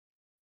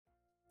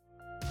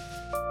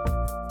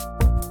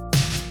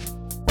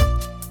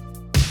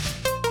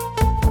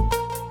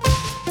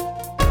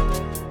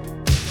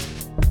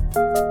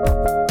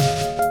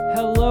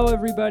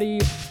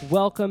everybody.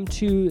 Welcome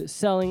to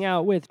Selling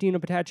Out with Dino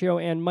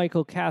Pataccio and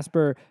Michael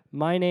Casper.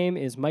 My name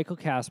is Michael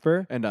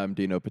Casper. And I'm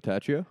Dino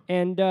Pataccio.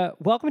 And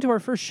welcome to our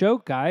first show,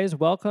 guys.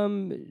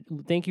 Welcome.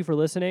 Thank you for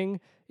listening.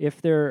 If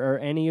there are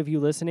any of you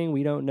listening,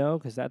 we don't know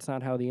because that's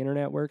not how the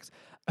internet works.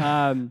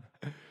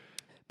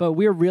 But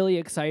we're really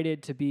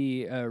excited to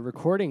be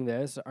recording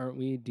this, aren't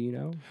we,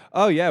 Dino?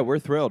 Oh, yeah, we're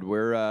thrilled.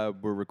 We're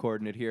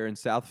recording it here in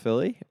South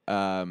Philly.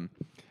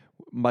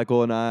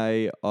 Michael and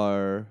I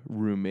are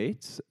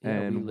roommates,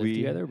 and we live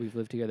together. We've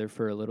lived together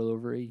for a little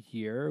over a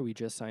year. We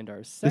just signed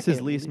our second. This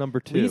is lease number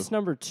 2. Lease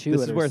number 2.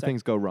 This is where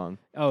things go wrong.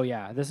 Oh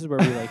yeah, this is where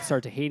we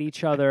start to hate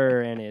each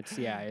other, and it's.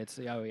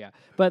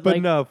 But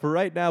no, for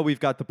right now we've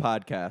got the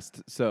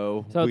podcast,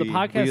 so the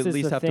podcast we is at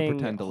least the have thing. to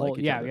pretend to like each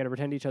other. Yeah, we got to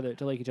pretend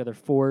to like each other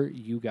for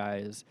you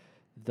guys,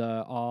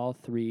 all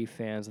 3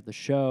 fans of the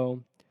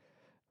show.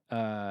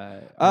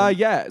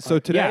 So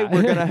today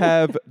we're going to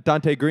have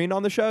Dante Green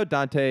on the show.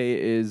 Dante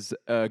is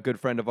a good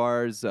friend of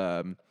ours,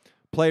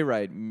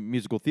 playwright,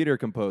 musical theater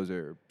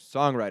composer,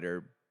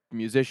 songwriter,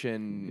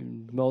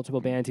 musician. Multiple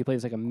bands. He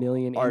plays like a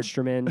million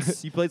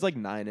instruments. He plays like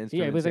 9 instruments.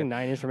 Yeah, he plays like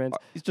 9 instruments.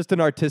 He's just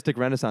an artistic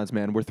renaissance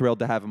man. We're thrilled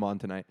to have him on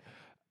tonight.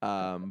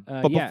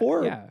 But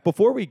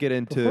before we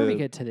get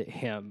to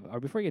him,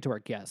 or before we get to our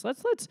guest,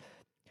 let's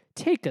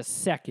take a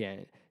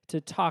second to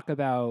talk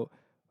about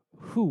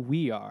who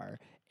we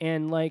are.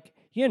 And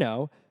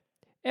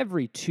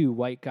every 2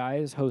 white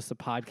guys host a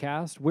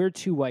podcast. We're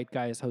 2 white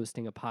guys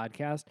hosting a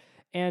podcast.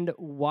 And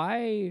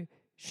why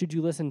should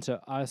you listen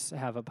to us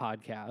have a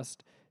podcast?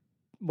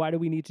 Why do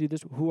we need to do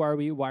this? Who are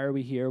we? Why are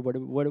we here?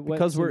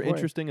 Because we're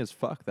interesting as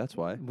fuck. That's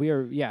why.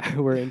 We're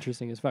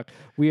interesting as fuck.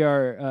 We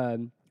are,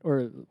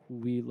 or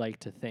we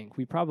like to think.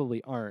 We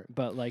probably aren't,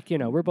 but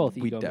we're both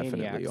egomaniacs. We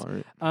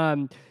definitely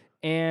aren't.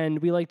 And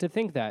we like to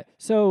think that.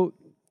 So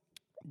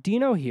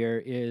Dino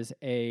here is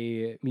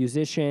a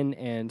musician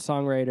and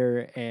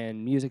songwriter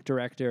and music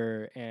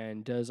director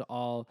and does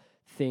all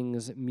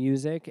things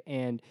music.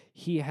 And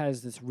he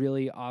has this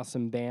really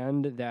awesome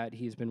band that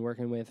he's been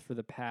working with for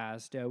the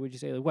past, would you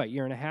say,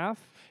 year and a half?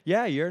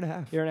 Yeah, year and a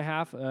half. Year and a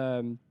half.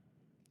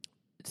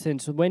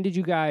 Since when did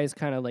you guys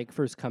kind of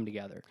first come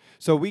together?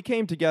 So we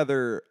came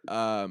together.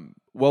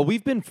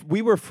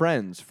 We were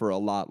friends for a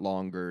lot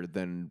longer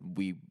than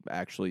we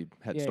actually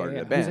had started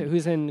a band.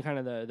 Who's in kind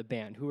of the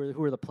band?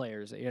 Who are the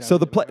players? So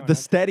the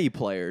steady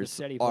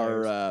players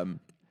are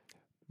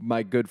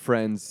my good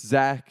friends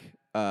Zach,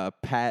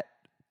 Pat,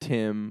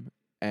 Tim,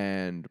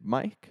 and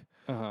Mike.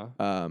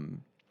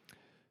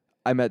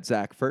 I met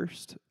Zach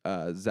first.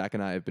 Zach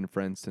and I have been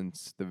friends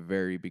since the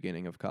very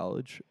beginning of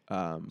college.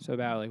 So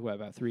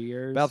about 3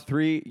 years? About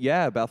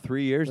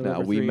 3 years now.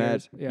 We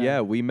met.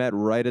 Yeah, we met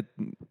right at.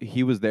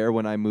 He was there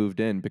when I moved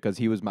in because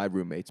he was my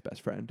roommate's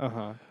best friend.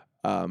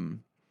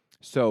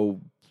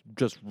 So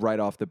just right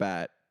off the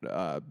bat,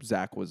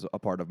 Zach was a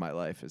part of my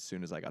life as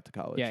soon as I got to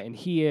college. Yeah, and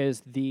he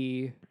is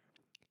the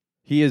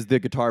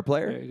guitar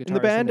player in the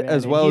band,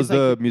 as well as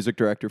the music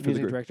director for the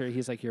group. Music director.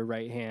 He's like your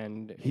right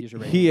hand. He's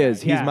your right He hand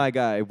is. He's my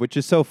guy, which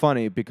is so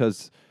funny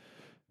because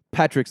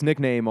Patrick's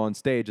nickname on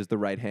stage is the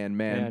right-hand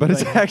man, but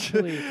it's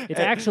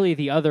actually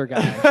the other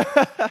guy.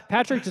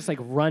 Patrick just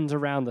runs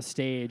around the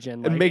stage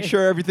and make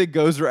sure everything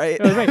goes right.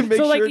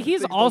 So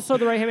he's also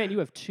the right-hand man. You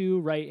have 2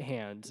 right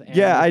hands. And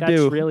I do.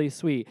 That's really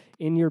sweet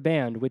in your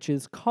band, which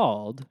is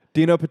called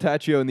Dino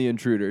Pataccio and the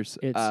Intruders.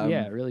 It's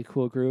really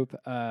cool group.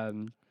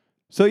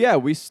 So yeah,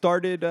 we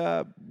started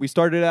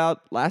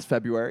out last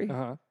February,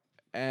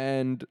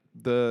 and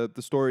the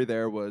story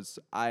there was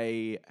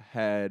I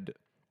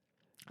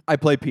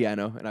played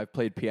piano, and I've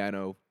played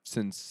piano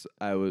since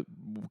I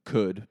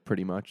could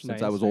pretty much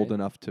since I was old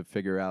enough to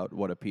figure out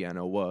what a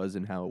piano was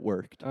and how it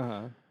worked.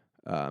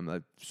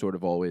 I've sort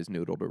of always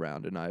noodled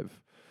around, and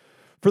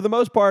for the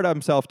most part,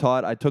 I'm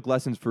self-taught. I took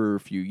lessons for a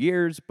few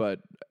years,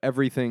 but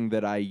everything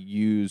that I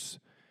use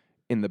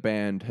in the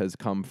band has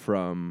come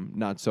from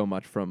not so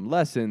much from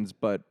lessons,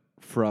 but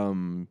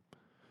from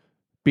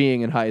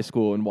being in high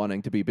school and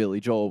wanting to be Billy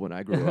Joel when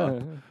I grew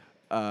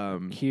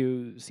up.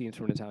 Cue scenes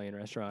from an Italian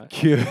restaurant.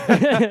 Cue.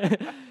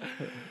 That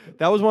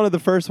was one of the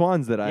first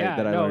ones that I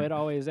learned. It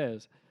always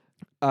is.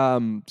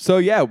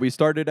 We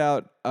started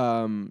out.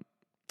 I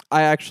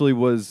actually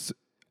was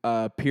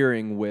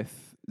appearing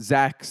with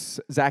Zach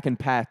and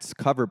Pat's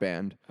cover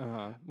band.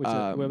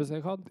 What was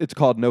it called? It's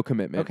called No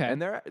Commitment. Okay.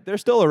 And they're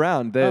still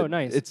around.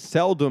 Nice. It's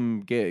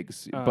seldom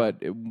gigs,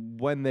 but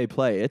when they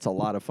play, it's a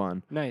lot of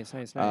fun. Nice.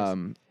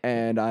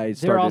 And I started.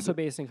 They're also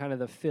based in kind of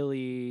the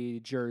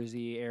Philly,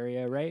 Jersey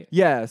area, right?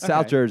 Yeah,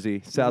 South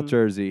Jersey,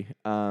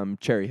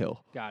 Cherry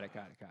Hill. Got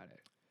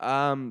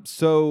it.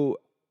 So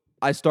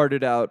I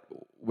started out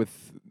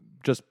with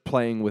just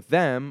playing with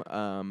them.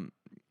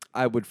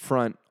 I would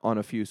front on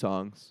a few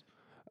songs.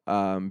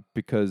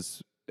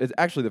 Because it's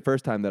actually the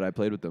first time that I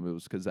played with them. It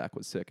was because Zach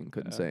was sick and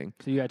couldn't sing.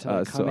 So you had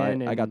to come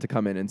in. I got to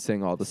come in and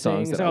sing all the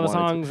songs that I wanted. Sing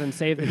all the songs and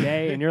save the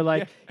day. And you're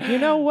like, you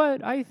know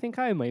what? I think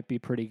I might be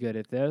pretty good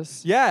at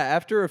this. Yeah,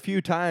 after a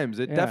few times,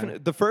 definitely.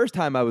 The first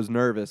time I was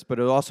nervous, but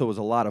it also was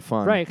a lot of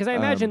fun. Right, because I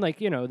imagine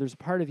there's a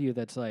part of you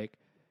that's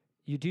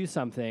you do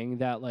something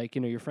that like,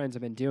 your friends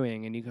have been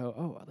doing and you go,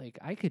 oh, like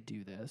I could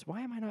do this.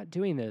 Why am I not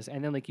doing this?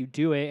 And then like you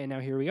do it and now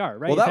here we are,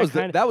 right? Well, that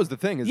was the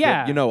thing is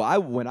that,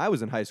 when I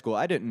was in high school,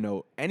 I didn't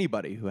know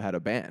anybody who had a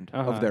band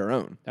of their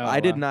own. I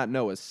did not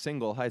know a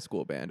single high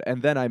school band.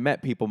 And then I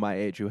met people my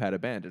age who had a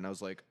band and I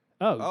was like,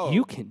 oh,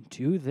 you can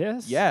do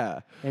this?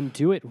 Yeah. And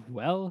do it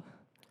well?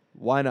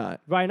 Why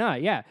not? Why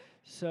not? Yeah.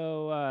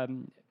 So,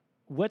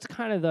 what's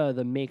kind of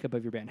the makeup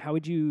of your band? How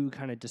would you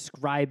kind of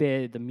describe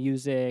it? The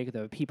music,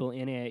 the people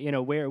in it.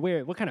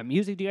 What kind of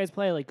music do you guys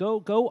play? Like,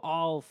 go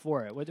all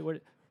for it.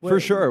 What for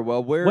sure.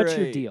 Well, what's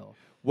your deal?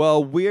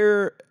 Well,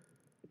 we're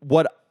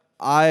what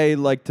I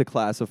like to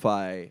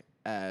classify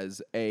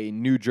as a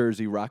New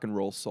Jersey rock and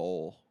roll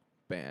soul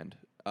band.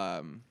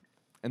 And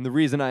the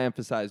reason I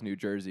emphasize New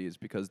Jersey is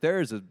because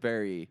there is a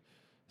very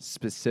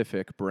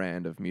specific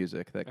brand of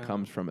music that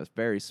comes from a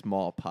very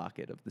small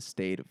pocket of the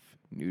state of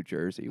New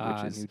Jersey,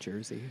 which is New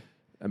Jersey,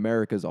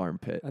 America's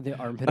armpit. The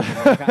armpit of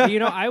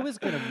America. I was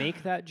going to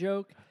make that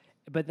joke,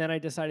 but then I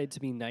decided to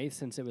be nice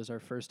since it was our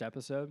first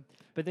episode.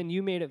 But then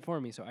you made it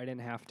for me, so I didn't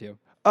have to.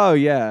 Oh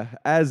yeah,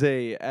 as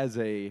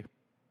a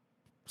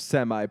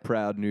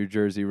semi-proud New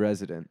Jersey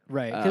resident.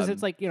 Right, because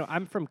it's like,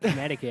 I'm from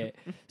Connecticut,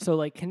 so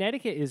like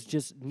Connecticut is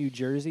just New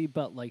Jersey,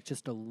 but like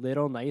just a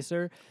little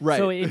nicer. Right.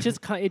 So it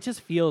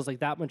just feels like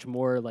that much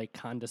more like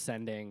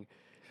condescending.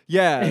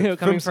 Yeah,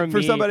 coming from for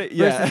me, somebody.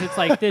 Yeah, versus it's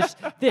like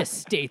this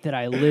state that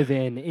I live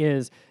in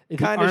is the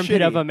kinda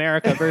armpit shitty. of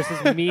America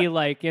versus me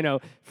like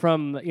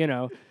from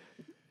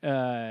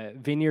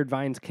Vineyard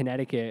Vines,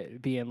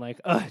 Connecticut, being like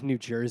New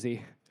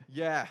Jersey.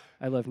 Yeah.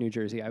 I love New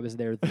Jersey. I was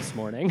there this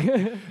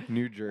morning.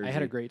 New Jersey. I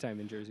had a great time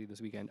in Jersey this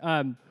weekend.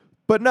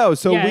 But no,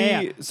 so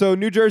Yeah.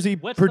 New Jersey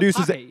What's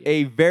produces the pocket?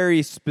 a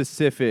very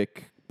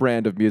specific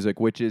brand of music,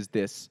 which is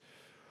this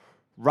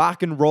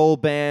rock and roll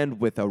band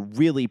with a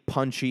really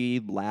punchy,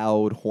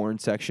 loud horn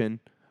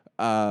section.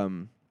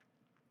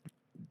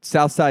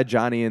 Southside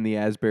Johnny and the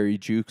Asbury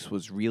Jukes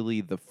was really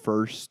the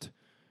first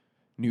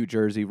New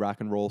Jersey rock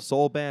and roll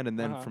soul band, and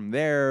then from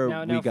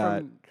there we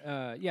got.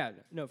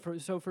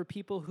 For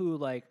people who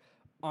like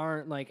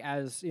aren't like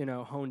as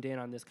honed in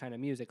on this kind of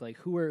music, like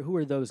who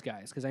are those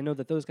guys? Because I know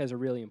that those guys are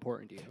really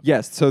important to you.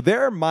 Yes, so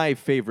they're my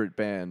favorite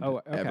band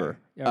ever.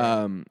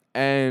 Right.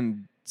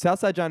 And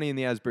Southside Johnny and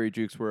the Asbury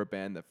Jukes were a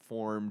band that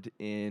formed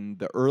in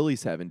the early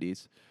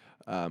 70s.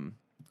 It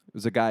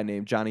was a guy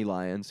named Johnny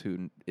Lyons,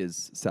 who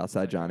is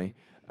Southside Johnny.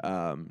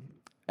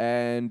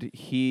 And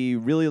he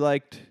really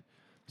liked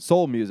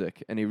soul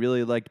music, and he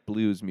really liked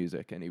blues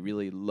music, and he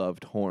really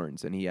loved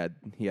horns. And he had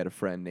a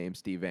friend named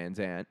Steve Van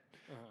Zandt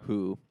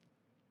who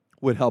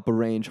would help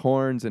arrange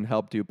horns and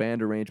help do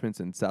band arrangements,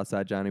 and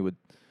Southside Johnny would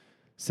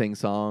sing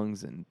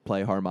songs and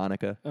play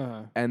harmonica.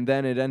 And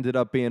then it ended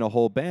up being a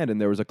whole band, and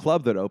there was a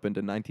club that opened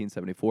in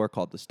 1974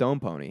 called the Stone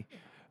Pony,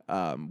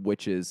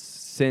 which is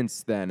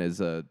since then is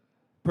a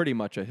pretty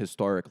much a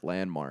historic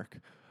landmark.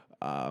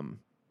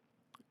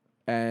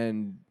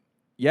 And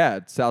yeah,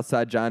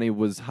 Southside Johnny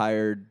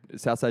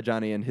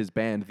and his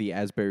band, the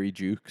Asbury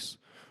Jukes,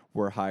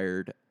 were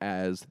hired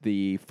as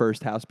the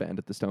first house band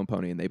at the Stone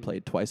Pony, and they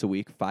played twice a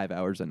week, 5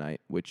 hours a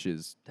night, which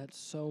is... That's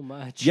so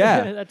much.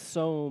 Yeah. That's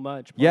so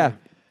much. Yeah.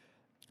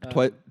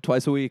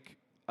 Twice a week.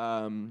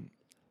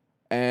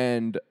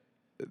 And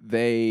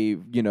they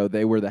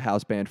were the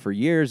house band for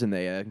years, and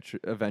they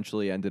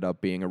eventually ended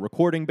up being a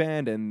recording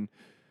band, and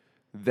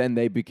then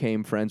they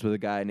became friends with a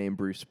guy named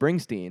Bruce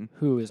Springsteen,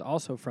 who is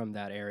also from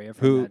that area.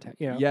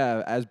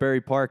 Yeah,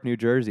 Asbury Park, New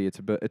Jersey.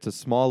 It's a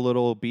small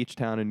little beach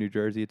town in New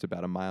Jersey. It's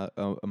about a mile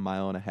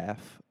and a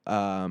half.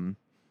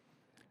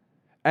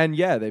 And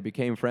yeah, they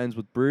became friends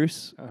with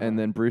Bruce, and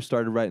then Bruce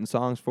started writing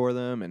songs for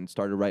them, and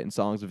started writing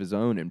songs of his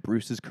own, and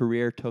Bruce's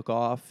career took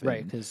off.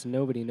 Right, because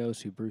nobody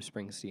knows who Bruce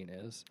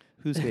Springsteen is.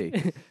 Who's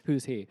he?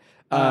 Who's he?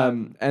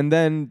 And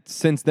then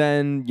since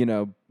then,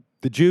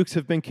 the Jukes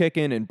have been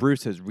kicking, and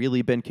Bruce has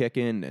really been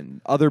kicking,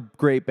 and other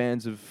great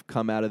bands have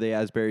come out of the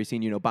Asbury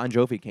scene. Bon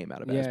Jovi came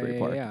out of Asbury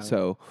Park. Yeah.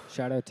 So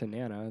shout out to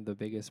Nana, the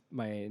biggest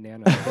Bon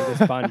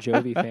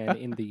Jovi fan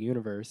in the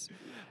universe.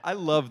 I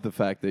love the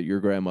fact that your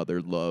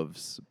grandmother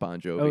loves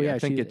Bon Jovi. Oh, yeah, I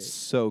think it's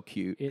so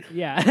cute. So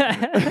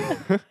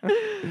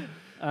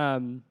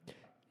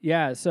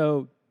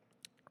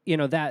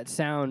that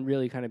sound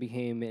really kind of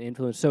became an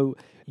influence. So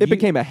it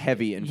became a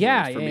heavy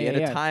influence for me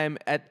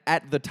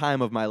at the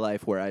time of my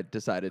life where I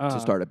decided to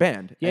start a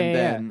band.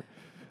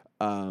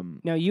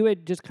 Now you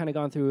had just kind of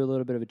gone through a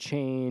little bit of a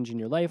change in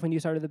your life when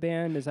you started the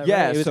band. Is that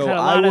right? It was so kind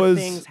of a lot of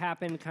things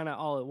happened kind of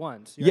all at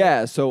once.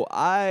 Yeah. So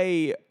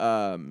I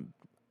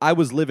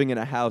was living in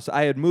a house.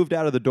 I had moved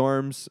out of the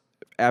dorms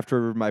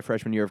after my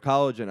freshman year of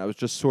college, and I was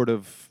just sort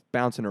of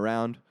bouncing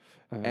around.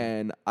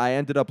 And I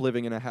ended up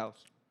living in a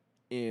house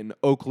in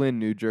Oakland,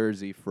 New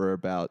Jersey for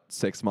about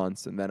 6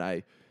 months, and then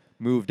I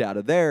moved out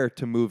of there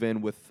to move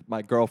in with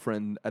my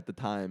girlfriend at the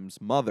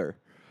time's mother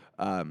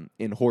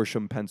in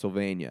Horsham,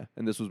 Pennsylvania.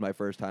 And this was my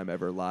first time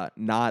ever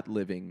not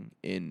living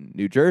in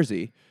New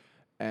Jersey.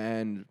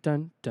 And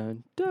dun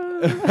dun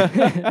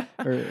dun.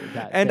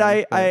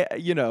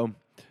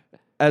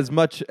 As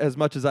much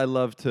as I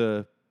love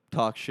to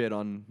talk shit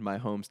on my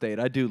home state.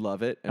 I do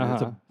love it, and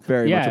it's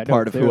very much a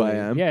part of who I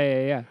am.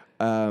 Yeah.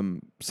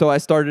 So I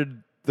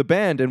started the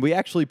band, and we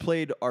actually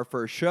played our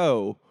first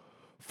show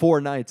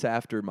 4 nights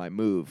after my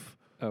move.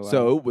 Oh, wow.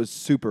 So it was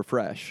super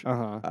fresh.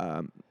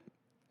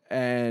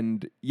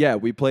 And yeah,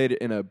 we played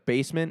in a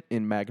basement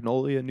in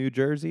Magnolia, New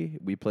Jersey.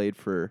 We played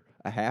for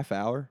a half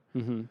hour.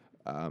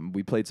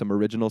 We played some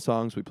original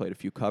songs. We played a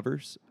few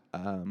covers.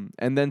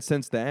 And then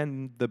since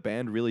then, the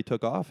band really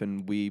took off,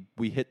 and we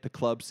hit the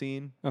club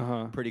scene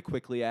pretty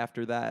quickly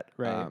after that.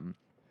 Right.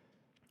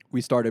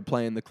 We started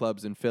playing the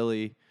clubs in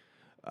Philly.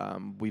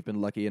 We've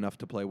been lucky enough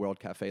to play World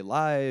Cafe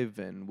Live,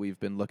 and we've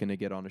been looking to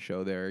get on a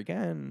show there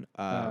again.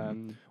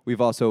 We've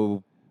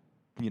also,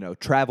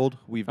 traveled.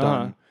 We've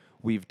done.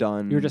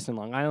 You were just in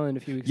Long Island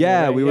a few weeks ago.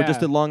 Yeah, right? we were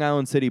just at Long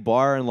Island City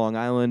Bar in Long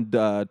Island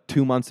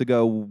 2 months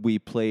ago. We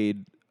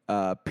played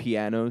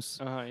Pianos.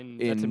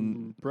 That's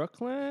in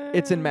Brooklyn?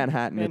 It's in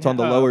Manhattan. It's on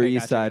the Lower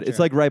East Side. Gotcha. It's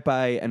like right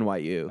by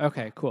NYU.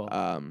 Okay, cool.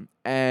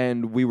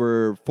 And we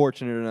were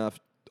fortunate enough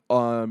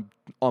on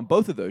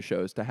both of those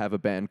shows to have a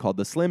band called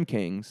the Slim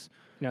Kings.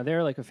 Now,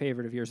 they're like a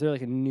favorite of yours. They're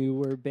like a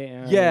newer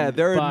band. Yeah,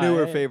 they're a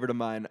newer favorite of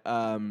mine.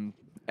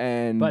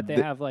 But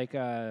they have like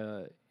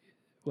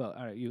well,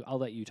 all right, I'll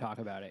let you talk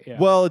about it. Yeah.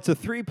 Well, it's a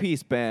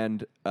 3-piece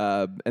band,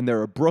 and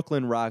they're a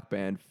Brooklyn rock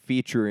band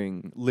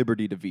featuring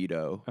Liberty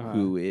DeVito,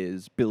 who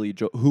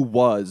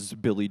was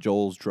Billy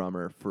Joel's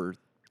drummer for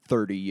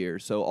 30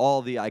 years. So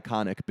all the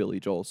iconic Billy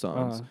Joel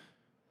songs.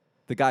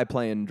 The guy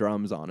playing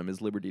drums on him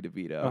is Liberty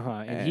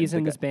DeVito. And he's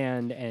in this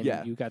band, and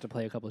you got to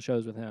play a couple of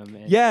shows with him.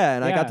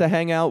 And I got to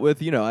hang out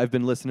with, I've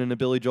been listening to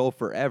Billy Joel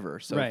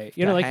forever. So right.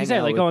 Like you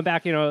said, like going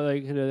back,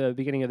 like to the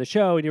beginning of the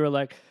show, and you were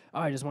like, oh,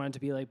 I just wanted to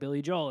be like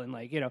Billy Joel, and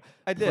like,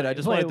 I did. I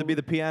just wanted to be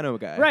the piano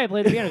guy. Right,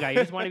 play the piano guy. You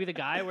just want to be the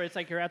guy where it's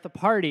like you're at the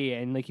party,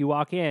 and like you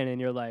walk in,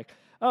 and you're like,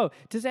 oh,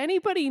 does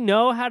anybody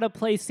know how to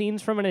play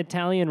scenes from an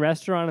Italian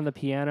restaurant on the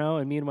piano?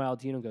 And meanwhile,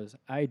 Dino goes,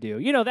 I do.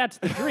 That's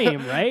the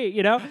dream, right?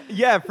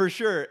 Yeah, for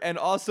sure. And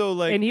also,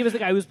 like... And he was the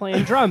guy who was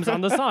playing drums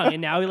on the song,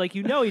 and now, like,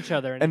 you each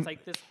other, and it's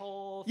like this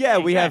whole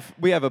thing. We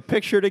have a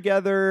picture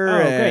together,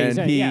 and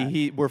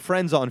great. We're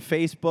friends on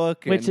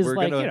Facebook. Which is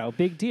like,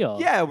 big deal.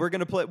 Yeah, we're going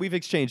to play... We've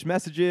exchanged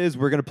messages.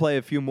 We're going to play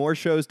a few more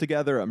shows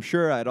together, I'm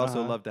sure. I'd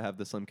also love to have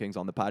the Slim Kings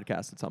on the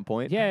podcast at some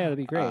point. Yeah, that'd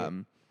be great.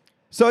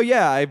 So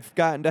yeah, I've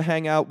gotten to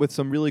hang out with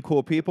some really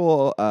cool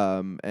people,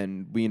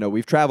 and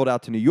we've traveled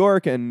out to New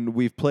York, and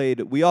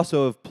we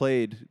also have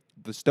played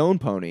the Stone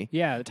Pony.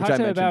 Yeah, talk to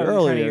me about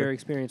kind of your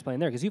experience playing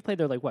there, because you've played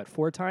there like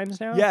 4 times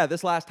now. Yeah,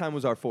 this last time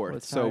was our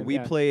 4th. So we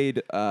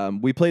played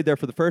there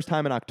for the first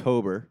time in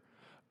October,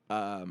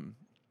 and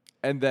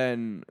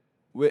then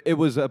it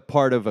was a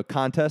part of a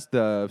contest.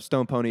 The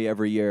Stone Pony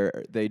every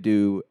year they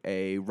do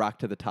a Rock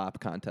to the Top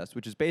contest,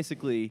 which is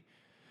basically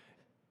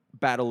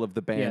Battle of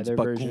the Bands,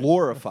 but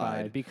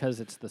glorified. Because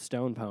it's the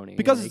Stone Pony.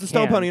 Because it's the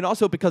Stone Pony, and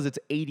also because it's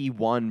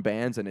 81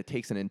 bands, and it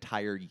takes an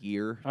entire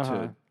year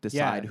to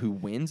decide who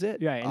wins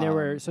it. Yeah, and there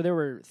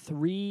were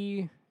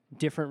 3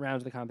 different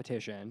rounds of the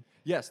competition.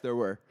 Yes, there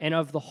were. And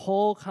of the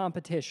whole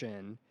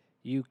competition,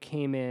 you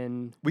came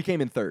in... We came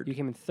in 3rd. You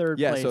came in 3rd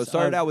place. Yeah, so it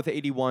started out with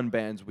 81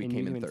 bands. We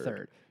came in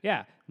 3rd.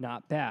 Yeah,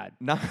 not bad.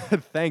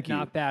 Thank you.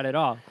 Not bad at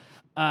all.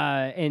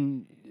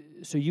 And...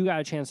 So you got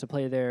a chance to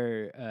play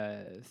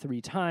there 3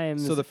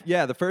 times. So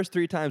the first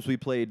 3 times we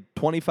played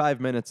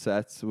 25-minute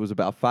sets. It was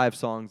about 5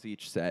 songs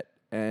each set,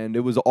 and it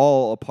was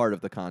all a part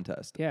of the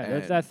contest. Yeah,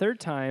 that 3rd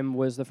time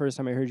was the first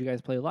time I heard you guys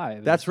play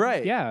live. That's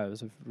right. Yeah, it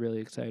was a really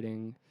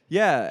exciting.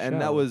 Yeah,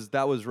 and show.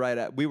 that was right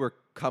at. We were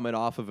coming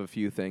off of a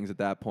few things at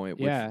that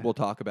point, which we'll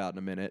talk about in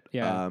a minute.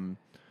 Yeah.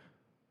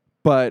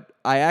 But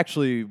I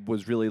actually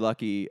was really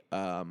lucky.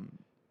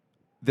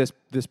 This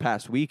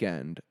past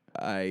weekend,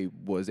 I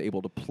was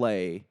able to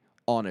play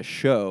on a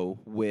show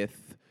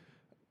with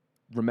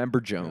Remember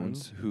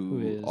Jones, who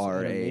is are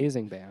an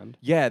amazing band.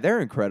 Yeah,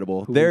 they're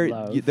incredible.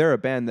 They're a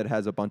band that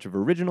has a bunch of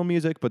original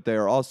music, but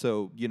they're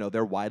also,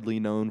 they're widely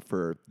known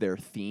for their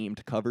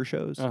themed cover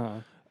shows.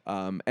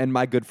 And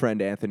my good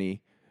friend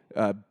Anthony,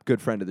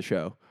 good friend of the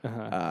show,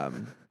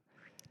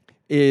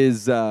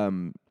 is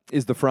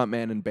the front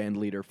man and band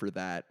leader for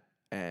that,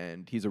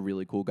 and he's a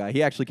really cool guy.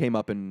 He actually came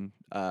up and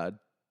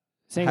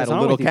had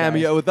a little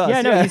cameo with us.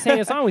 Yeah, no, he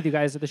sang a song with you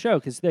guys at the show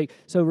because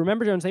so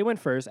Remember Jones, they went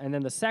first, and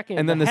then the second,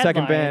 and then the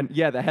second band,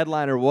 the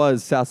headliner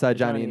was Southside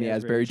Johnny and the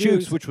Asbury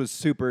Jukes, which was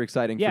super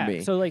exciting for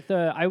me. So like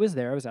I was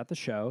there, I was at the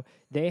show.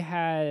 They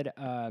had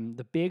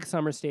the big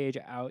summer stage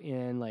out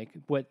in like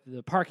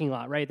the parking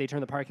lot, right? They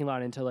turned the parking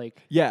lot into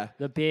like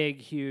the big,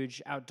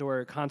 huge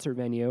outdoor concert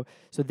venue.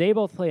 So they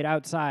both played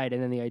outside,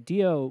 and then the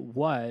idea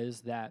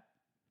was that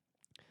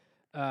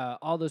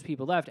all those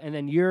people left, and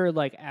then you're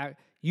like.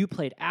 You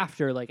played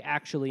after, like,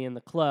 actually in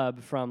the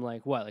club from,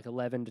 like,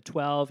 11 to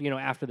 12,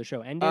 after the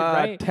show ended,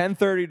 right?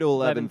 10:30 to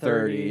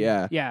 11:30,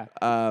 yeah. Yeah.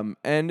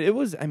 And it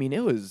was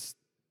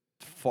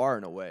far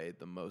and away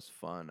the most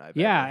fun I've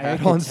ever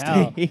had on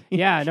stage.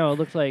 Yeah, no, it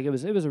looked like it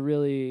was a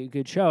really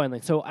good show. And,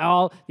 like, so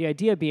the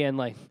idea being,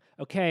 like,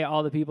 okay,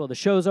 all the people, the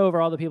show's over,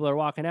 all the people are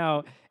walking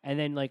out, and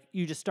then, like,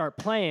 you just start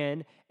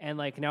playing, And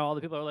like now all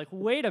the people are like,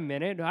 wait a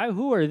minute,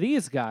 who are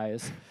these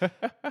guys?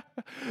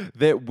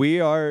 That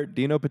we are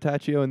Dino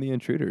Pataccio and the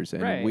Intruders,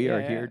 and we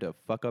are here to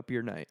fuck up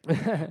your night.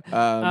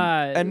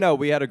 And no,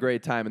 we had a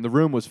great time, and the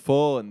room was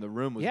full, and the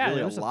room was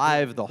really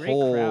alive the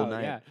whole crowd,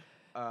 night.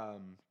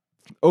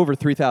 Over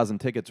 3,000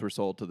 tickets were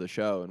sold to the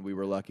show, and we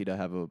were lucky to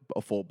have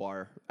a full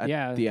bar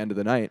at the end of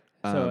the night.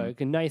 So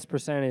like a nice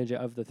percentage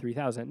of the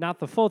 3,000, not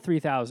the full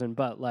 3,000,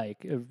 but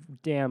like a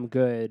damn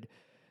good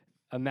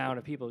amount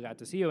of people got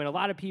to see you, and a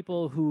lot of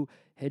people who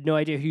had no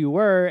idea who you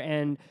were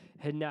and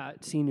had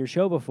not seen your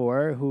show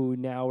before, who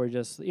now were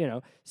just,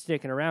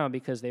 sticking around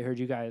because they heard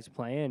you guys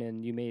playing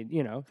and you made,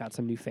 got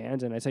some new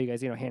fans. And I saw you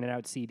guys, handing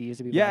out CDs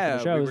to people after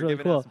the show. We it was were really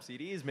giving cool. out some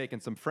CDs, making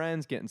some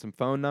friends, getting some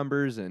phone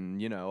numbers,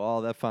 and,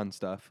 all that fun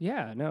stuff.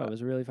 Yeah, no, it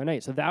was a really fun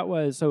night.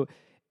 So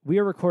we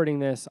were recording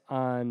this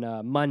on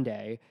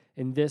Monday,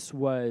 and this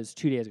was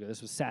 2 days ago.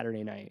 This was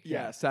Saturday night.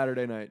 Yeah,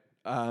 Saturday night.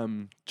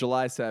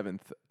 July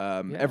 7th.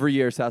 Every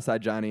year,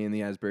 Southside Johnny and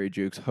the Asbury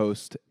Jukes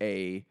host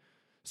a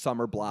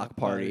summer block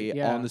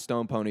party on the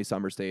Stone Pony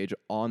Summer Stage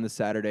on the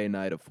Saturday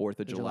night of 4th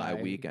of July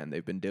weekend.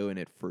 They've been doing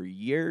it for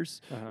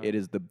years. It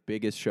is the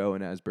biggest show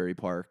in Asbury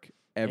Park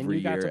every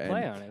year. And you got to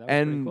play on it. That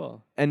was pretty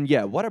cool. And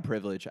yeah, what a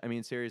privilege. I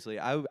mean, seriously,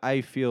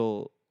 I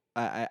feel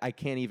I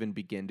can't even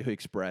begin to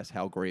express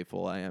how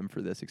grateful I am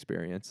for this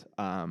experience.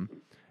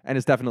 And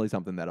it's definitely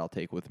something that I'll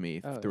take with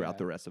me throughout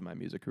the rest of my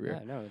music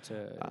career. Yeah, no,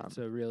 it's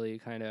a really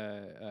kind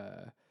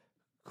of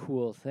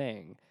cool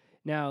thing.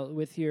 Now,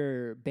 with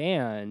your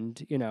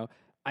band,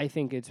 I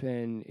think it's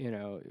been,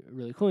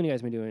 really cool, and you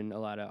guys have been doing a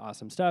lot of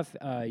awesome stuff.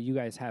 You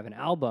guys have an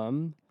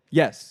album.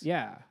 Yes.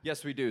 Yeah.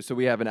 Yes, we do. So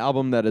we have an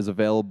album that is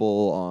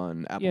available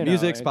on Apple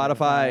Music,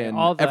 Spotify,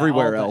 and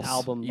everywhere else.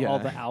 All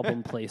the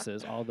album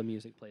places, all the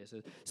music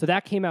places. So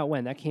that came out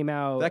when? That came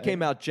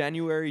out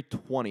January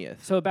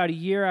 20th. So about a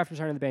year after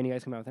starting the band, you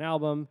guys came out with an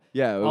album.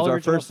 Yeah, it was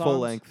our first full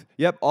length.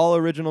 Yep, all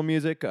original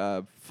music,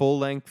 full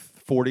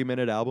length,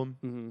 40-minute album.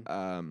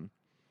 Mm-hmm.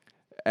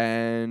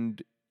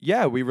 And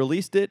yeah, we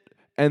released it,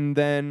 and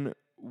then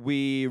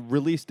we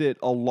released it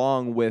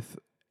along with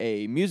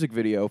a music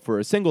video for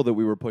a single that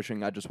we were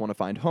pushing, I Just Want to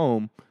Find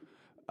Home,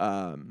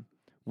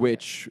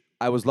 which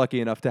I was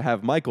lucky enough to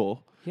have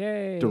Michael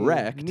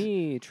direct.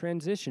 Me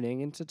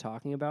transitioning into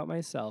talking about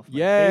myself. My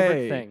Yay.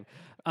 favorite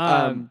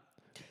thing.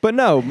 But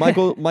no,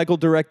 Michael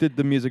directed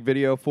the music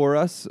video for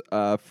us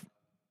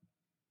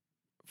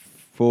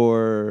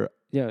for...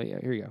 Yeah,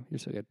 here you go. You're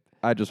so good.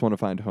 I Just Want to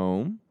Find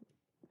Home.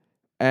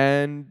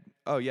 And...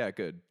 Oh, yeah,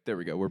 good. There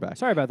we go. We're back.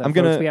 Sorry about that,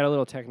 folks. We had a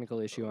little technical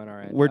issue on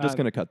our end. We're just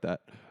going to cut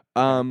that.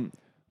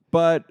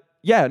 But,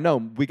 yeah, no,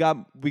 we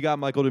got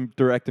Michael to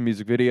direct the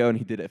music video, and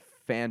he did a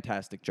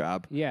fantastic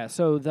job. Yeah,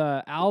 so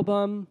the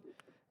album,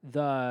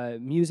 the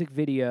music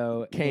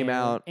video came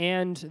out,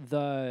 and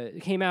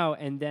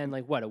then,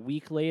 like, what, a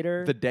week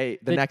later? The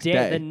next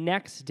day. The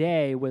next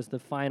day was the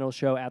final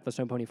show at the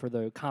Stone Pony for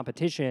the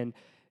competition,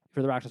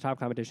 for the Rock to Top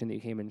competition that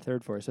you came in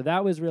third for. So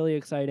that was really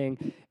exciting.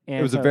 And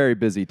it was a very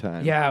busy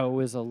time. Yeah, it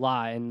was a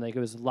lot. And like it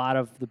was a lot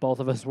of the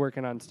both of us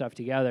working on stuff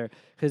together.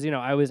 Because,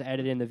 I was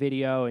editing the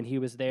video and he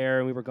was there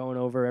and we were going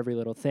over every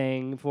little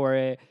thing for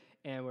it.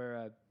 And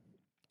we're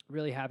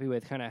really happy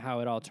with kind of how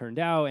it all turned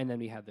out. And then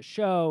we had the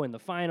show and the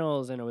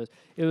finals, and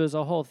it was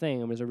a whole thing.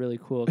 It was a really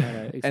cool kind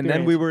of experience. And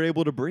then we were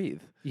able to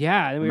breathe.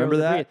 Yeah. And Remember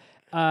were able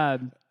that?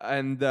 To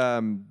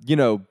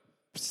breathe.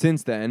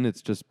 Since then,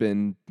 it's just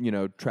been,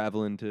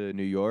 traveling to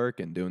New York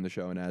and doing the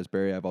show in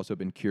Asbury. I've also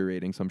been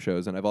curating some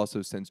shows, and I've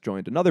also since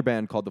joined another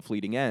band called The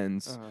Fleeting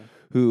Ends,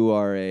 who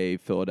are a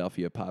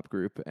Philadelphia pop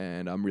group,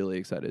 and I'm really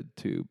excited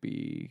to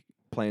be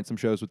playing some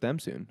shows with them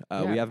soon.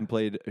 We haven't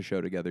played a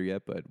show together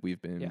yet, but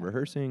we've been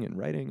rehearsing and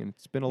writing, and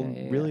it's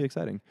been really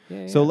exciting.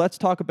 So let's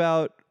talk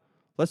about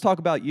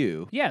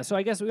you. Yeah, so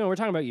I guess we're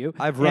talking about you.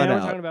 I've run out.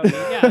 We're talking about me.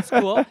 Yeah, it's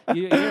cool.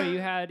 You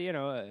had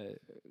a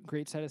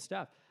great set of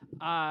stuff.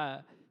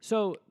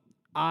 So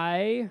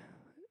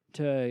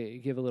to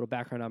give a little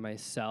background on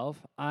myself,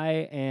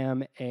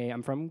 I'm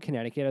from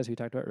Connecticut, as we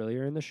talked about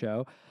earlier in the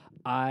show.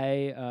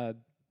 I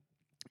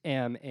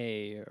am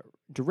a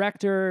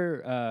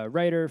director,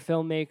 writer,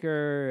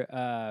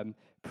 filmmaker,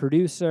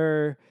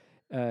 producer,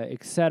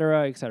 et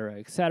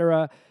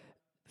cetera.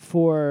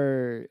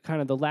 For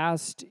kind of the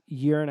last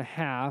year and a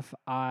half,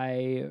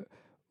 I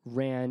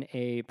ran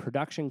a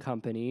production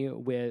company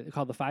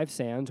called The Five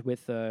Sands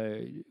with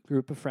a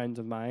group of friends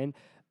of mine.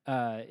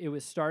 It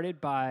was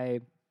started by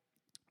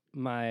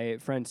my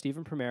friend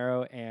Stephen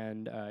Primero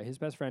and his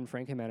best friend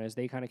Frank Jimenez.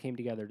 They kind of came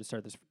together to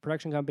start this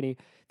production company.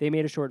 They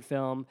made a short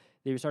film.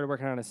 They started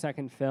working on a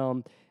second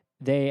film.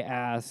 They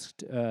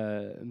asked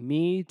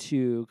me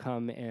to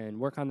come and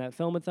work on that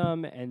film with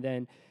them, and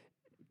then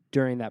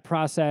during that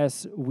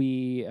process,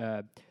 we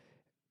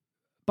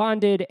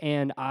bonded,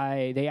 and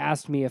they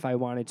asked me if I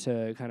wanted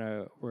to kind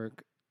of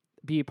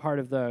be part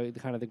of the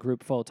kind of the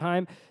group full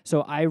time.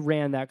 So I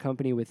ran that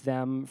company with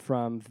them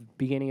from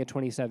beginning of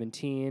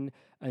 2017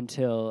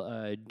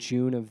 until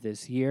June of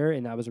this year,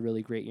 and that was a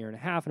really great year and a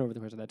half. And over the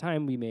course of that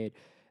time, we made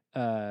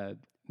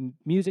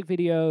music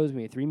videos.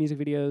 We made 3 music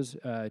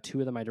videos. 2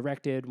 of them I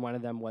directed. One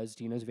of them was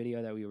Dino's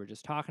video that we were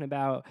just talking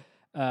about.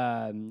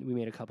 We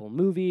made a couple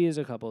movies,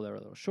 a couple that were a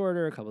little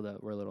shorter, a couple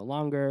that were a little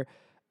longer.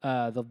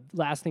 The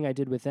last thing I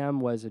did with them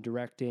was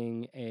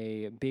directing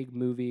a big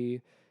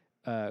movie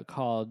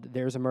called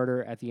There's a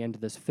Murder at the End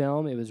of This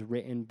Film. It was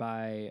written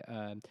by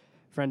a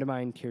friend of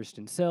mine,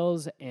 Kirsten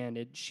Sills,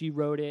 and she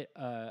wrote it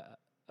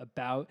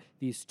about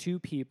these 2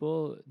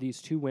 people,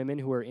 these 2 women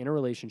who are in a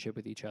relationship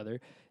with each other.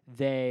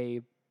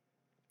 They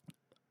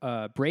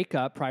break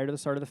up prior to the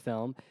start of the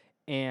film,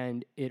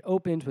 and it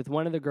opens with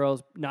one of the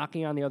girls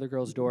knocking on the other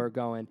girl's door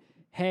going,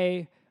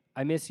 "Hey,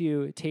 I miss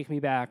you. Take me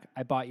back.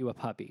 I bought you a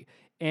puppy."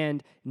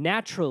 And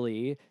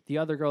naturally, the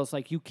other girl's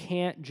like, "You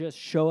can't just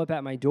show up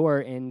at my door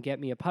and get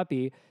me a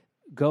puppy.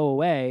 Go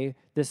away.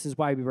 This is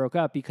why we broke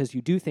up, because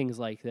you do things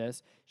like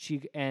this."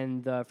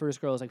 And the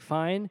first girl is like,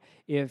 "Fine.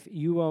 If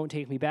you won't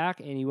take me back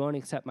and you won't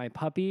accept my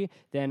puppy,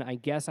 then I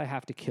guess I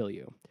have to kill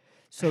you."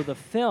 So the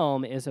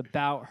film is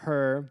about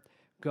her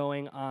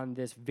going on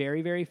this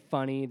very, very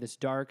funny, this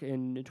dark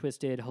and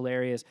twisted,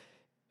 hilarious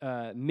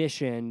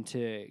mission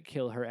to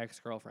kill her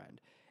ex-girlfriend.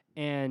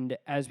 And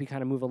as we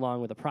kind of move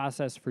along with the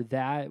process for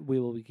that, we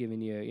will be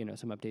giving you,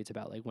 some updates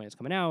about like when it's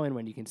coming out and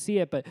when you can see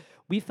it. But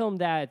we filmed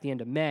that at the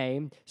end of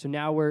May, so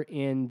now we're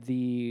in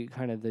the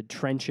kind of the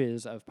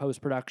trenches of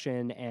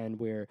post-production, and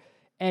we're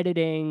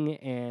editing,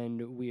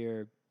 and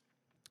we're,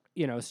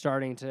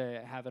 starting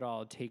to have it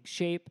all take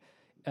shape.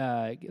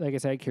 Like I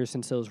said,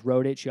 Kirsten Sills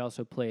wrote it. She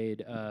also played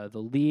the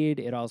lead.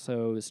 It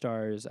also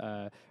stars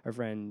our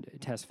friend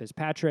Tess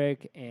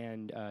Fitzpatrick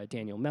and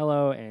Daniel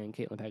Mello and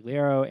Caitlin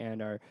Pagliaro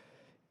and our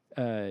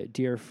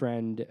dear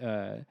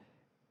friend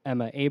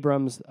Emma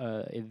Abrams,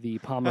 the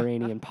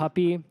Pomeranian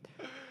puppy,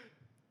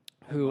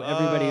 who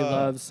everybody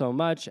loves so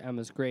much.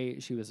 Emma's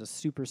great. She was a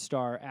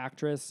superstar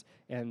actress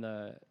and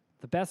the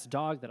best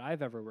dog that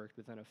I've ever worked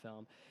with in a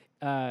film.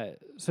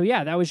 So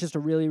yeah, that was just a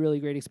really, really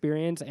great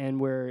experience, and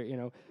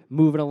we're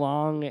moving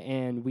along,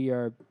 and we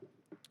are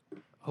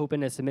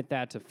hoping to submit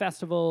that to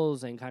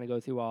festivals and kind of go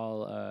through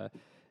all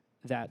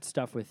that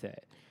stuff with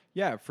it.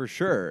 Yeah, for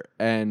sure.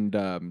 And,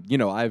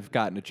 I've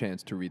gotten a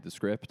chance to read the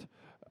script.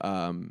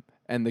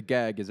 And the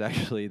gag is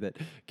actually that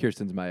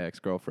Kirsten's my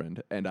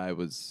ex-girlfriend, and I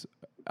was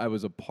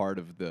a part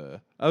of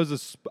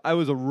I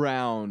was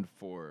around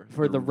for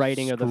the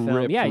writing of the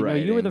film. Yeah,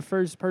 you were the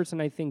first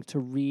person, I think, to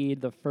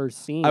read the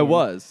first scene. I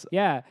was.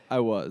 Yeah.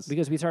 I was.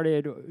 Because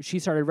she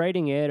started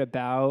writing it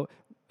about,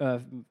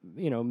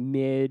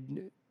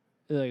 mid...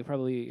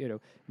 probably,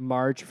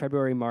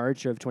 February,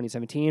 March of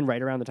 2017,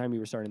 right around the time we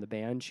were starting the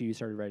band. She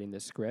started writing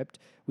this script.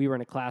 We were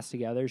in a class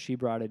together. She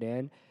brought it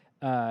in.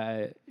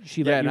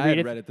 She let you read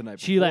it. Read it the night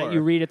before. She let you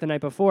read it the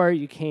night before.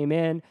 You came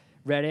in,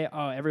 read it.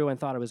 Oh, everyone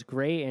thought it was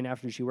great. And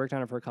after she worked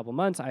on it for a couple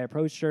months, I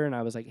approached her and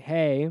I was like,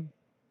 "Hey, how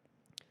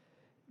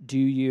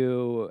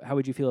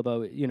would you feel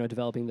about,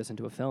 developing this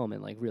into a film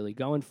and like really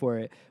going for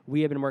it?"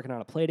 We had been working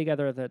on a play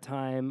together at that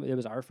time. It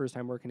was our first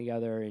time working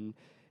together, and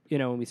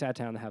when we sat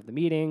down to have the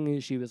meeting,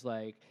 she was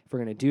like, "If we're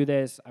going to do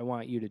this, I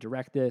want you to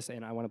direct this,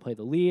 and I want to play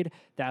the lead."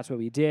 That's what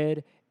we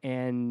did.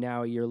 And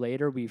now a year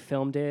later, we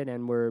filmed it,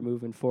 and we're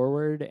moving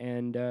forward.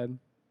 And,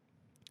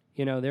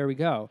 there we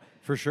go.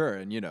 For sure.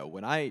 And,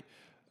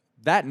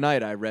 that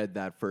night I read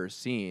that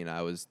first scene,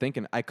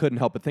 I couldn't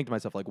help but think to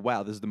myself, like,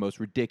 wow, this is the most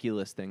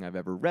ridiculous thing I've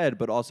ever read.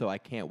 But also, I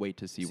can't wait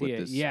to see what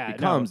this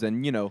becomes.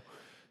 No.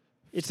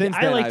 And,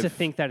 I like to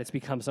think that it's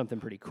become something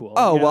pretty cool.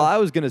 Oh, well, I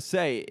was going to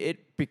say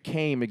it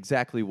became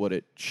exactly what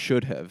it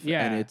should have.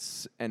 Yeah.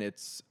 And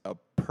it's a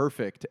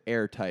perfect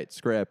airtight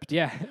script.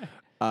 Yeah.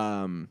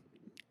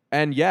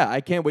 And yeah,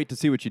 I can't wait to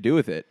see what you do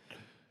with it.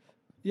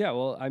 Yeah,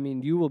 well, I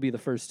mean, you will be the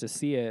first to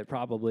see it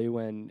probably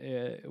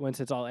once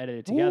it's all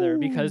edited together. Ooh.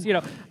 Because,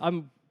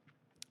 I'm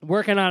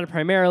working on it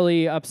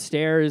primarily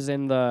upstairs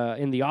in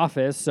the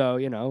office, so,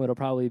 it'll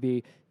probably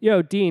be,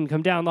 Dean,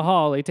 come down the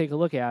hall, take a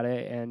look at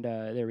it, and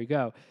there we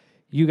go.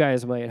 You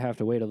guys might have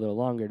to wait a little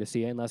longer to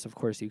see it, unless, of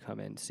course, you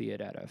come and see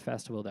it at a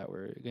festival that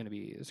we're going to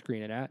be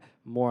screening at.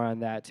 More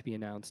on that to be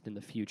announced in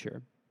the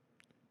future.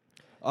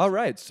 All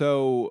right.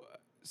 So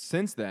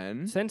since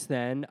then,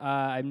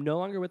 I'm no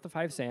longer with the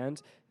Five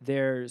Sands.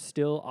 They're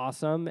still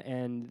awesome,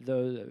 and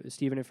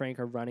Stephen and Frank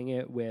are running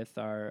it with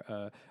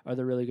our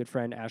other really good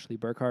friend, Ashley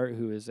Burkhart,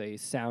 who is a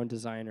sound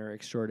designer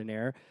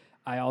extraordinaire.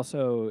 I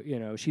also,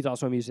 she's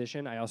also a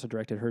musician. I also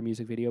directed her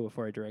music video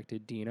before I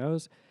directed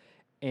Dino's.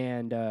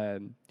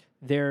 And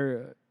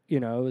they're,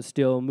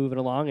 still moving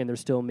along, and they're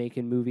still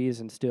making movies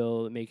and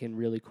still making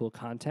really cool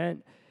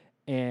content.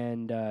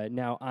 And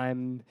now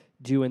I'm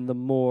doing the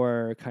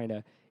more kind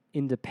of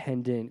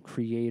independent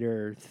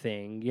creator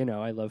thing.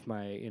 I love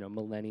my,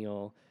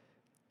 millennial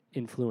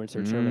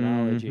influencer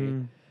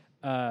terminology.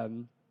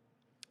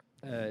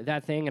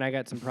 That thing, and I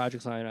got some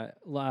projects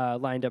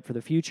lined up for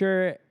the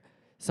future.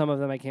 Some of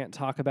them I can't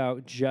talk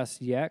about just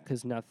yet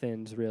because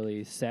nothing's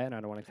really set, and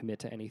I don't want to commit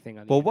to anything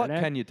on the internet. Well,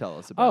 what can you tell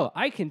us about? Oh,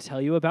 I can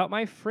tell you about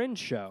my Fringe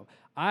show.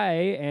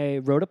 I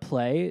wrote a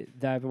play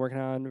that I've been working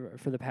on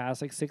for the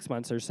past 6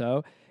 months or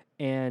so,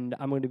 and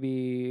I'm going to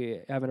be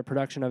having a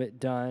production of it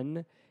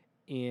done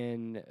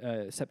in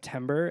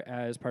September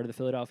as part of the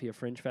Philadelphia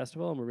Fringe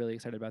Festival, and we're really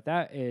excited about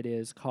that. It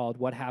is called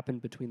What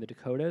Happened Between the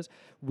Dakotas.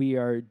 We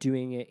are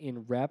doing it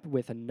in rep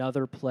with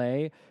another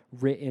play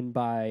written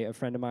by a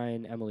friend of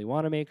mine, Emily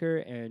Wanamaker,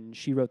 and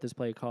she wrote this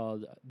play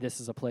called This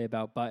Is a Play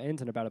About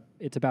Buttons, and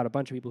it's about a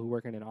bunch of people who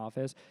work in an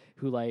office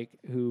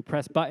who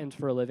press buttons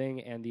for a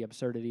living and the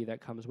absurdity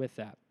that comes with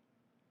that.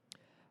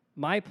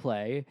 My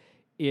play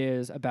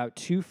is about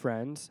two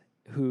friends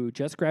who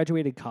just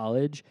graduated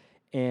college,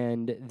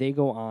 and they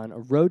go on a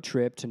road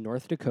trip to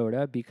North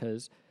Dakota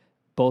because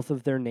both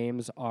of their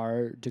names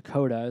are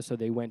Dakota, so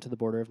they went to the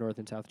border of North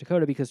and South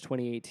Dakota because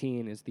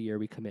 2018 is the year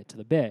we commit to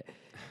the bit,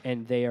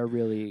 and they are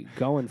really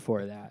going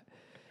for that.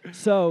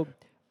 So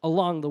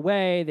along the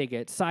way, they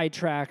get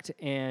sidetracked,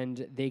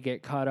 and they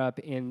get caught up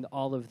in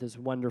all of this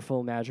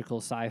wonderful, magical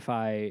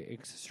sci-fi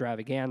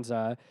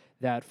extravaganza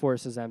that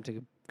forces them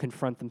to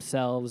confront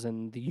themselves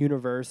and the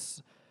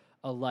universe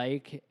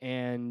alike,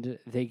 and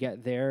they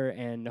get there,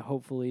 and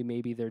hopefully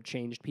maybe they're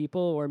changed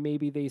people, or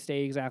maybe they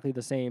stay exactly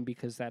the same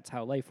because that's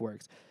how life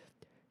works.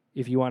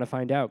 If you want to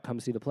find out,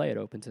 come see the play. It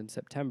opens in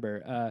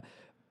September.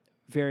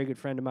 Very good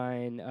friend of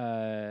mine,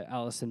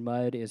 Allison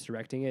Mudd, is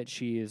directing it.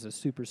 She is a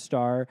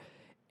superstar,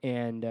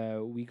 and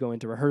we go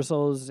into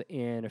rehearsals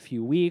in a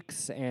few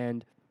weeks,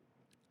 and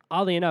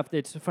oddly enough,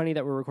 it's funny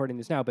that we're recording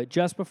this now, but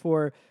just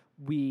before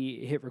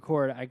we hit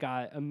record, I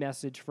got a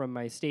message from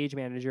my stage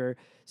manager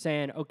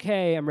saying,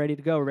 okay, I'm ready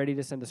to go. We're ready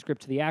to send the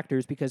script to the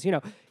actors because,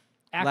 actors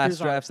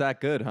last draft's that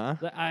good, huh?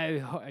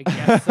 I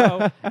guess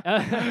so.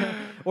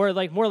 Or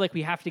more like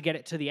we have to get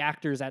it to the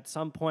actors at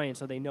some point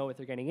so they know what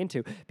they're getting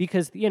into.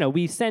 Because,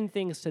 we send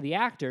things to the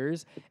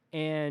actors,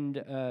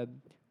 and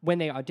when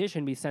they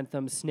audition, we sent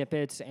them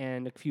snippets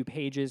and a few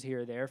pages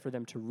here or there for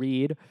them to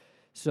read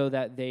so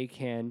that they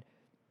can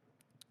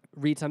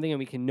read something and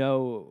we can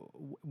know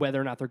whether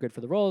or not they're good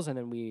for the roles, and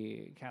then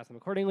we cast them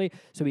accordingly.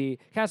 So we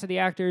casted the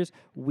actors.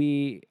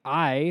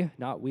 I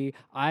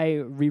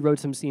rewrote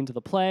some scenes of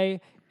the play,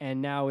 and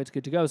now it's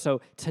good to go.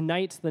 So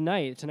tonight's the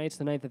night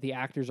that the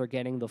actors are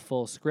getting the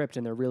full script,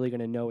 and they're really going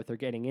to know what they're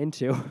getting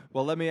into.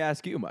 Well, let me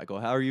ask you, Michael,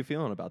 how are you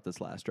feeling about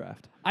this last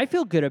draft? I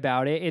feel good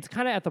about it. It's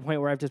kind of at the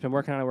point where I've just been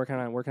working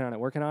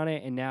on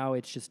it, and now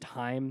it's just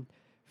time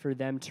for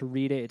them to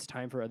read it. It's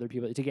time for other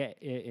people to get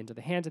it into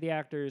the hands of the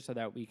actors so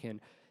that we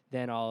can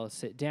then I'll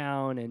sit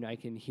down and I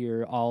can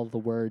hear all the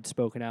words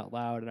spoken out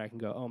loud, and I can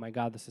go, oh my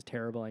God, this is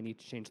terrible. I need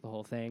to change the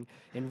whole thing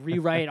and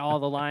rewrite all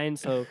the lines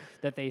so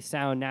that they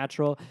sound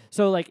natural.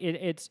 So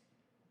it's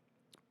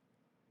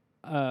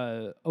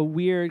a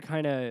weird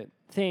kind of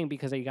thing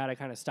because you got to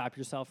kind of stop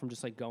yourself from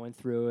just going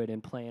through it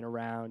and playing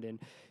around and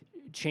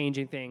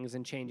changing things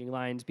and changing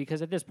lines,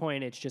 because at this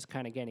point it's just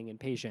kind of getting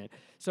impatient.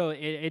 So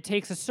it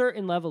takes a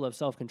certain level of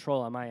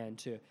self-control on my end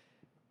to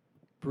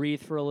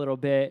breathe for a little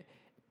bit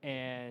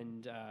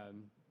and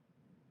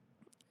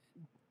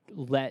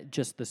let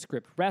just the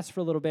script rest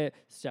for a little bit,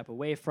 step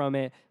away from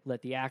it,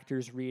 let the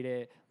actors read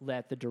it,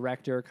 let the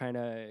director kind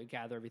of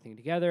gather everything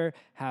together,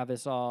 have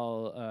us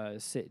all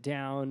sit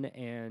down,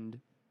 and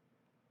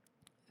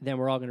then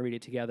we're all going to read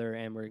it together,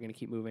 and we're going to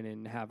keep moving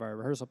and have our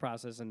rehearsal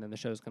process, and then the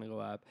show's going to go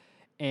up.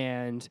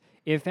 And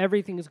if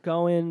everything's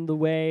going the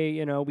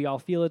way, we all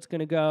feel it's going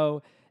to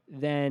go,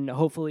 then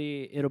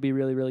hopefully it'll be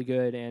really, really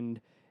good,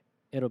 and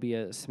it'll be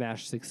a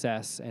smash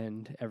success,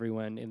 and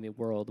everyone in the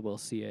world will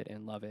see it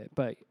and love it.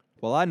 But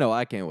well, I know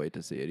I can't wait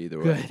to see it either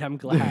way. Good, I'm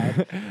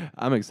glad.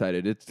 I'm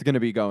excited. It's going to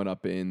be going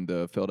up in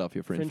the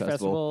Philadelphia Fringe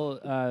Festival.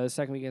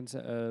 Second weekend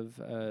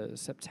of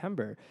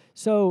September.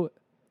 So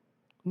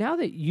now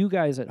that you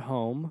guys at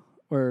home,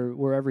 or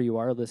wherever you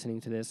are listening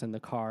to this, in the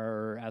car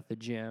or at the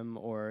gym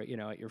or,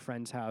 at your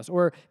friend's house,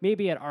 or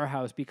maybe at our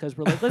house, because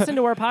we're like, listen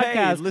to our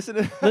podcast.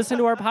 Hey, listen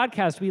to our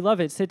podcast. We love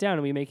it. Sit down,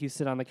 and we make you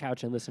sit on the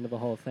couch and listen to the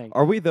whole thing.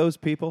 Are we those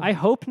people? I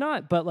hope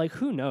not, but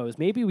who knows?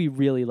 Maybe we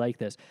really like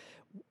this.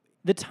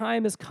 The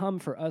time has come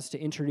for us to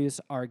introduce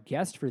our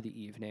guest for the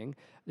evening.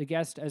 The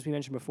guest, as we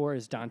mentioned before,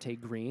 is Dante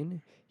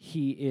Green.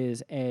 He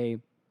is a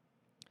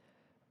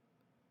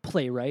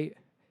playwright,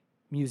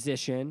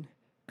 musician,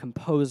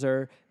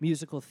 composer,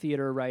 musical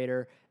theater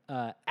writer,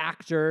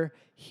 actor.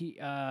 He,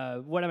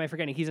 what am I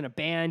forgetting? He's in a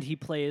band. He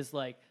plays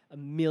a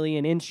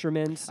million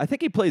instruments. I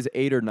think he plays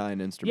 8 or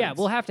 9 instruments. Yeah,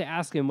 we'll have to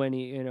ask him when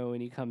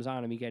he comes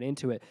on and we get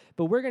into it.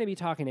 But we're going to be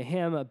talking to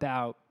him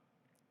about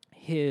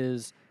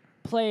his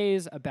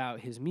plays, about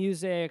his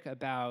music,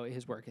 about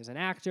his work as an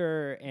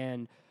actor,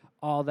 and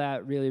all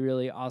that really,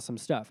 really awesome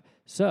stuff.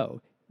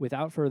 So,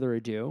 without further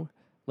ado,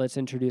 let's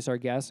introduce our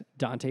guest,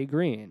 Dante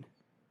Green.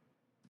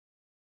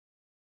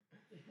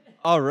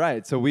 All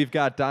right, so we've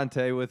got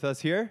Dante with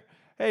us here.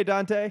 Hey,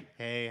 Dante.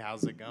 Hey,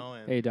 how's it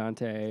going? Hey,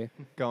 Dante.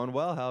 Going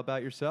well. How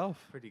about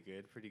yourself? Pretty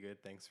good.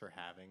 Thanks for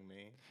having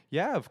me.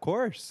 Yeah, of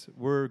course.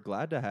 We're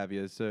glad to have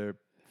you. It's our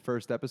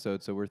first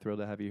episode, so we're thrilled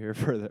to have you here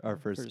for our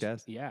first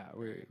guest. Yeah,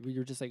 we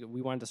were just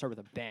we wanted to start with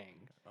a bang.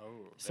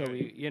 Oh, so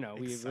we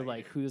were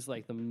like, who's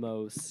the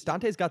most?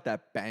 Dante's got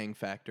that bang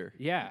factor.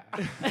 Yeah.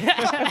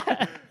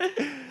 Wow,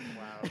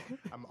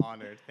 I'm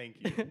honored. Thank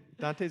you.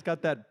 Dante's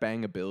got that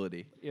bang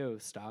ability. Ew,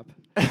 stop.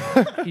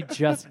 He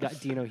just got,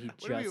 Dino,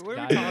 What are we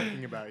got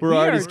talking about? We're We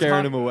already are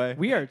scaring him away.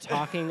 We are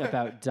talking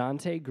about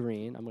Dante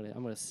Green. I'm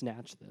gonna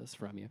snatch this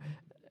from you.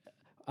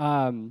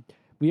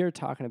 We were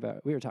talking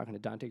to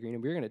Dante Green,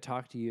 and we were going to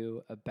talk to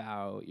you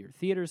about your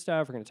theater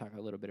stuff. We're going to talk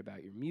a little bit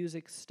about your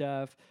music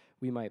stuff.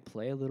 We might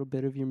play a little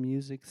bit of your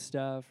music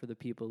stuff for the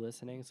people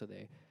listening, so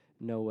they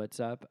know what's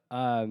up.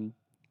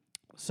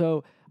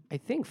 So I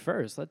think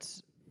first,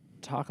 let's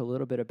talk a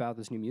little bit about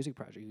this new music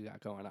project you got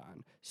going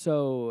on.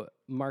 So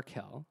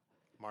Markel,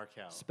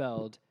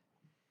 spelled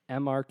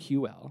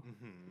MRQL.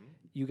 Mm-hmm.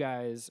 You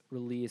guys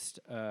released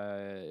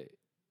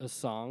a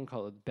song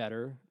called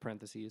Better,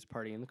 parentheses,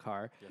 Party in the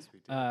Car. Yes, we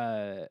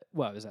did.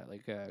 What was that,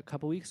 like a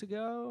couple weeks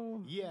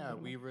ago? Yeah,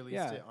 we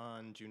released it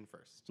on June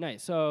 1st.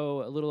 Nice.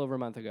 So a little over a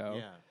month ago.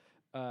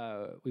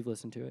 Yeah. We've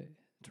listened to it.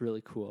 It's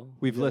really cool.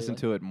 We've listened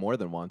to it more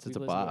than once. It's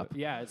a bop.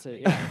 Yeah, it's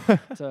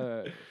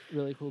a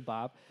really cool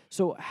bop.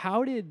 So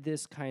how did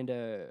this kind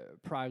of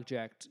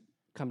project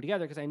come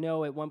together? Because I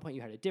know at one point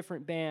you had a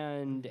different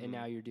band, and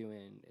now you're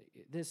doing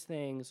this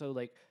thing. So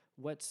like,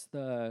 what's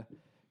the...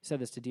 said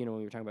this to Dino when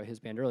we were talking about his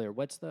band earlier.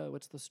 What's the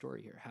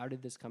story here? How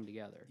did this come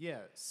together?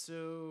 Yeah,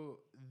 so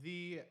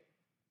the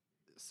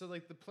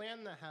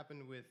plan that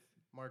happened with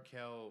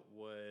Markel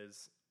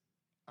was,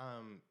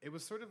 it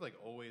was sort of like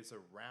always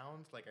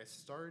around. Like I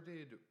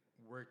started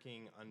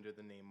working under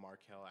the name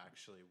Markel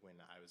actually when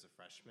I was a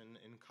freshman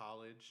in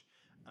college,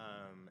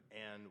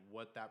 and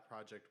what that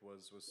project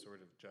was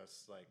sort of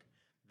just like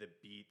the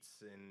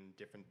beats and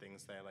different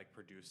things that I like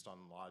produced on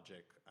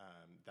Logic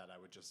that I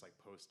would just like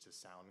post to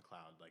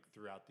SoundCloud like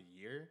throughout the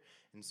year.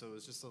 And so it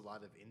was just a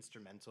lot of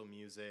instrumental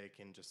music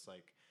and just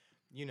like,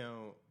 you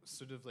know,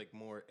 sort of like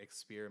more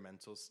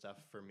experimental stuff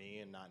for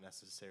me and not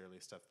necessarily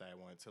stuff that I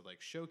wanted to like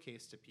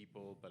showcase to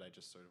people, but I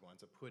just sort of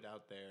wanted to put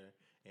out there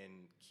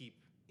and keep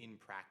in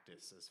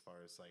practice as far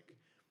as like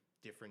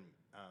different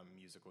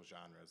musical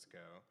genres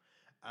go.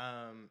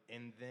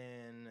 And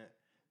then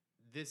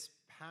this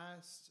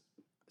past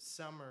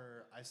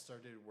summer, I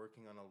started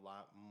working on a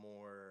lot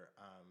more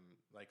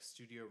like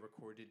studio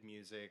recorded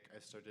music. I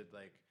started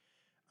like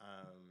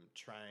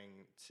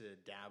trying to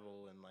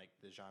dabble in like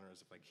the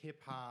genres of like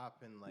hip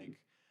hop and like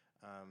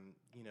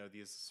you know,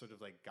 these sort of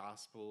like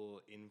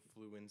gospel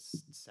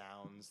influenced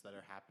sounds that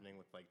are happening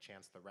with like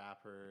Chance the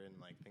Rapper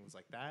and like things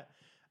like that.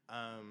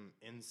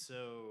 And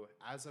so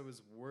as I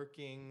was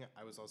working,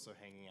 I was also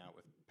hanging out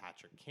with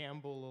Patrick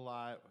Campbell a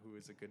lot, who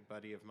is a good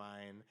buddy of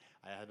mine.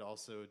 I had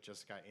also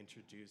just got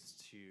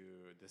introduced to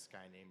this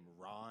guy named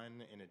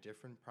Ron in a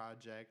different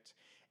project.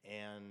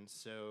 And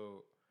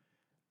so,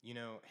 you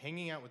know,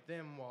 hanging out with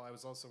them while I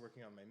was also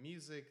working on my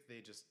music,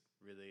 they just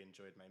really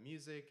enjoyed my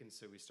music, and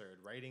so we started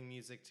writing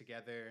music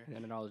together. And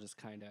then it all just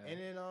kind of... And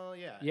it all,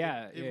 it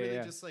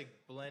really just, like,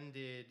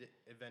 blended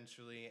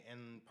eventually.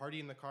 And Party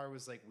in the Car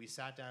was, like, we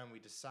sat down, we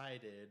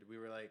decided, we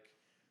were, like,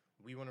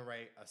 we want to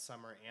write a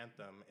summer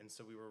anthem. And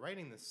so we were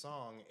writing this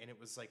song, and it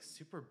was, like,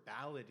 super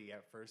ballady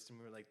at first. And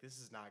we were like, this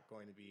is not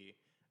going to be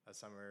a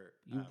summer...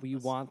 We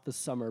want the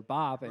summer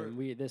bop, and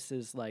this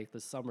is, like,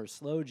 the summer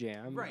slow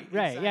jam. Right,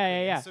 exactly.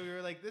 Yeah. And so we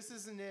were like, this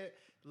isn't it.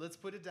 Let's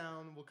put it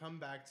down. We'll come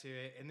back to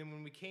it. And then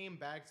when we came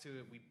back to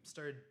it, we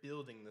started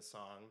building the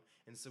song.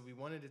 And so we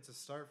wanted it to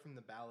start from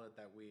the ballad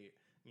that we,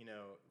 you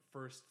know,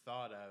 first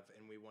thought of,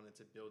 and we wanted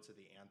to build to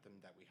the anthem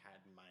that we had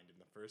in mind in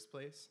the first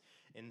place.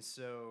 And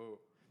so,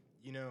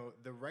 you know,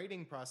 the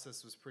writing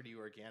process was pretty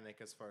organic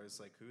as far as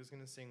like who was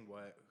going to sing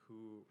what,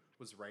 who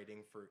was writing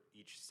for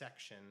each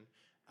section.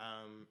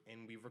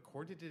 And we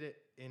recorded it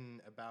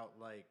in about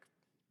like,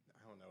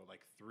 I don't know,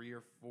 like 3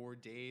 or 4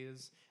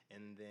 days,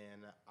 and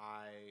then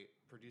I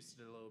produced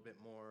it a little bit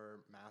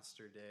more,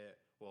 mastered it,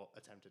 well,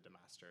 attempted to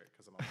master it,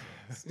 because I'm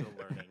also still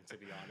learning, to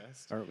be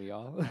honest. Aren't we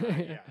all?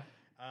 Yeah.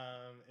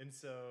 And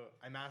so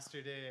I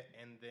mastered it,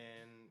 and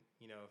then,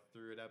 you know,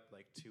 threw it up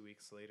like 2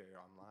 weeks later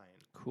online.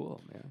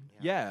 Cool, man.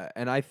 Yeah,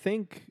 and I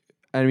think,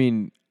 I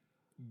mean,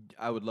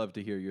 I would love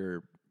to hear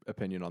your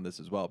opinion on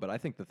this as well, but I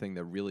think the thing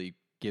that really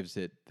gives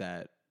it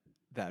that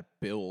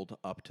build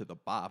up to the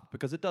bop,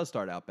 because it does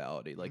start out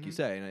ballady, like you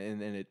say,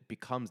 and it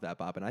becomes that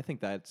bop, and I think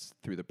that's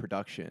through the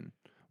production.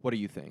 What do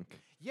you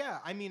think? Yeah,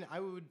 I mean, I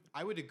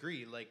would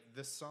agree. Like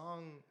the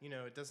song, you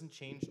know, it doesn't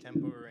change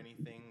tempo or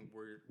anything.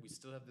 We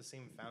still have the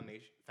same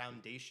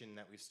foundation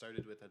that we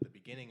started with at the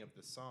beginning of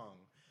the song.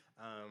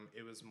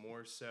 It was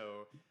more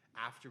so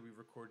after we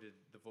recorded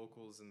the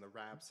vocals and the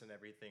raps and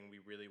everything, we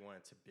really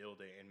wanted to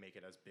build it and make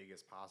it as big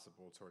as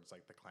possible towards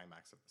like the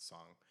climax of the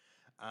song.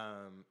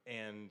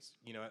 And,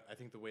 you know, I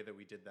think the way that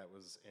we did that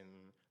was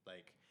in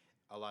like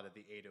a lot of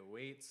the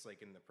 808s,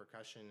 like in the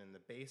percussion and the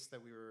bass that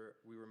we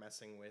were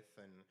messing with,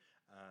 and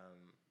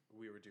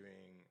we were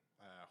doing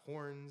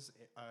horns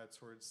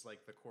towards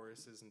like the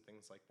choruses and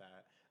things like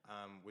that,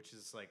 which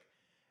is like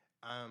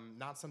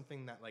not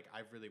something that like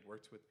I've really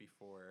worked with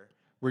before.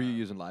 Were you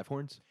using live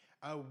horns?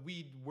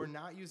 We were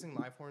not using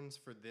live horns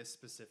for this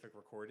specific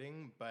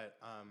recording, but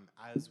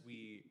as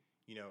we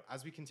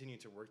as we continue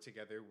to work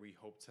together, we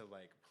hope to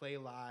like play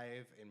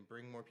live and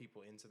bring more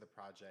people into the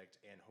project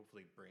and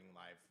hopefully bring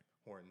live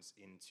horns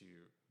into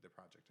the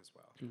project as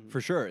well. Mm-hmm.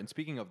 For sure. And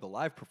speaking of the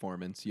live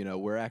performance,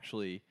 we're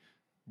actually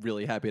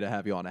really happy to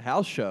have you on a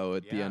house show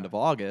at the end of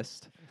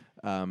August.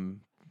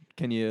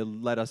 Can you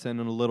let us in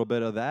on a little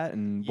bit of that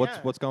and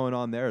what's going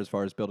on there as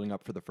far as building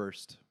up for the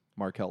first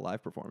Markel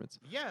live performance?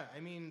 Yeah, I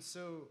mean,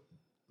 so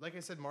like I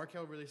said,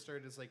 Markel really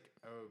started as like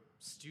a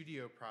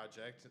studio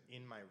project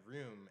in my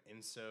room.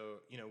 And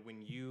so,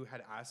 when you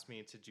had asked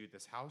me to do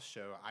this house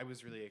show, I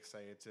was really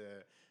excited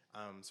to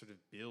sort of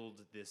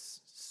build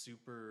this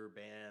super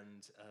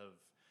band of,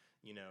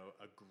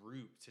 a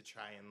group to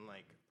try and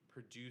like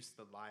produce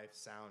the live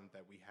sound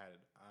that we had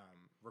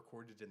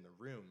recorded in the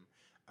room.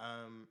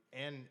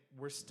 And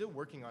we're still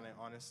working on it,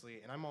 honestly.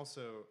 And I'm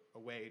also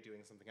away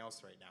doing something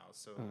else right now.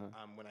 So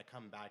when I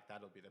come back,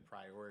 that'll be the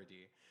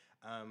priority.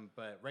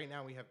 But right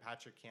now we have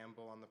Patrick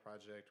Campbell on the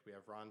project. We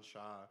have Ron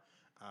Shaw,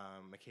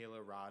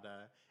 Michaela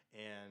Rada,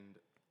 and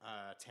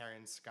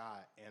Taryn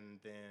Scott. And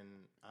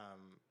then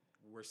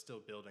we're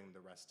still building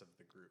the rest of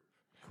the group.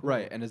 Cool.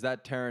 Right. And is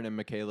that Taryn and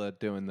Michaela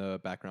doing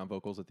the background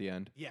vocals at the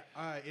end? Yeah,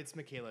 it's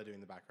Michaela doing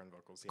the background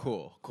vocals. Yeah.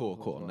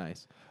 Cool.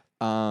 Nice.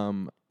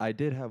 I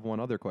did have one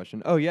other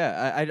question. Oh,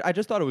 yeah. I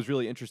just thought it was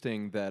really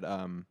interesting that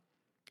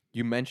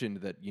you mentioned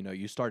that,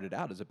 you started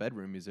out as a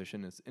bedroom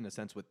musician in a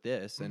sense with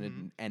this,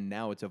 and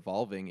now it's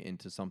evolving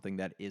into something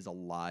that is a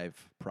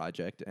live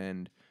project.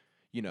 And,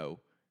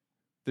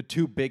 the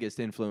two biggest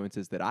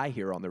influences that I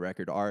hear on the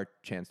record are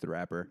Chance the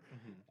Rapper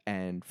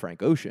and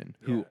Frank Ocean,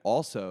 who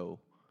also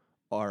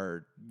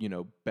are,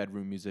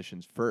 bedroom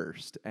musicians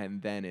first,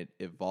 and then it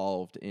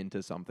evolved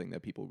into something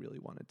that people really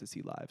wanted to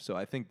see live. So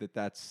I think that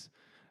that's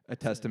a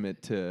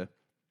testament to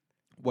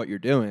what you're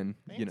doing.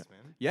 Thanks,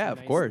 man. Yeah, of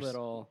nice course.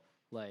 Little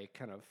like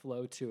kind of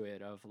flow to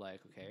it of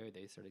like, okay,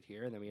 they started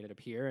here and then we ended up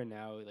here, and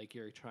now like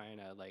you're trying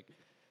to like.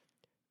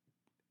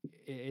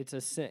 It's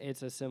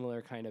a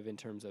similar kind of in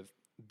terms of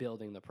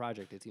building the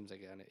project. It seems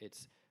like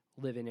it's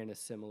living in a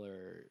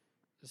similar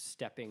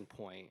stepping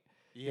point.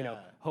 Yeah.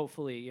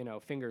 Hopefully,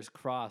 fingers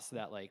crossed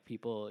that like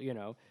people,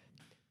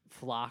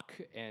 flock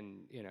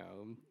and,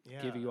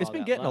 give you all It's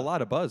been that getting love. a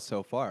lot of buzz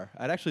so far.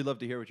 I'd actually love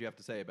to hear what you have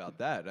to say about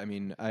that. I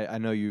mean, I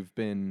know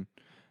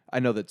I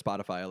know that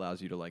Spotify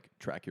allows you to like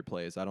track your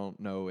plays. I don't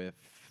know if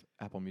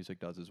Apple Music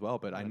does as well,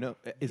 but I know,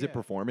 is it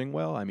performing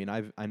well? I mean,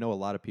 I know a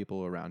lot of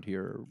people around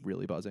here are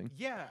really buzzing.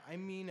 Yeah, I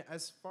mean,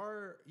 as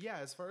far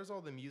as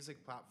all the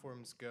music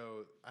platforms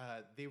go,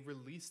 they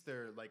release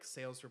their like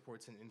sales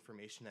reports and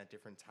information at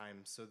different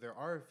times. So there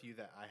are a few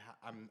that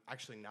I'm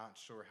actually not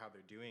sure how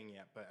they're doing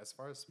yet. But as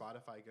far as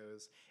Spotify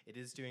goes, it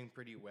is doing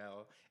pretty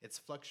well. It's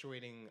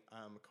fluctuating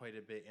quite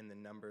a bit in the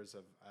numbers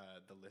of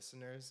the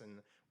listeners, and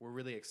we're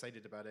really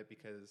excited about it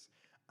because.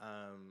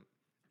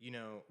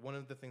 One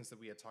of the things that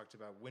we had talked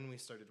about when we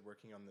started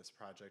working on this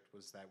project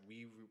was that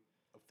we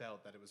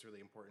felt that it was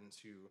really important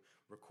to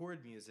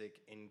record music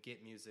and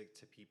get music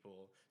to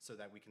people so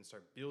that we can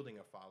start building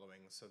a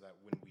following so that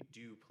when we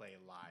do play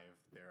live,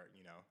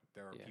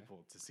 there are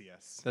people to see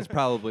us. That's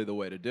probably the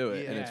way to do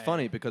it. And it's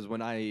funny because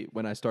when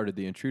I started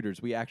The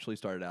Intruders, we actually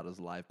started out as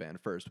a live band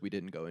first. We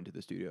didn't go into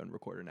the studio and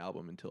record an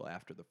album until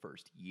after the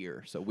first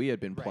year. So we had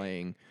been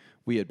playing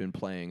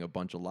a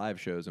bunch of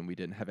live shows, and we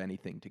didn't have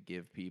anything to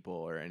give people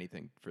or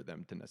anything for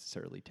them to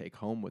necessarily take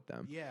home with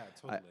them. Yeah,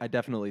 totally. I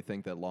definitely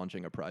think that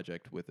launching a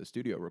project with a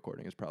studio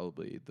recording is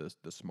probably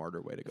the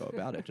smarter way to go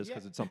about it, just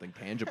because it's something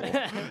tangible.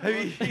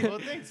 Well,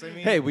 thanks.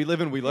 Hey, we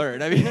live and we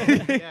learn. I mean,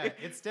 yeah,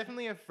 it's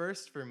definitely a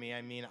first for me.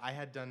 I mean, I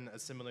had done a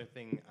similar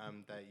thing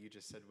that you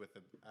just said with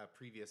a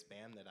previous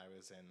band that I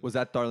was in. Was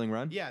that Darling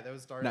Run? Yeah, that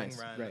was Darling Nice.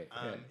 Run. Right.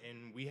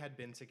 And we had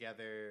been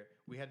together.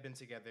 We had been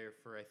together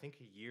for I think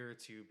a year or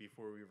two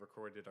before we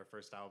recorded our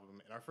first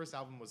album. And our first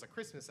album was a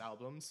Christmas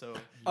album. So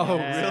Oh,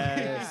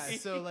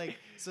 Yes. really?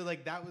 So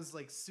that was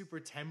like super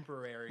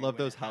temporary. Love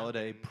when those it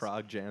holiday happened.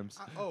 prog jams.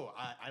 I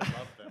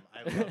love them.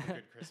 I love a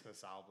good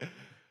Christmas album.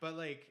 But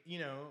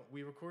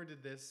we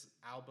recorded this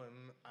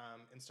album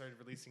and started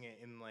releasing it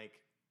in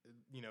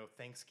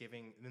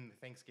Thanksgiving, in the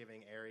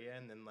Thanksgiving area,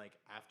 and then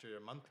after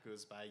a month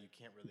goes by, you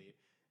can't really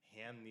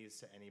hand these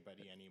to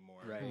anybody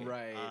anymore.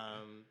 Right.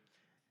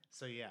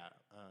 So yeah.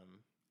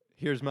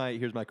 Here's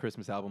my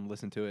Christmas album.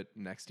 Listen to it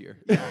next year.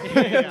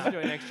 Let's do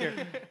it next year.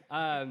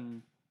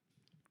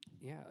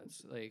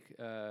 It's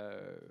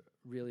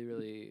really,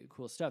 really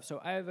cool stuff.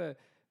 So I have a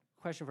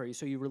question for you.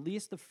 So you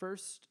released the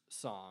first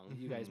song.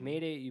 You guys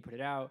made it. You put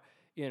it out.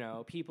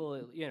 People,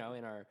 in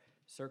our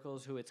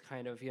circles who it's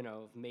kind of,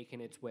 making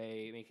its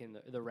way, making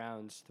the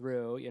rounds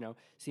through,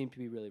 seem to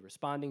be really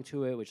responding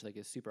to it, which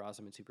is super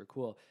awesome and super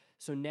cool.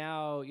 So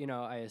now,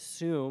 I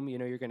assume,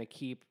 you're going to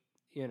keep,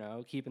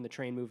 keeping the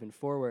train moving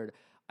forward.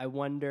 I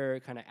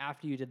wonder kind of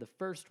after you did the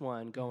first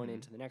one, going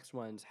into the next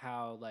ones,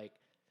 how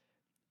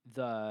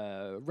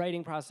the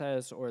writing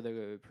process or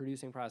the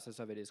producing process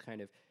of it is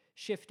kind of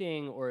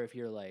shifting, or if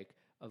you're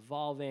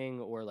evolving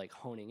or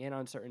honing in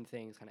on certain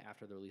things kind of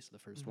after the release of the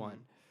first one.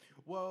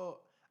 Well,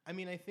 I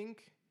mean, I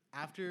think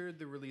after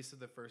the release of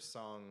the first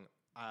song,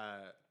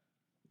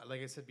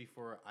 like I said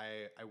before,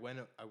 I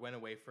went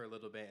away for a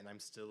little bit, and I'm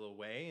still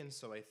away, and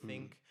so I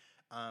think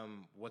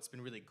what's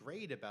been really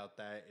great about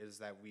that is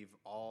that we've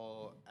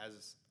all,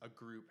 as a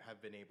group,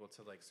 have been able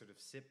to like sort of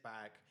sit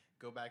back,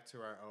 go back to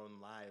our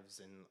own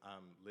lives, and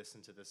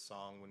listen to this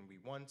song when we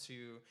want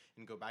to,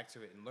 and go back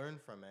to it and learn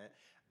from it.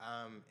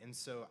 And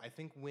so I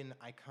think when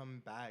I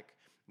come back,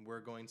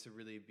 we're going to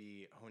really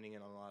be honing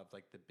in on a lot of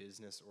like the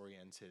business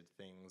oriented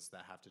things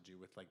that have to do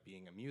with like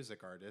being a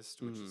music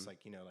artist, which is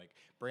like, you know, like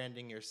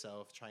branding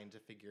yourself, trying to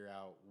figure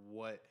out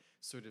what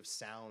sort of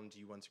sound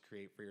you want to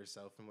create for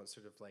yourself and what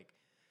sort of like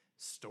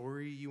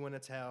story you want to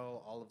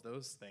tell, all of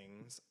those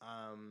things.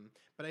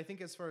 But I think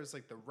as far as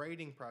like the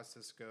writing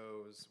process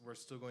goes, we're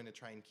still going to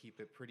try and keep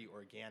it pretty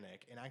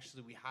organic. And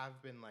actually we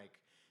have been like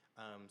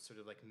sort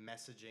of like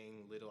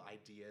messaging little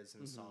ideas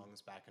and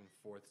songs back and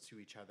forth to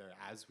each other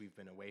as we've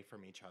been away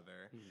from each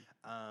other.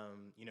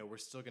 You know, we're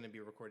still going to be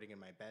recording in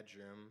my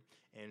bedroom,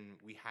 and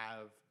we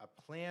have a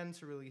plan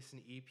to release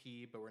an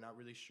EP, but we're not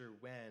really sure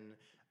when.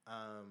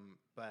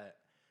 But,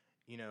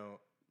 you know,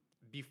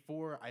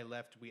 before I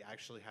left, we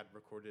actually had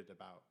recorded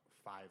about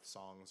 5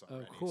 songs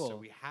already. Oh, cool. So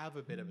we have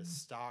a bit of a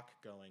stock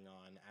going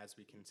on as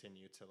we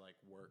continue to like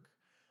work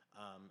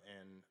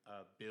and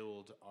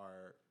build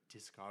our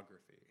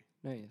discography.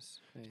 Nice.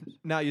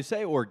 Now you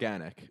say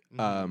organic,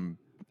 and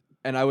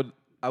I would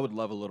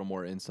love a little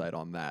more insight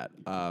on that.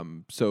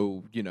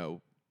 So you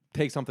know,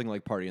 take something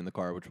like "Party in the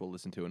Car," which we'll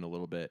listen to in a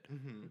little bit.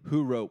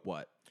 Who wrote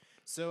what?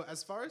 So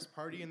as far as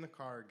 "Party in the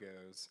Car"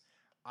 goes,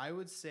 I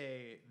would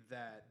say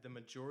that the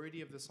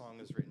majority of the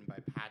song is written by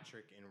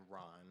Patrick and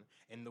Ron,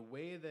 and the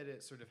way that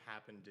it sort of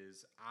happened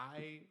is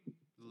I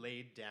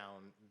laid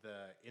down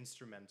the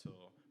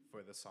instrumental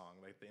for the song,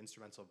 like the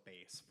instrumental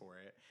bass for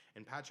it.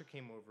 And Patrick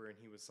came over and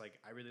he was like,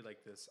 I really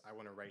like this. I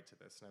want to write to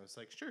this. And I was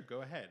like, sure,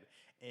 go ahead.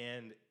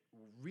 And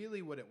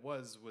really what it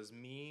was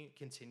me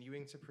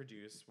continuing to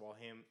produce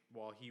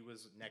while he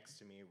was next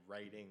to me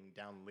writing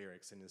down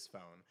lyrics in his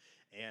phone.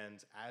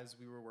 And as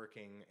we were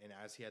working and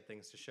as he had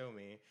things to show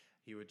me,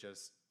 he would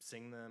just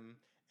sing them.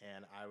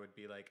 And I would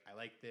be like, I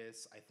like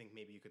this. I think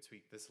maybe you could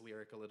tweak this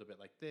lyric a little bit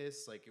like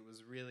this. Like it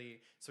was really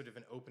sort of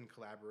an open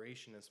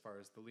collaboration as far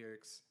as the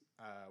lyrics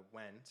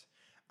went.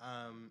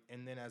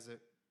 And then as it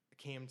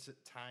came to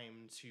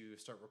time to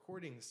start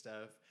recording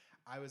stuff,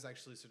 I was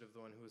actually sort of the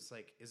one who was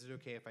like, is it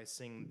okay if I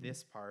sing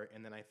this part?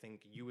 And then I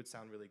think you would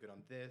sound really good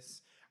on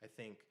this. I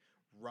think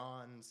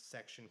Ron's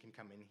section can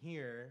come in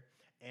here.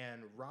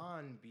 And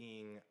Ron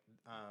being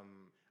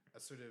a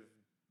sort of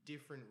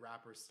different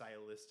rapper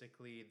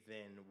stylistically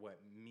than what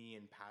me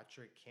and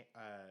Patrick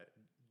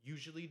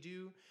usually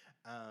do,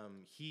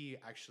 he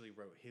actually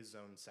wrote his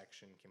own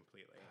section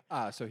completely.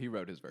 So he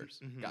wrote his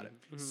verse. Got it.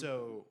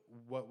 So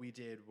what we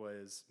did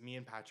was me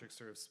and Patrick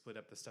sort of split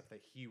up the stuff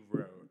that he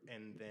wrote,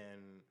 and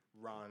then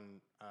Ron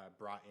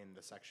brought in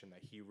the section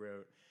that he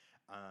wrote,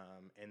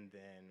 and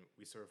then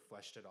we sort of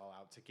fleshed it all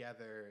out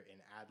together and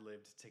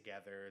ad-libbed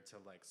together to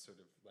like sort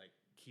of like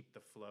keep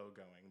the flow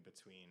going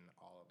between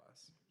all of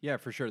us. Yeah,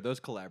 for sure. Those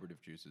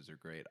collaborative juices are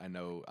great. I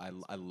know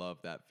I love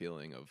that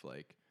feeling of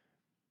like,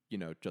 you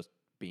know, just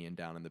being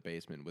down in the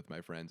basement with my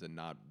friends and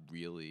not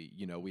really,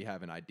 you know, we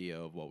have an idea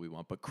of what we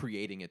want, but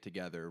creating it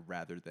together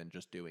rather than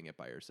just doing it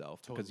by yourself.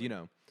 Because, you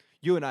know,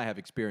 you and I have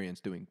experience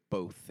doing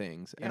both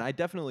things. Yeah. And I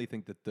definitely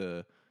think that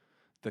the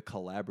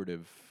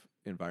collaborative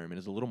environment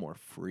is a little more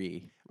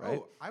free, right?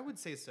 Oh, I would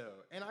say so.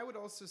 And I would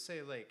also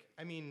say, like,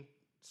 I mean,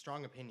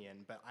 strong opinion,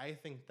 but I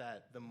think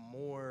that the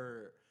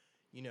more,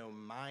 you know,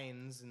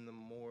 minds and the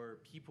more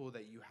people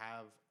that you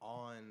have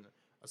on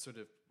a sort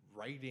of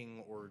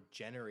writing or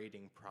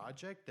generating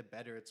project, the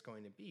better it's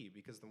going to be,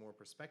 because the more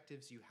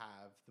perspectives you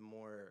have, the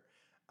more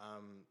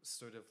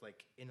sort of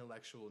like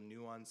intellectual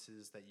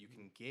nuances that you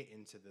can get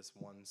into this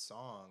one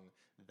song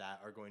that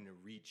are going to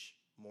reach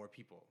more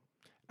people.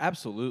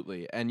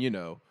 Absolutely. And, you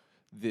know,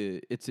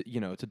 it's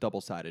a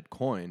double-sided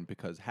coin,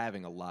 because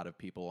having a lot of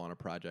people on a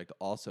project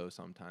also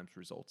sometimes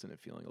results in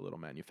it feeling a little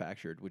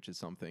manufactured, which is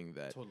something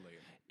that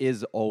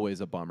is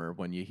always a bummer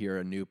when you hear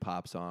a new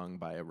pop song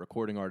by a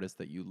recording artist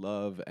that you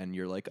love and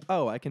you're like,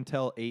 oh, I can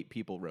tell 8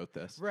 people wrote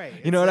this. Right.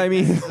 You know what I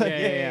mean?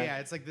 Yeah.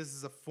 It's like this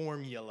is a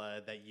formula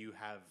that you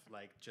have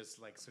like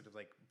just like sort of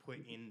like put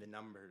in the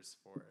numbers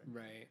for it.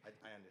 Right.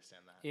 I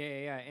understand that.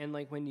 Yeah. And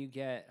like when you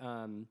get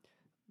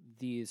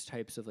these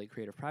types of like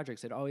creative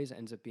projects, it always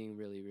ends up being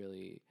really,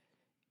 really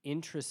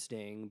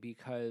interesting,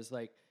 because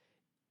like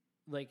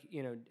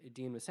you know,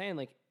 Dean was saying,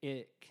 like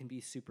it can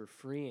be super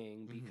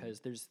freeing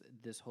because there's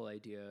this whole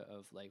idea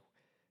of like,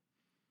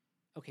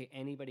 okay,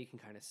 anybody can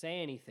kind of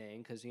say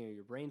anything because, you know,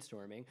 you're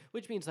brainstorming,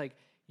 which means like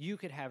you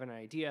could have an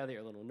idea that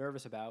you're a little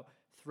nervous about,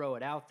 throw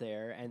it out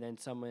there, and then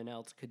someone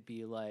else could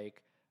be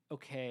like,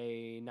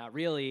 okay, not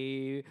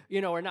really, you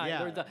know, or not,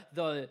 or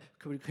the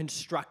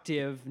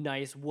constructive,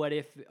 nice, what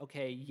if,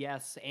 okay,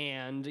 yes,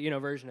 and, you know,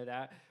 version of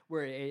that,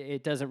 where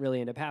it doesn't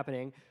really end up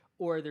happening.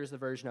 Or there's the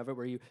version of it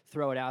where you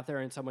throw it out there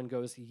and someone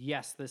goes,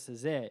 yes, this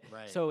is it.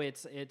 Right. So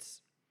it's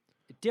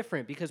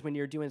different, because when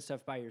you're doing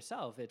stuff by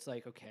yourself, it's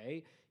like,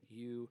 okay,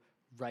 you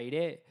write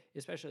it,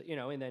 especially, you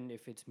know, and then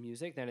if it's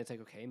music, then it's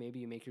like, okay, maybe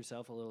you make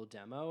yourself a little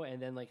demo,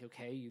 and then like,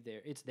 okay,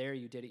 it's there,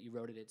 you did it, you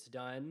wrote it, it's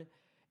done,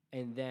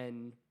 and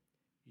then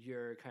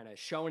you're kind of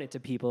showing it to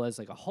people as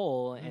like a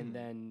whole, and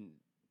then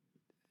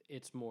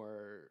it's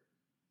more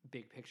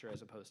big picture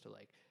as opposed to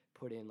like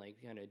put in like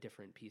kind of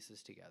different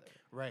pieces together.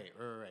 Right,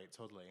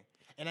 totally.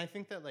 And I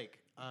think that like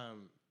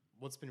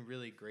what's been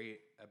really great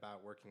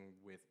about working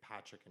with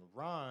Patrick and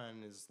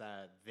Ron is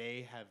that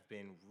they have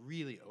been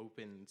really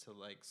open to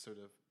like sort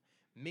of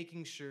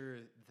making sure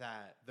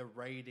that the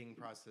writing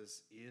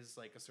process is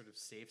like a sort of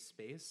safe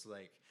space.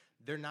 Like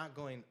they're not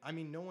going, I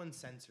mean, no one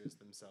censors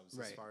themselves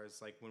as far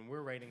as like when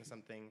we're writing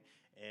something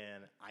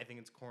and I think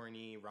it's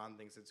corny, Ron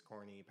thinks it's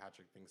corny,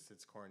 Patrick thinks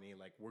it's corny,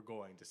 like we're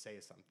going to say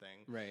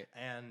something. Right.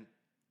 And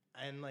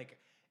like,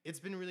 it's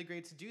been really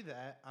great to do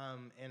that.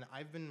 And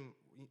I've been,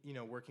 you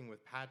know, working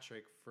with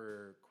Patrick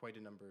for quite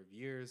a number of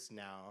years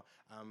now.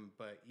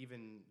 But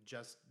even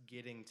just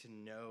getting to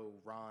know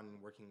Ron,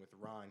 working with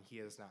Ron, he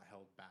has not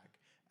held back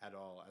at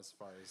all as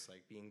far as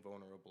like being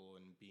vulnerable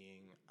and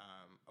being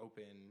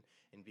open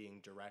and being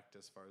direct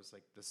as far as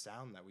like the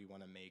sound that we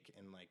want to make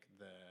and like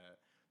the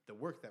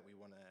work that we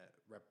want to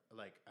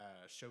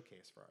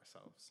showcase for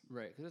ourselves.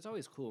 Right, because it's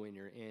always cool when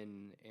you're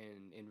in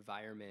an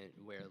environment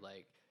where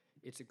like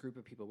it's a group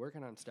of people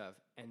working on stuff,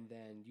 and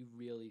then you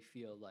really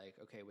feel like,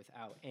 okay,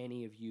 without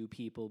any of you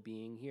people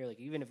being here, like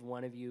even if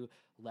one of you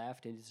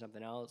left and did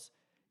something else,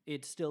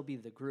 it'd still be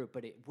the group,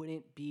 but it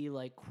wouldn't be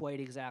like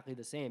quite exactly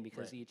the same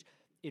because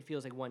it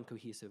feels like one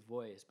cohesive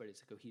voice, but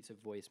it's a cohesive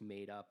voice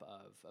made up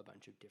of a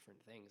bunch of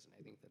different things, and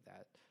I think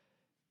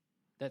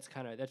that's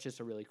just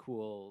a really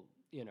cool,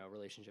 you know,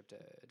 relationship to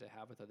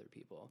have with other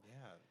people.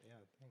 Yeah,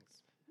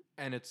 thanks.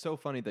 And it's so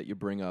funny that you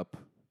bring up,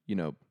 you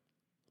know,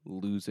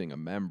 losing a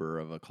member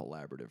of a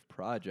collaborative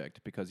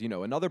project because, you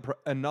know,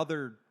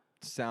 another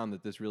sound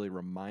that this really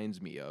reminds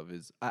me of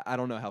is I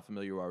don't know how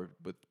familiar you are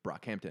with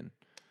Brockhampton.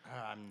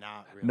 I'm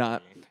not really.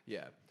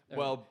 Yeah.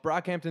 Well,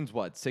 Brockhampton's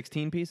what,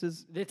 16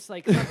 pieces? It's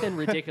like something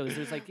ridiculous.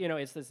 There's like, you know,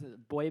 it's this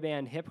boy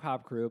band hip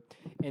hop group,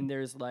 and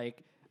there's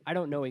like, I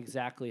don't know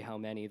exactly how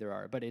many there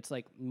are, but it's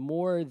like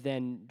more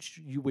than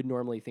you would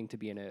normally think to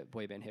be in a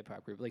boy band hip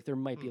hop group. Like there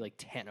might be like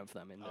 10 of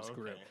them in this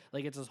group.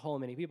 Like it's this whole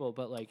many people,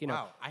 but like, you know.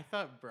 Wow, I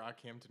thought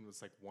Brockhampton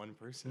was like one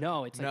person.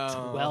 No, it's like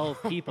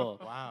 12 people.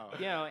 Wow.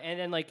 You know, and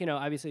then like, you know,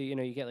 obviously, you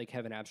know, you get like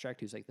Kevin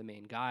Abstract, who's like the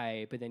main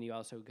guy, but then you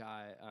also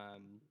got,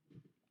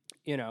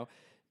 you know,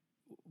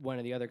 one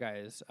of the other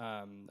guys,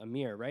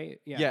 Amir, right?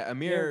 Yeah,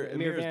 Amir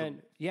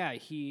Van. Yeah,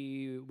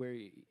 he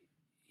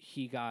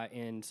got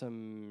in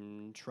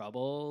some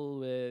trouble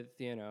with,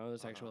 you know,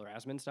 sexual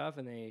harassment stuff,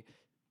 and they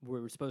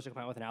were supposed to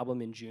come out with an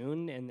album in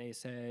June, and they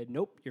said,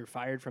 nope, you're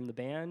fired from the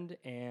band,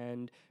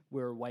 and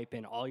we're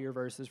wiping all your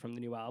verses from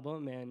the new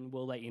album, and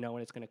we'll let you know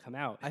when it's going to come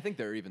out. I think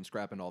they're even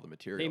scrapping all the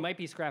material. They might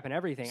be scrapping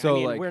everything. So, I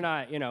mean, like, we're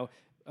not, you know,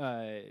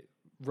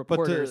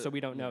 reporters, so we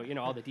don't know, you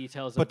know, all the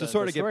details of the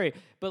story.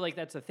 But like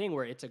that's the thing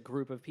where it's a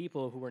group of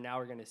people who are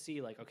now going to see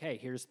like, okay,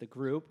 here's the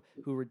group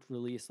who would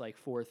release like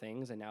 4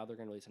 things, and now they're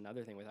going to release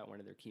another thing without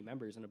one of their key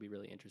members, and it'll be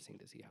really interesting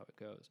to see how it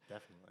goes.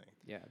 Definitely.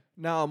 Yeah.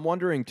 Now I'm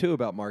wondering too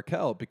about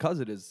Markel because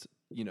it is,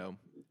 you know,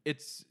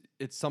 it's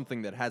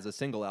something that has a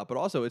single out, but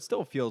also it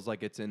still feels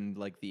like it's in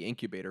like the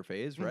incubator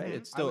phase, right?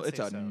 It's still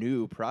a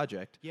new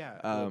project.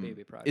 Yeah.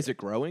 Baby project. Is it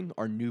growing?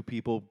 Are new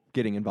people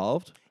getting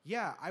involved?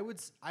 Yeah, I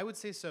would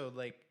say so.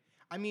 Like,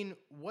 I mean,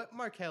 what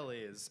Markel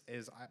is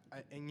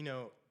and you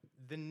know,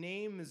 the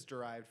name is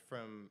derived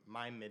from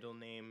my middle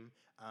name,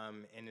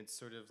 and it's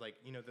sort of like,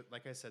 you know,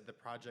 like I said, the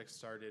project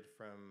started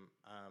from,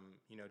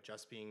 you know,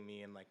 just being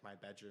me in like my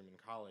bedroom in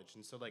college,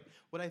 and so like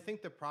what I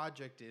think the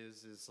project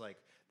is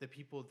like the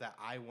people that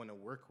I want to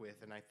work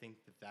with, and I think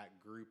that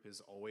group is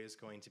always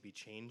going to be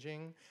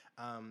changing,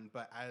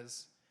 but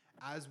as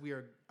we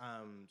are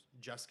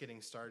just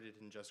getting started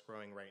and just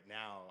growing right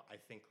now, I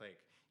think like,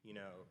 you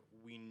know,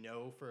 we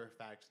know for a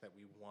fact that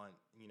we want,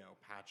 you know,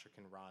 Patrick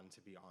and Ron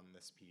to be on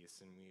this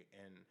piece, and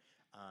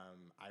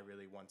I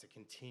really want to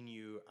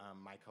continue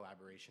my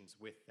collaborations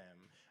with them.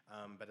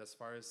 But as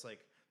far as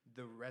like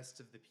the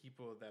rest of the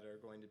people that are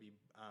going to be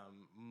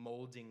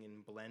molding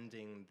and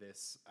blending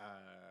this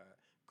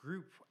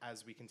group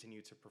as we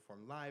continue to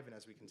perform live and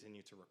as we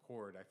continue to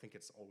record, I think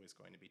it's always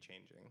going to be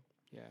changing.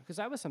 Yeah, because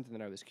that was something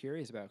that I was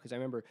curious about, because I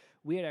remember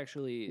we had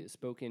actually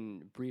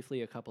spoken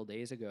briefly a couple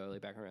days ago,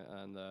 like back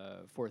on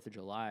the 4th of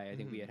July. I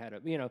think we had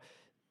a, you know,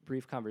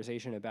 brief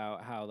conversation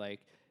about how, like,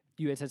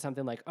 you had said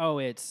something like, oh,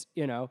 it's,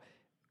 you know,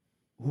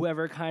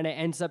 whoever kind of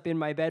ends up in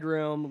my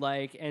bedroom,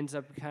 like, ends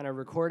up kind of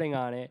recording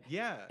on it.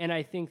 Yeah. And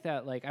I think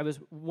that, like,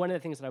 one of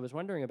the things that I was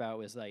wondering about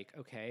was, like,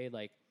 okay,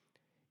 like,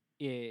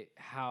 to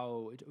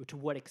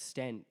what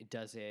extent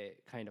does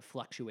it kind of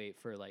fluctuate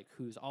for like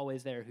who's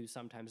always there, who's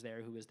sometimes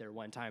there, who was there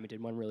one time and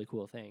did one really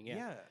cool thing?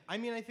 Yeah. I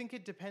mean, I think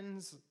it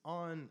depends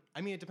on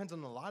a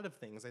lot of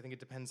things. I think it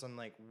depends on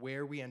like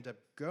where we end up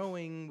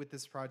going with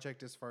this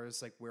project as far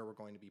as like where we're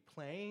going to be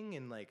playing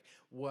and like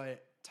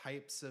what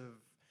types of,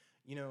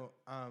 you know,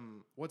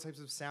 what types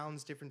of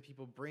sounds different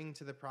people bring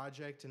to the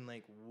project and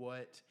like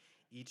what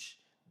each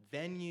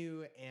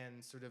venue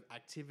and sort of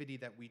activity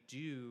that we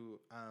do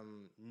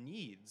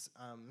needs.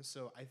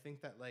 So I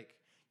think that like,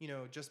 you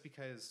know, just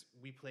because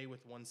we play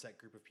with one set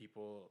group of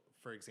people,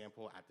 for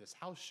example, at this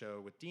house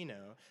show with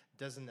Dino,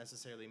 doesn't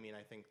necessarily mean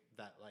I think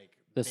that like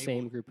the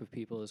same group of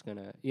people is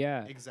gonna,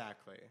 yeah.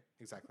 Exactly.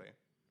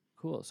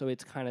 Cool. So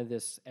it's kind of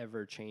this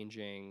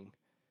ever-changing,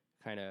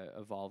 kind of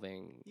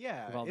evolving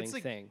it's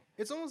like, thing.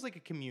 It's almost like a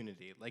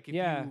community. Like if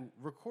you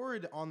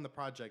record on the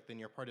project, then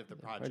you're part of the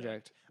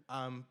project.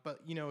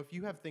 But you know, if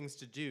you have things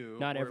to do,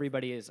 not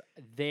everybody is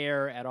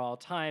there at all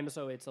times,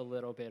 so it's a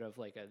little bit of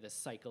like this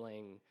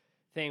cycling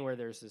thing where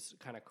there's this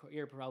kind of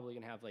you're probably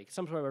gonna have like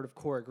some sort of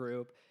core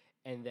group,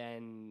 and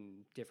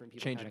then different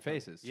people changing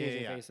faces. Yeah,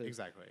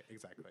 exactly.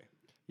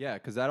 Yeah,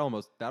 because that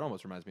almost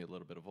reminds me a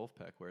little bit of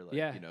Wolfpack, where like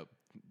you know,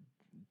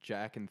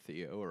 Jack and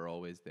Theo are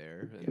always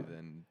there, and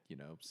then you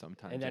know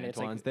sometimes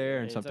Antoine's there,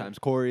 and sometimes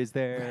Corey's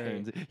there,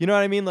 and you know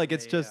what I mean? Like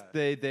it's just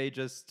they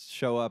just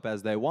show up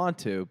as they want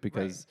to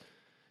because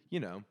you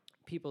know.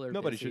 People are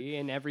busy,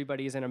 and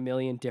everybody's in a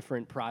million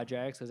different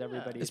projects because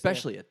everybody's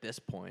especially at this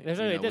point.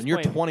 When you're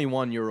a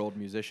 21-year-old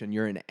musician,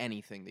 you're in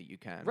anything that you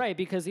can. Right,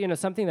 because you know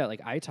something that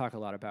like I talk a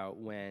lot about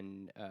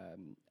when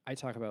I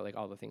talk about like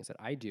all the things that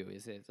I do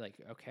is it's like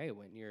okay,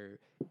 when you're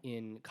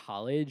in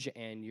college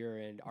and you're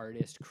an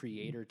artist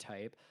creator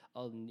type,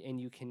 and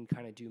you can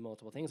kind of do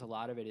multiple things. A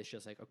lot of it is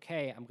just like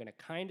okay, I'm gonna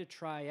kind of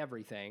try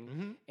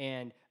everything,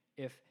 and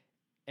if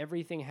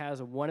everything has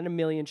a 1 in a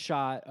million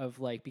shot of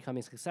like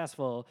becoming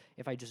successful.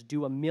 If I just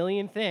do a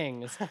million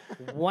things,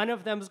 one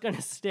of them's going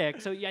to stick.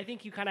 So I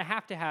think you kind of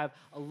have to have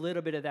a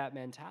little bit of that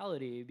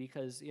mentality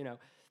because, you know,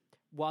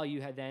 while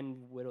you had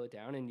then whittle it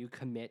down and you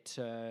commit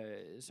to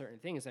certain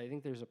things, I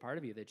think there's a part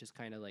of you that just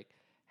kind of like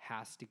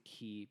has to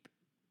keep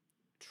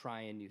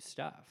trying new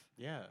stuff.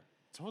 Yeah,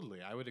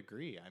 totally. I would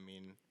agree. I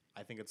mean,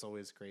 I think it's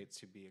always great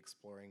to be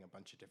exploring a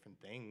bunch of different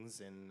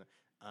things and,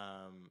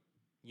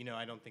 you know,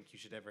 I don't think you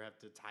should ever have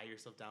to tie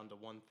yourself down to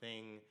one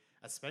thing,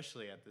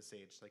 especially at this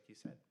age, like you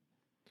said.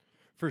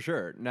 For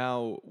sure.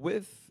 Now,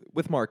 with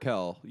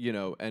Markel, you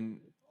know, and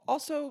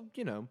also,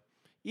 you know,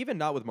 even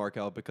not with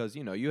Markel, because,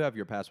 you know, you have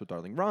your past with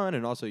Darling Run,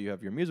 and also you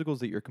have your musicals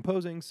that you're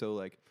composing. So,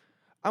 like,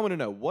 I want to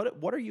know,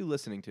 what are you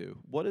listening to?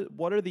 What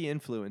are the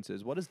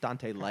influences? What is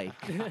Dante like?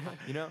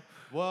 You know?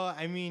 Well,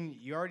 I mean,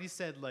 you already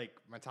said, like,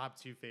 my top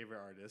 2 favorite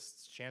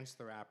artists, Chance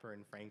the Rapper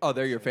and Frank. Oh,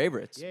 they're your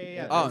favorites?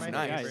 Yeah. Oh, my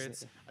nice.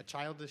 favorites. A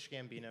Childish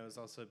Gambino is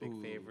also a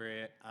big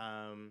favorite.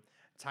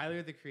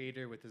 Tyler, the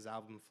Creator, with his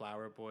album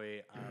Flower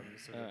Boy,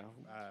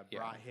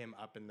 brought him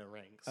up in the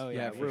ranks. Oh,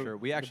 yeah, for sure.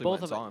 We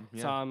actually saw him.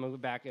 Yeah. Saw him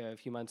back a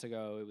few months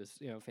ago. It was,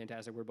 you know,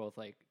 fantastic. We're both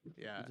like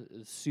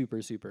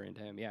super, super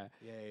into him. Yeah.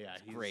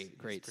 He's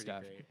great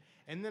stuff. Great.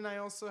 And then I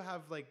also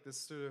have like this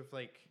sort of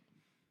like,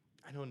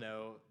 I don't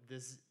know,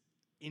 this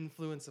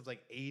influence of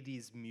like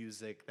 80s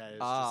music that is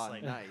just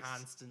like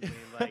constantly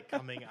like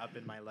coming up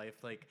in my life.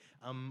 Like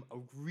I'm a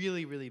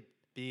really, really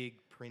big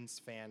Prince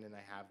fan, and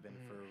I have been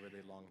for a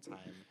really long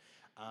time.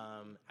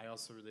 I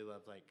also really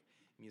love like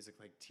music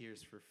like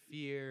Tears for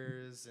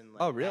Fears and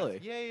like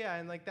really?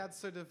 And like that's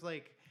sort of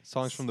like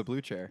songs from the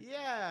Blue Chair.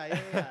 Yeah.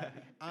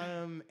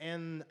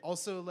 And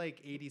also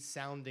like 80s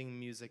sounding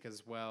music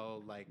as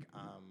well. Like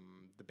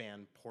the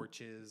band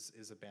Porches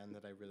is a band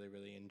that I really,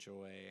 really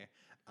enjoy.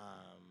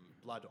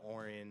 Blood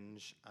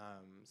Orange.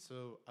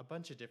 So a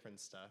bunch of different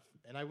stuff.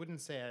 And I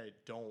wouldn't say I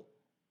don't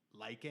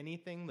like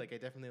anything. Like I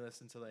definitely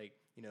listen to like,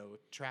 you know,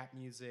 trap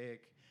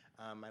music.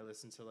 I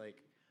listen to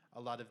like a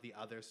lot of the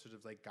other sort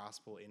of like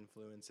gospel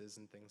influences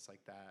and things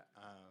like that.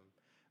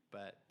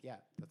 But yeah,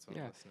 that's what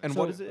I'm listening to. And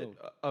what is it?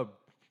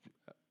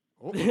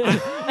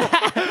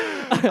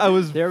 I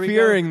was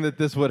fearing that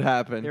this would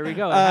happen. There we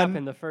go. It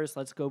happened. The first.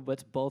 Let's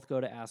both go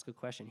to ask a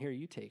question. Here,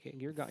 you take it.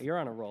 You're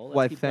on a roll.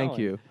 Why? Thank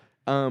you.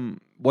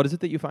 What is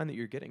it that you find that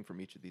you're getting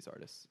from each of these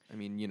artists? I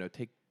mean, you know,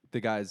 take the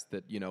guys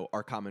that, you know,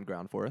 are common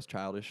ground for us,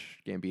 Childish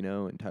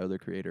Gambino and Tyler, the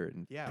Creator,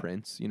 and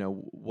Prince. You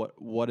know,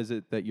 what is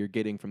it that you're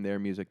getting from their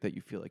music that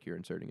you feel like you're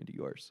inserting into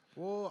yours?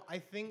 Well, I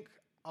think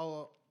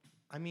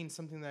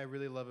something that I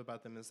really love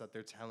about them is that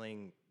they're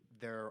telling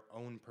their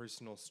own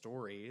personal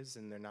stories,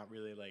 and they're not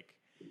really like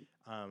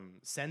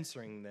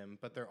censoring them,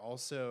 but they're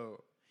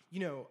also, you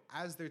know,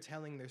 as they're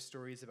telling their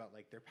stories about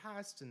like their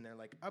past and their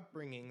like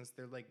upbringings,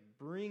 they're like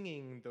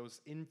bringing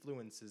those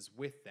influences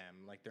with them.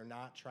 Like they're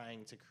not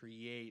trying to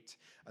create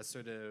a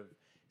sort of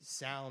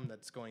sound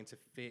that's going to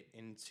fit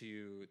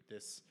into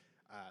this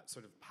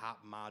sort of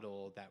pop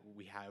model that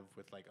we have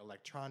with like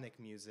electronic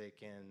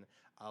music and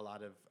a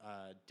lot of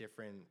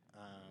different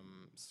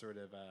sort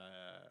of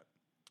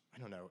I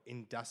don't know,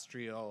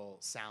 industrial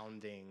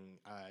sounding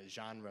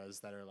genres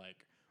that are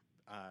like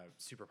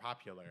super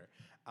popular.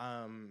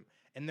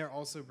 And they're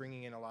also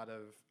bringing in a lot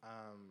of,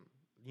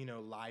 you know,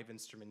 live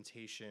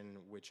instrumentation,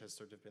 which has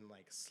sort of been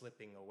like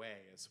slipping away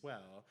as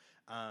well.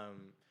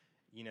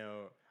 You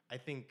know, I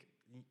think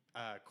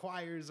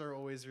choirs are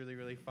always really,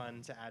 really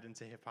fun to add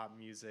into hip hop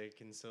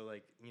music. And so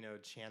like, you know,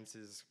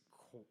 Chance's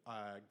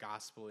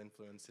gospel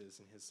influences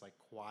and his like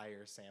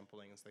choir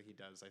samplings that he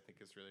does, I think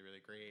is really, really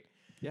great.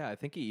 Yeah, I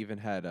think he even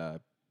had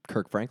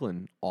Kirk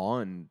Franklin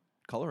on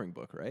Coloring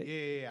Book, right?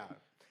 Yeah.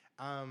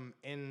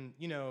 And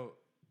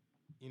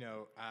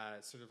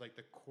sort of like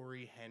the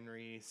Corey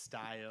Henry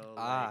style,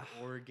 like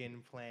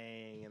organ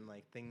playing and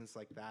like things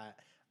like that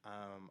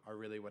are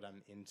really what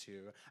I'm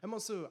into.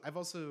 I've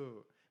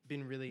also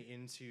been really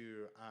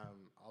into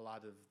a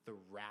lot of the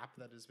rap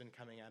that has been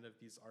coming out of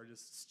these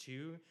artists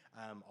too.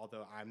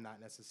 Although I'm not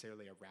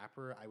necessarily a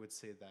rapper, I would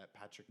say that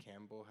Patrick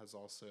Campbell has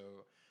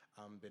also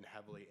been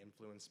heavily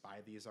influenced by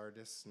these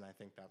artists, and I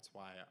think that's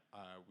why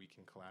we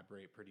can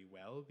collaborate pretty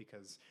well,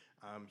 because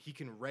he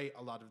can write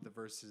a lot of the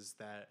verses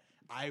that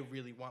I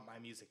really want my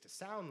music to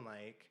sound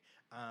like,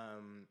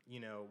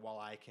 while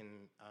I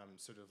can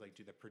sort of like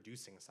do the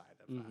producing side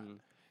of that.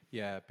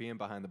 Yeah, being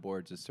behind the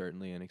boards is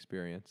certainly an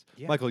experience.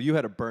 Yeah. Michael, you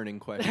had a burning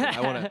question. I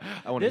want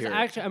to hear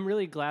it. I'm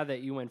really glad that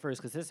you went first,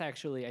 because this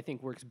actually, I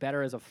think, works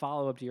better as a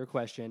follow-up to your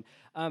question.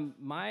 Something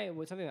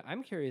that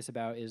I'm curious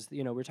about is,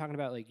 we're talking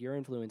about like your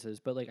influences,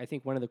 but like I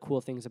think one of the cool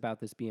things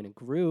about this being a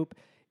group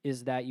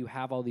is that you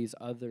have all these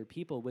other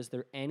people. Was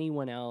there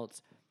anyone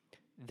else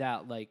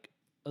that like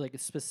a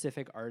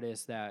specific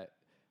artist that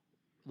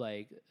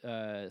like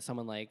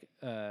someone like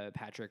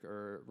Patrick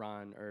or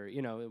Ron or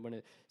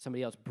when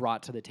somebody else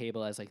brought to the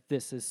table as like,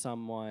 this is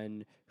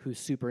someone who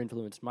super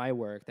influenced my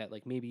work that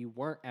like maybe you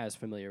weren't as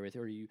familiar with,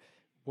 or you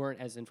weren't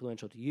as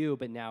influential to you,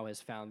 but now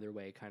has found their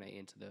way kind of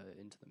into the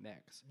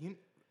mix?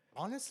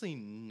 Honestly,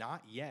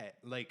 not yet.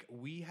 Like,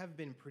 we have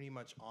been pretty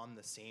much on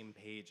the same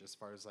page as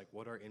far as like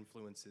what our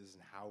influences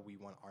and how we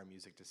want our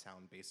music to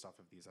sound based off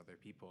of these other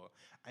people.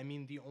 I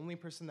mean, the only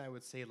person that I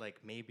would say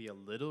like maybe a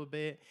little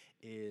bit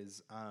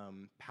is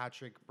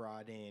Patrick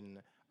brought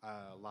in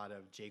a lot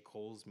of J.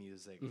 Cole's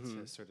music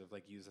to sort of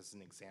like use as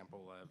an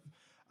example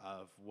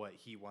of what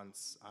he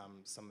wants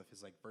some of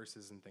his like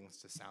verses and things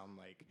to sound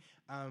like.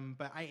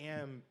 But I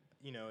am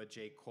a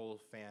J. Cole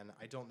fan.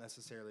 I don't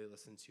necessarily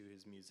listen to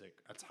his music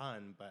a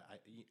ton, but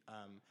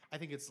I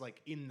think it's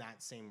like in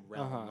that same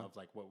realm of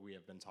like what we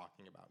have been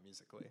talking about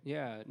musically.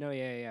 Yeah. No.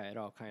 Yeah. It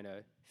all kind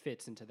of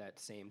fits into that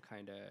same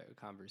kind of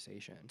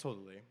conversation.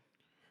 Totally.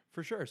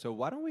 For sure. So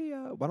why don't we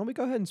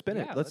go ahead and spin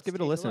it? Let's give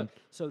it a listen.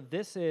 So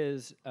this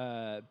is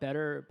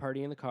Better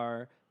Party in the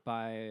Car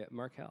by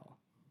Markel.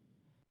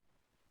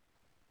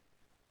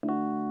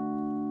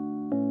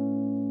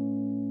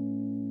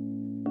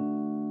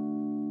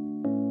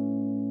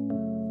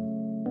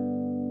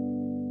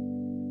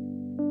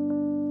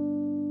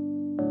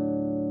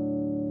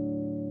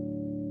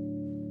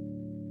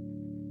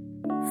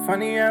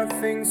 Funny how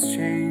things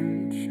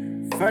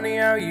change. Funny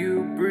how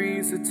you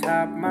breeze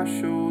atop my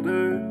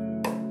shoulder.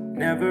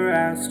 Never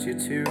asked you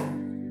to.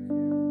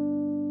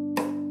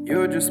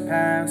 You're just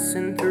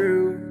passing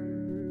through.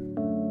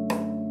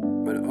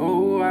 But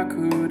oh, I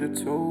could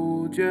have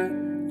told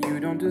you, you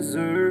don't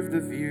deserve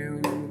the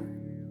view.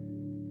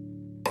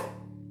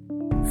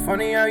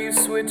 Funny how you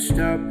switched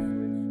up.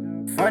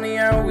 Funny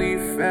how we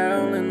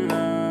fell in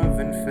love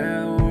and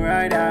fell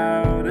right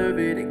out of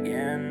it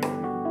again.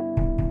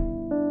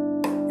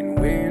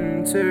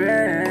 Winter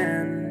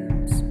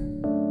ends,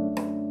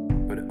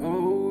 but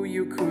oh,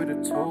 you could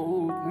have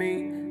told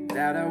me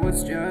that I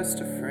was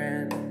just a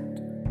friend.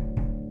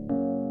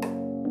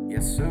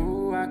 Yes,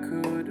 so I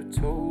could have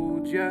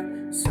told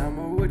you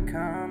summer would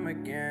come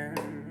again.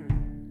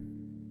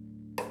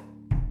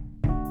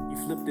 You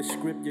flipped the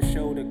script, your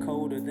shoulder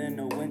colder than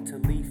a winter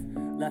leaf.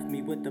 Left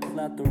me with the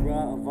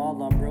plethora of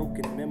all our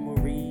broken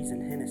memories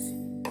and Hennessy.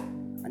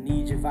 I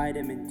need your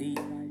vitamin D.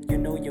 You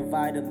know you're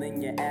vital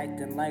and you're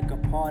acting like a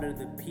part of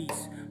the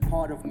piece.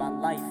 Part of my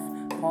life,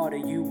 part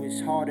of you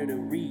is harder to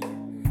read.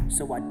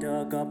 So I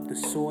dug up the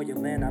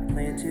soil and I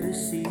planted a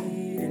seed.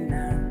 And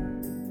now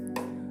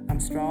I'm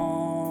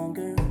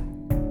stronger,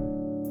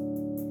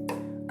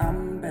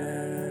 I'm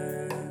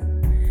better.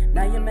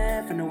 Now you're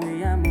mad from the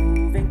way I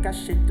move. Ain't got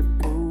shit to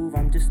prove.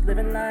 I'm just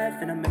living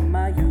life and I'm in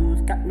my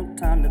youth. Got no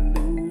time to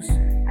lose.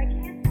 I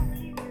can't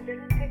believe you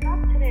didn't pick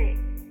up today.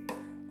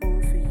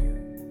 All for you.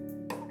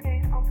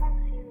 I'll talk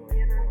to you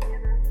later.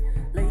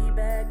 Lay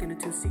back in a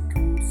two-seat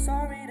coupe.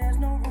 Sorry, there's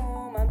no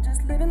room. I'm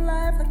just living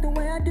life like the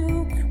way I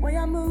do, way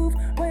I move,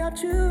 way I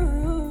choose.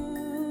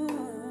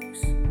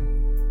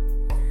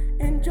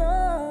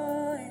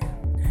 Enjoy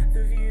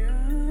the view.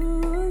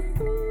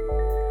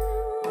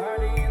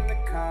 Party in the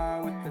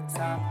car with the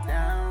top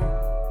down.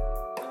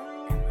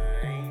 And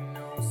there ain't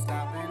no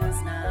stopping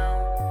us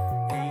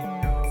now.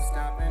 Ain't no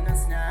stopping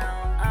us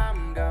now.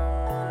 I'm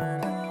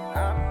gone,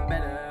 I'm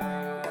better.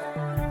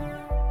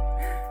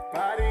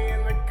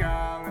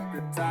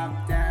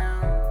 Top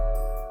down,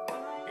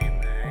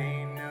 and there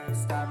ain't no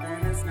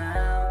stopping us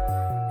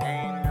now.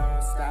 Ain't no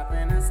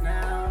stopping us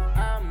now.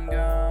 I'm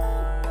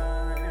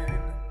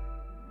gone.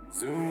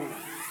 Zoom.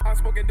 I'm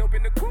smoking dope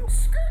in the coupe.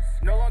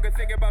 No longer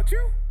thinking about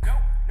you.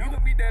 You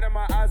looked me dead in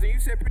my eyes and you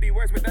said pretty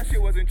words, but that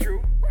shit wasn't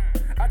true.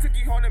 I took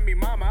you home to me,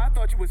 mama. I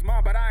thought you was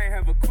mine, but I ain't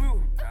have a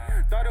clue.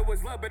 Thought it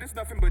was love, but it's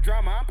nothing but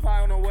drama. I'm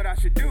plotting on what I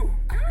should do.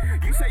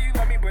 You say you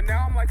love me, but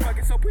now I'm like, fuck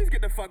it, so please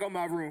get the fuck out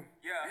my room.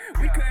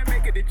 We couldn't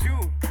make it to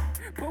June.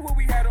 Put what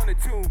we had on the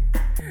tune.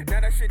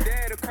 Now that shit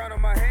dead, a crown on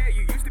my head.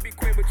 You used to be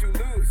queen, but you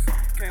lose.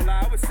 Can't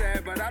lie, I was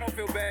sad, but I don't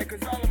feel bad,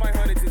 cause all of my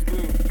hundreds is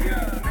blue.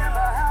 Yeah. Remember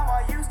how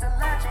I used to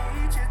let you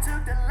eat, you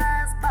took the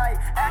last bite.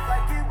 Act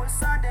like it was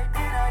Sunday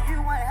dinner,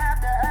 you ain't have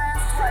to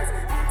ask twice.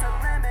 Hint to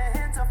lemon,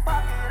 hint to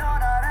fuck it all,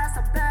 now that's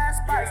a bad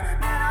spice.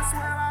 Man, I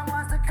swear I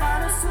was the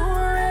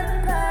connoisseur in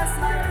the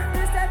past life.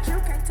 This that you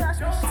can't touch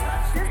me shit,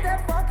 this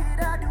that fuck it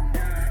I do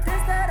me.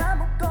 This that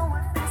I'ma go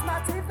and fix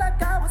my teeth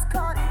like I was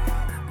caught in me.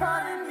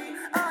 Pardon me,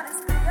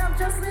 honestly, I'm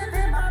just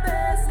living my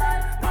best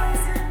life. Why you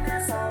sitting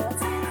there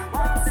salty?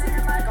 Why I'm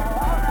sitting like I'm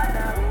alright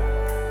now?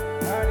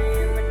 Party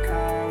in the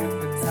car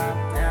with the top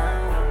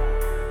down.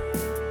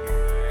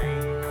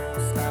 Ain't no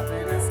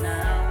stopping us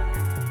now.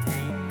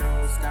 Ain't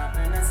no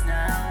stopping us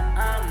now.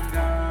 I'm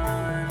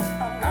gone.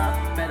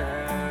 I'm better.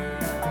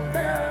 I'm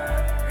better.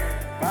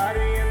 Party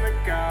in the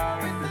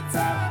car with the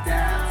top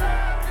down.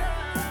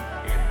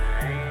 And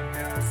there ain't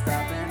no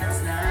stopping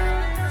us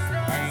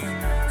now.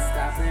 Ain't no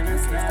stopping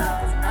us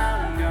now.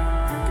 I'm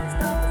gone.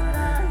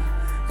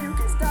 You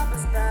can stop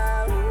us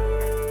now.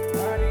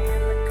 Party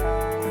in the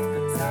car with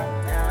the top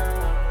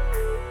down.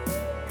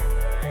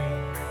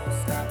 Ain't no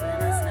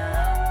stopping us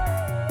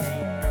now.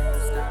 Ain't no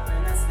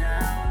stopping us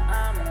now.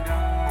 I'm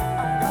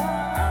gone.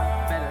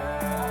 I'm better.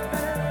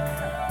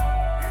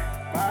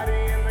 Party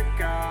in the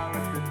car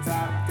with the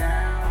top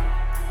down.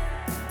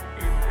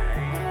 And there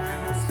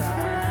ain't no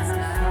stopping us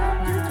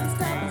now. You can stop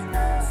us Ain't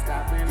now. no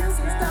stopping You us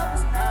can stop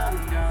us now. now. I'm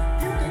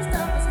gone. You can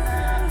stop us now.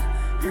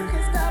 You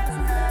can stop us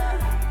now.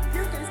 You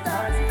can stop us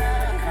now. You can stop us now. You can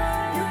stop us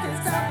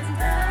now.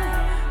 You can stop us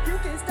now. You can stop us now. You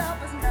can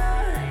stop us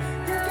now.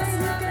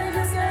 You can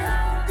stop us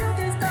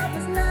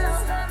now. You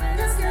can stop us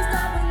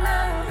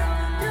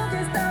now. You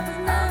can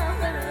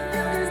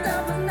stop us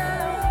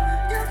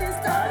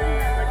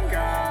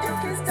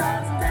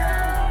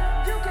now.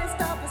 You can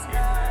stop us now. You can stop us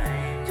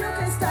now. You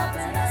can stop us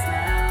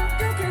now.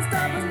 You can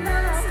stop us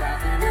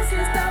now. You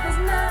can stop us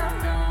now.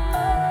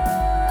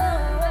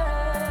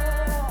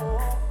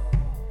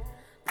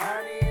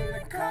 Party in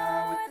the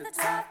car with the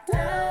top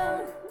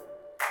down.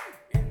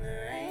 And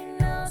there ain't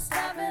no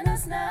stopping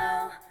us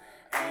now.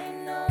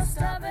 Ain't no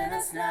stopping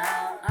us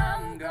now.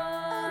 I'm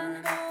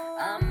gone.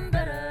 I'm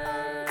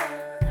better.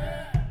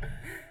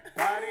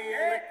 Party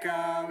in the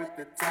car with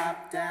the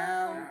top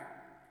down.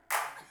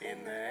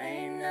 And there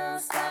ain't no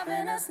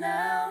stopping us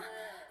now.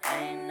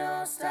 Ain't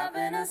no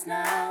stopping us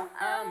now.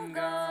 I'm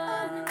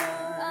gone.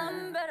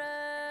 I'm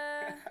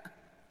better.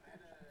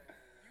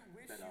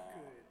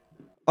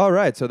 All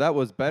right, so that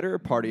was "Better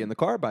Party in the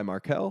Car" by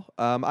Markel.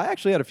 I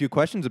actually had a few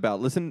questions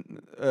about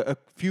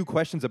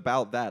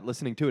that.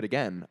 Listening to it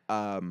again.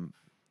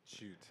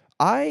 Shoot.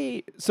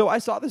 I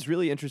saw this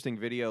really interesting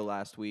video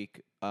last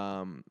week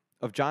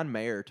of John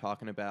Mayer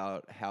talking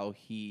about how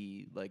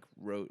he like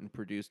wrote and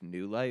produced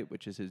 "New Light,"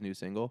 which is his new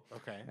single.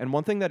 Okay. And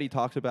one thing that he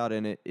talks about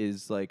in it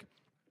is like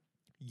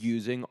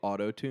using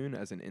autotune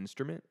as an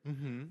instrument,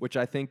 which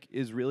I think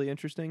is really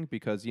interesting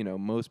because, you know,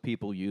 most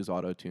people use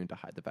autotune to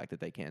hide the fact that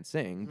they can't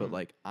sing, but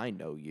like I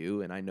know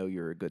you and I know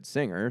you're a good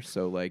singer,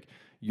 so like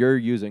you're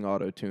using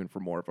autotune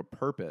for more of a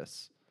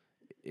purpose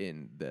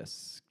in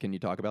this. Can you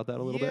talk about that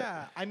a little bit?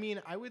 Yeah, I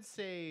mean, I would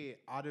say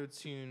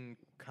autotune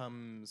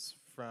comes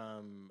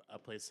from a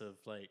place of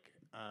like,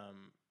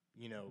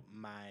 you know,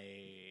 my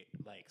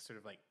like sort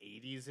of like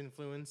 80s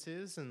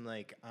influences and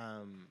like,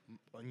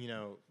 you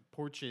know,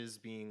 Porches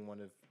being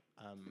one of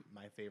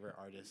my favorite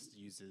artists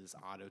uses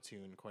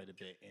autotune quite a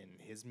bit in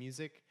his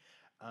music.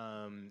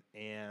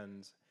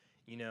 And,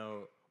 you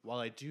know, while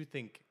I do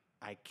think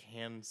I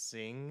can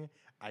sing,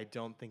 I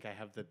don't think I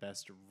have the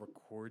best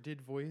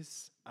recorded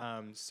voice.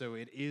 So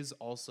it is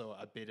also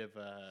a bit of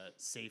a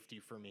safety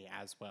for me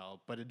as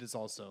well, but it is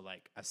also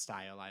like a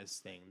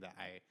stylized thing that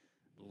I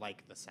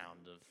like the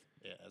sound of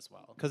it as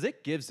well. Because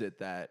it gives it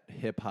that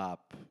hip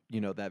hop, you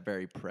know, that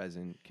very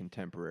present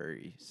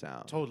contemporary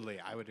sound. Totally,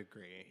 I would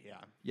agree.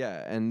 Yeah.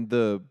 Yeah, and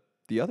the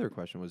other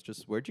question was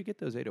just where'd you get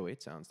those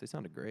 808 sounds? They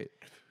sounded great.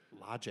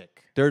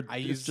 Logic.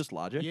 It's just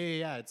Logic?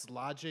 Yeah. It's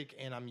Logic,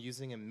 and I'm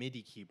using a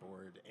MIDI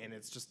keyboard, and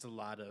it's just a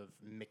lot of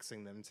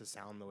mixing them to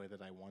sound the way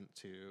that I want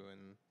to,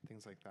 and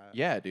things like that.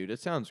 Yeah, dude, it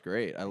sounds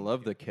great. I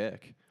love the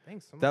kick.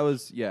 Thanks so much. That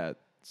was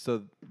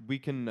So we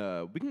can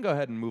go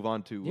ahead and move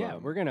on to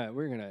we're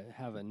gonna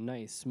have a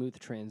nice smooth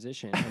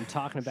transition from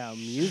talking about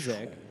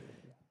music,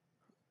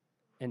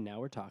 and now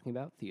we're talking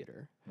about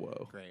theater.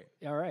 Whoa, great.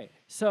 All right,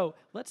 so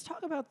let's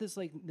talk about this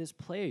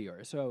play of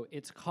yours. So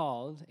it's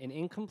called An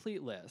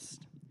Incomplete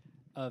List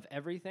of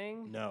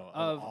Everything. No,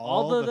 of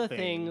all the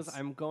things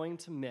I'm going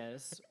to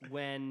miss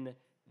when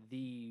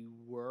the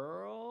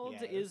world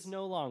is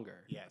no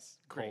longer. Yes,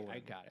 great. I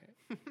got it.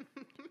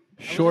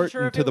 Short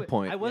and to the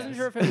point. I wasn't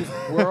sure if it was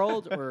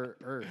world or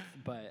Earth,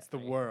 but it's the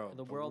world.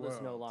 The world is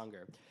no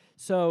longer.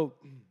 So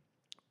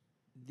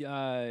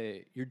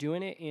you're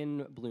doing it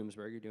in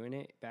Bloomsburg. You're doing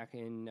it back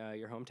in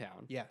your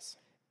hometown. Yes.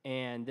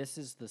 And this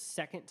is the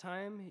second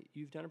time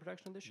you've done a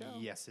production of the show?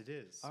 Yes, it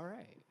is. All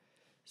right.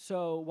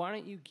 So why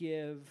don't you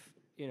give,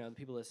 the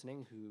people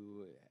listening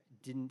who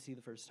didn't see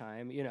the first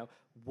time,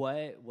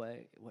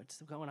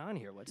 what's going on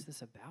here? What's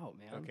this about,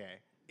 man? Okay.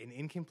 An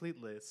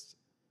incomplete list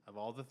of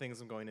all the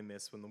things I'm going to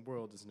miss when the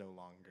world is no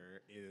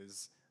longer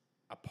is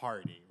a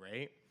party,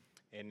 right?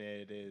 And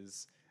it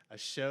is a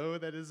show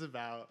that is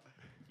about,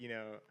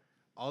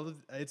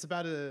 it's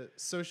about a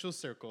social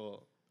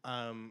circle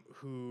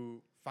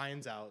who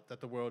finds out that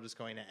the world is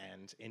going to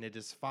end, and it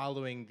is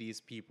following these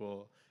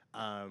people,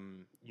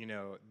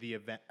 the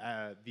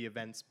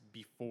events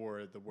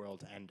before the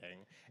world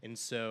ending. And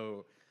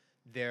so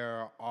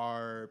there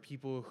are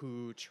people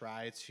who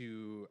try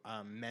to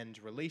mend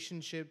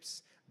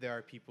relationships. There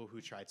are people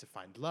who try to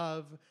find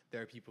love.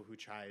 There are people who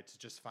try to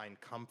just find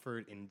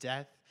comfort in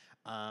death.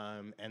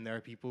 And there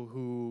are people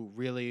who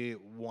really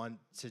want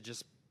to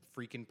just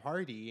freaking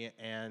party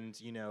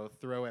and,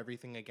 throw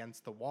everything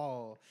against the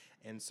wall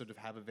and sort of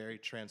have a very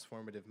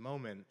transformative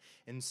moment.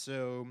 And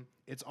so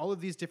it's all of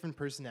these different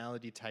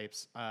personality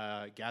types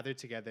gathered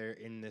together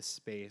in this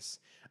space.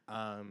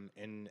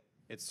 And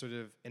it's sort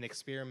of an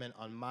experiment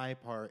on my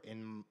part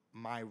in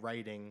my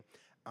writing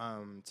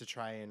to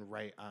try and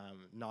write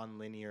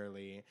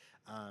non-linearly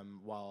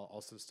while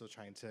also still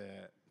trying to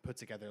put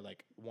together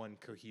like one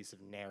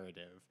cohesive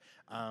narrative.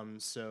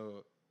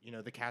 So,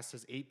 the cast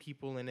has 8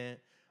 people in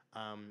it.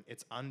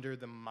 It's under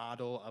the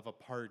model of a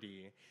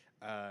party,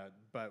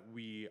 but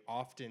we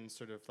often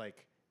sort of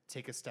like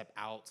take a step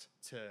out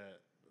to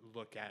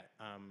look at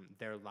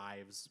their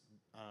lives,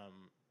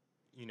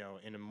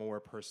 in a more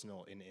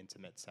personal and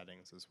intimate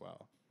settings as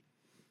well.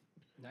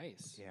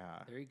 Nice. Yeah.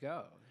 There you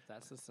go.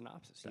 That's the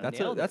synopsis. You That's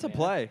nailed a it, man.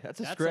 play. That's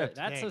a script.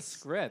 That's a Thanks.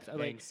 script.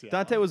 Thanks, yeah.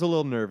 Dante was a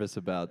little nervous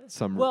about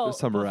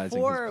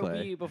summarizing his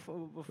play.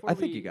 Before I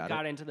think we you got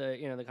got into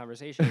the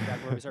conversation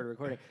back when we started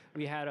recording,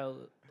 we had a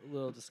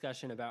little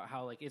discussion about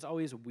how like it's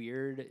always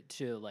weird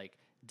to like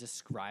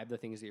describe the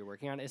things that you're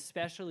working on,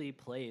 especially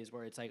plays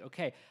where it's like,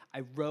 okay,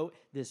 I wrote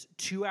this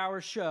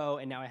 2-hour show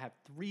and now I have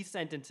 3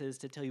 sentences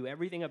to tell you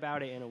everything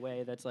about it in a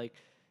way that's like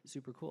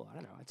super cool. I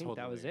don't know. I think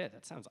that was Totally. it.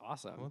 That sounds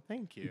awesome. Well,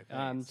 thank you.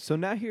 So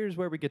now here's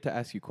where we get to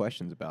ask you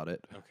questions about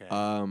it. Okay.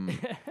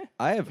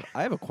 I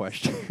have a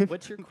question.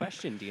 What's your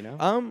question,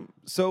 Dino?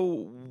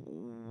 So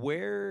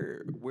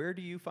where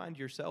do you find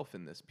yourself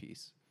in this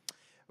piece?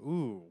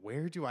 Ooh,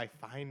 where do I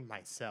find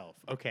myself?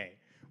 Okay.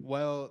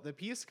 Well, the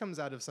piece comes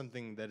out of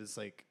something that is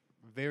like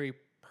very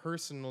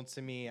personal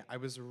to me. I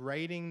was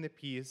writing the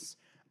piece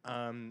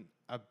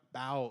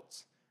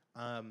about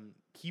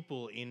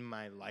people in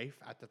my life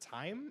at the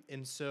time.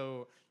 And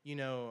so,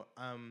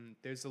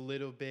 there's a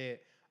little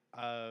bit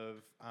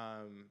of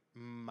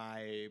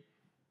my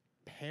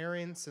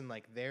parents and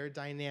like their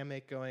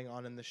dynamic going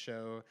on in the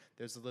show.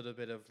 There's a little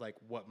bit of like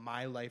what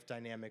my life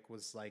dynamic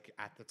was like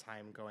at the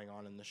time going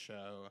on in the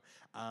show.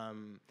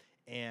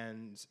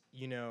 And,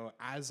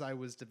 as I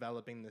was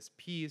developing this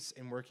piece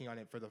and working on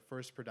it for the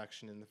first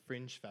production in the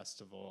Fringe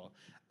Festival,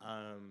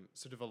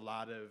 sort of a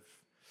lot of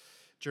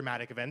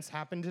dramatic events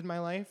happened in my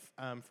life,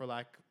 for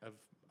lack of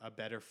a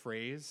better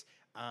phrase.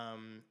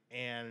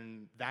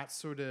 And that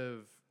sort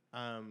of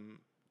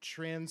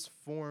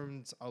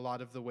transformed a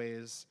lot of the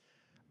ways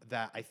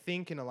that I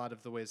think, in a lot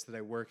of the ways that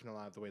I work, and a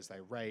lot of the ways that I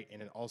write,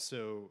 and it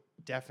also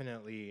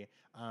definitely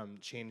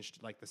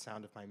changed like the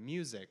sound of my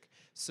music.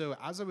 So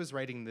as I was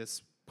writing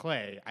this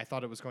play, I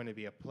thought it was going to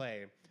be a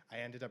play. I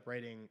ended up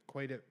writing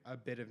quite a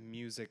bit of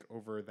music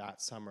over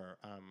that summer,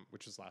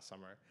 which was last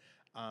summer.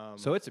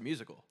 So it's a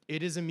musical.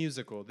 It is a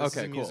musical. This is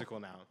Okay, a cool. musical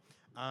now.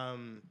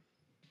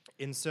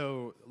 And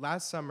so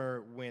last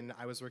summer, when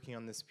I was working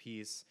on this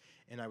piece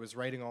and I was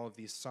writing all of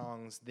these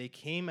songs, they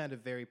came out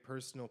of very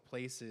personal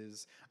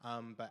places.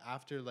 But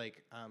after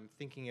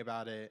thinking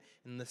about it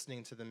and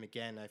listening to them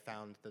again, I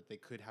found that they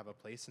could have a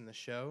place in the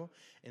show.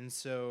 And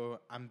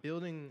so I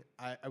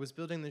was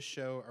building this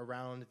show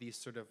around these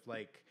sort of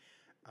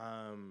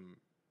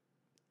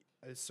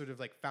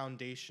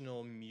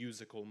foundational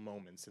musical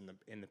moments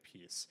in the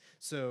piece.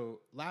 So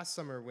last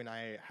summer when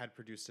I had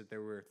produced it,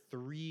 there were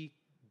 3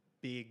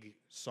 big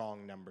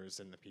song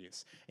numbers in the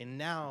piece. And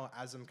now,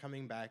 as I'm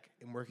coming back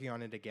and working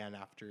on it again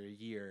after a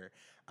year,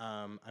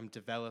 I'm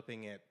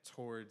developing it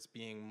towards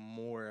being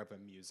more of a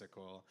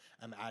musical.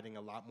 I'm adding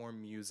a lot more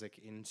music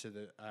into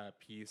the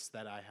piece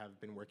that I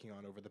have been working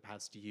on over the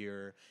past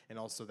year, and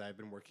also that I've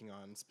been working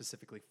on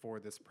specifically for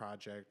this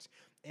project.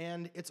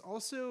 And it's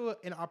also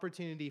an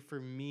opportunity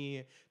for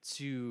me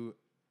to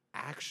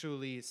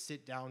actually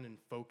sit down and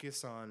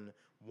focus on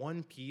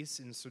one piece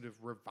and sort of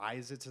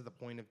revise it to the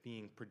point of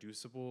being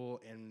producible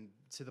and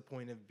to the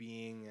point of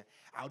being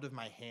out of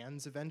my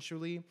hands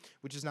eventually,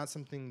 which is not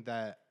something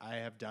that I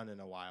have done in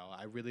a while.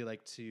 I really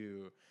like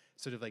to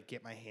sort of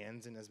get my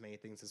hands in as many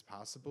things as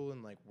possible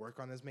and work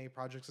on as many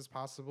projects as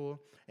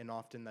possible. And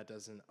often that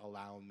doesn't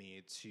allow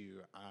me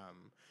to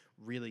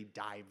really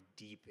dive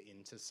deep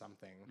into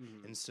something.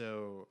 Mm-hmm. And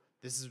so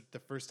this is the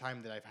first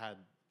time that I've had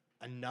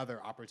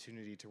another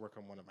opportunity to work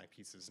on one of my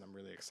pieces, and I'm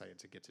really excited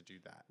to get to do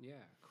that. Yeah,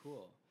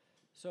 cool.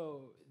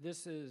 So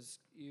this is,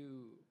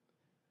 you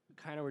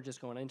kind of were just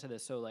going into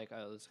this, so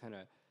let's kind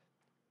of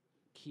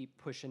keep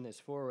pushing this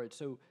forward.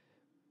 So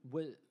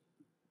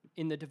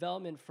in the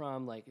development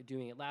from like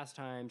doing it last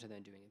time to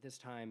then doing it this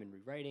time and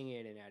rewriting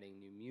it and adding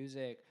new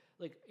music,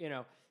 like, you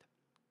know,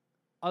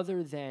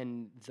 other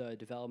than the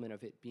development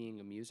of it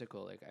being a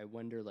musical, like I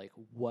wonder like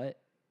what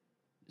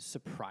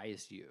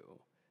surprised you,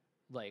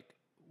 like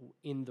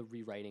in the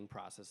rewriting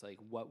process, like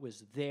what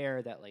was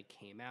there that like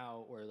came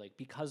out, or like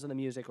because of the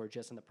music, or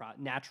just in the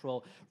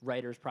natural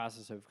writer's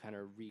process of kind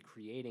of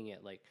recreating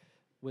it, like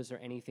was there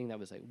anything that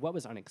was like what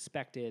was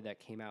unexpected that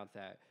came out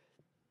that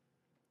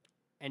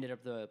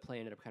the play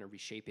ended up kind of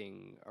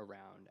reshaping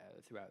around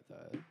throughout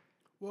the...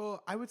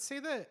 Well, I would say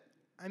that,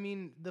 I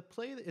mean, the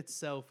play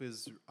itself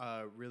is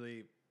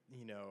really,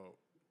 you know,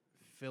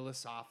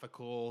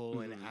 philosophical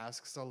and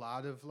asks a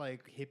lot of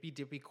like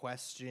hippy-dippy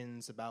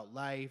questions about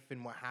life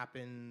and what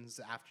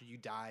happens after you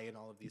die and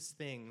all of these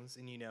things.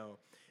 And, you know,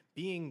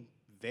 being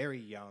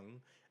very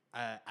young,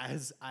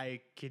 as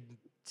I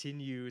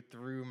continue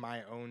through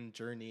my own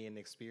journey and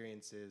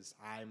experiences,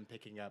 I'm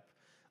picking up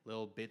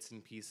little bits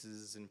and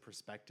pieces and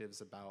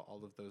perspectives about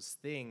all of those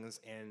things.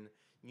 And,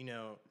 you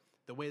know,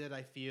 the way that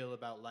I feel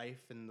about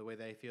life and the way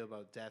that I feel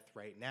about death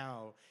right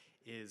now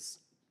is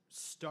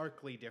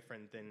starkly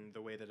different than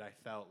the way that I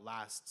felt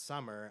last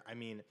summer. I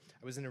mean,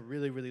 I was in a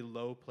really, really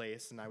low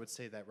place, and I would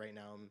say that right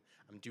now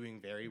I'm doing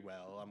very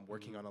well. I'm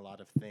working on a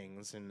lot of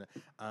things, and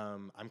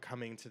I'm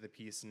coming to the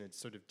piece in a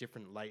sort of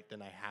different light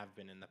than I have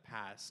been in the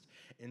past.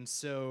 And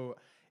so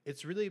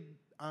it's really,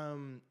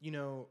 you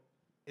know,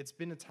 it's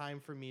been a time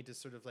for me to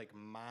sort of like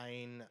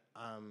mine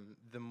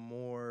the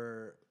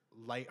more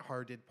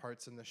lighthearted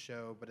parts in the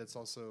show, but it's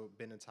also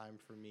been a time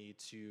for me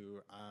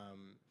to,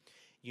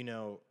 you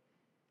know,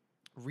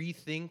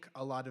 rethink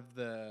a lot of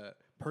the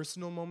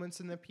personal moments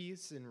in the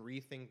piece and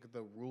rethink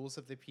the rules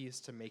of the piece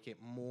to make it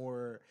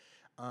more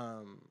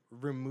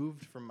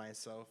removed from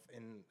myself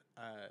and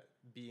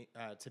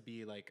to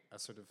be like a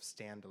sort of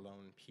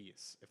standalone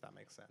piece, if that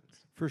makes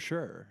sense. For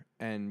sure.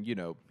 And, you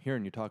know,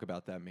 hearing you talk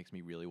about that makes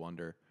me really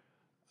wonder,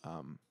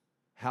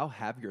 how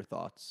have your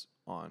thoughts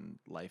on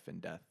life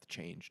and death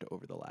changed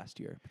over the last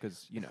year?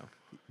 Because, you know.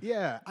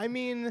 Yeah, I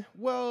mean,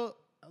 well,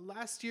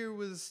 last year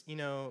was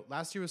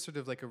sort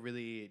of like a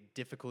really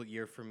difficult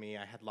year for me.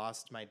 I had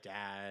lost my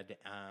dad,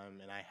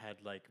 and I had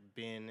like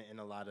been in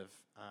a lot of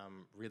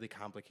really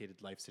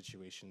complicated life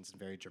situations, and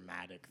very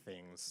dramatic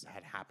things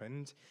had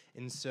happened.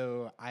 And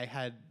so I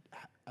had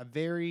a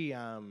very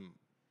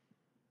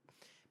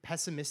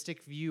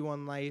pessimistic view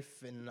on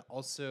life, and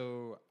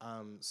also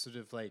sort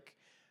of like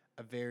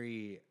a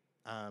very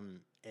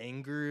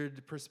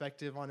angered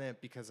perspective on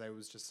it, because I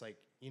was just like,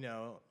 you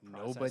know,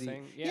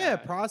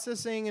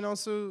 processing, and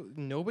also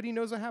nobody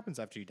knows what happens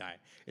after you die.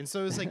 And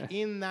so it's like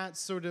in that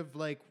sort of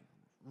like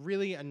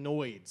really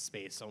annoyed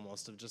space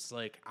almost of just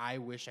like, I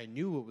wish I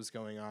knew what was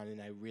going on and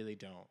I really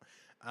don't.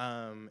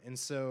 And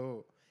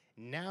so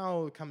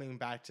now coming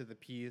back to the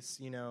piece,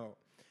 you know,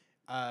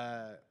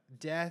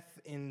 death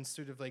and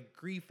sort of like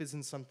grief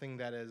isn't something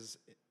that is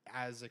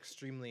as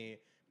extremely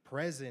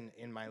present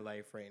in my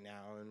life right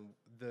now, and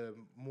the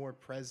more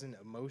present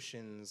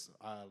emotions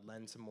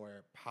lend to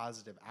more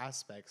positive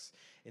aspects.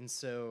 And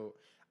so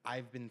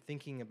I've been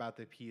thinking about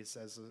the piece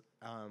as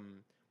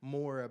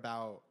more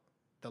about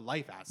the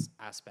life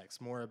aspects,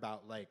 more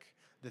about like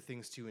the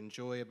things to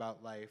enjoy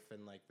about life,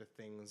 and like the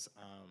things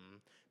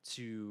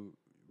to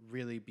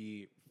really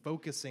be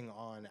focusing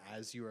on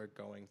as you are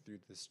going through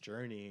this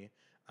journey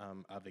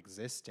of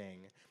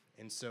existing.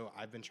 And so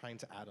I've been trying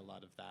to add a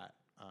lot of that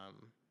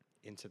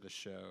into the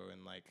show,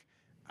 and like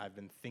I've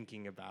been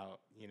thinking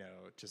about, you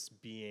know,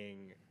 just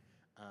being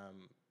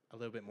a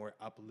little bit more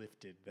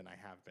uplifted than I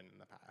have been in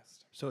the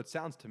past. So it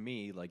sounds to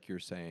me like you're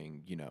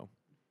saying, you know,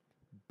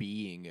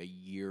 being a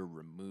year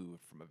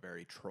removed from a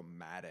very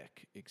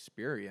traumatic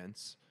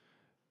experience,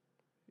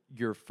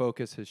 your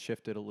focus has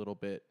shifted a little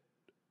bit.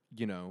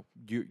 You know,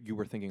 you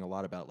were thinking a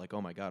lot about like,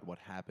 oh my God, what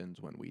happens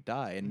when we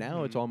die? And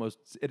now it's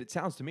almost, it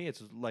sounds to me,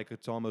 it's like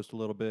it's almost a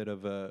little bit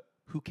of a,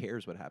 who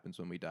cares what happens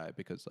when we die?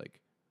 Because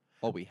like,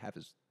 all we have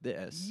is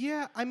this.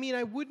 Yeah, I mean,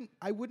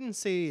 I wouldn't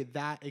say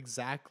that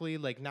exactly.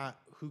 Like, not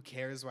who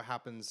cares what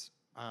happens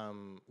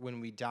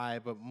when we die,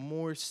 but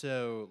more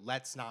so,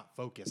 let's not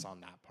focus on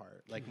that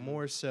part. Like,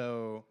 more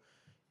so,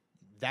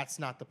 that's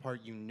not the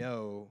part you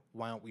know.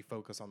 Why don't we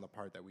focus on the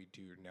part that we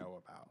do know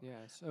about? Yeah.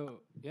 So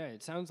yeah,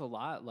 it sounds a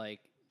lot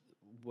like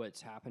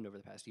what's happened over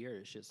the past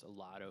year is just a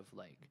lot of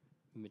like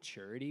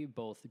maturity,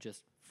 both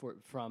just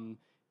from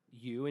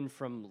you and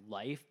from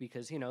life,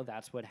 because, you know,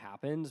 that's what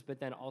happens, but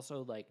then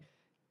also like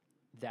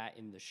that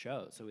in the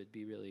show. So I'd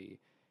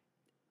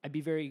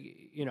be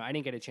very, you know, I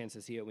didn't get a chance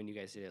to see it when you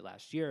guys did it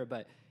last year,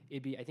 but I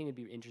think it'd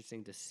be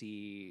interesting to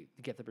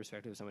get the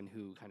perspective of someone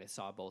who kind of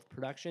saw both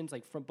productions,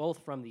 like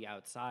from the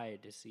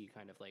outside, to see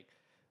kind of like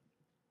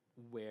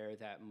where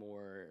that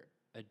more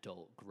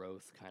adult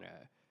growth kind of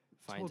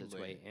finds its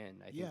way in.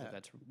 I think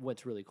that's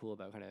what's really cool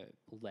about kind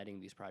of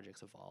letting these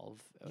projects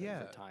evolve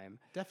over time.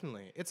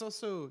 Definitely. It's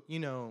also, you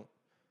know,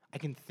 I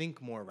can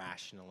think more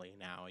rationally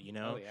now, you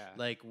know? Oh, yeah.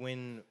 Like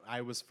when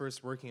I was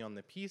first working on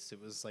the piece,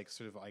 it was like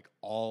sort of like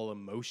all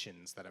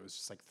emotions that I was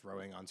just like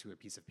throwing onto a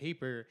piece of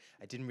paper.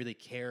 I didn't really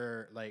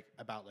care like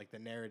about like the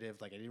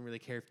narrative. Like I didn't really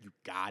care if you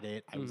got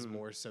it. I was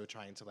more so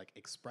trying to like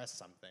express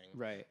something.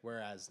 Right.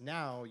 Whereas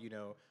now, you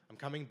know, I'm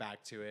coming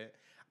back to it.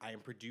 I am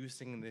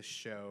producing this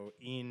show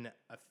in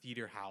a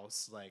theater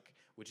house, like,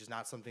 which is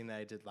not something that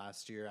I did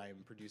last year. I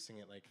am producing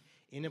it like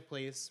in a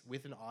place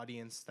with an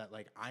audience that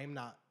like I'm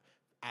not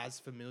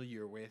as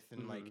familiar with,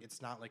 and like it's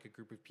not like a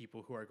group of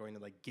people who are going to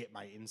like get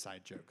my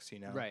inside jokes, you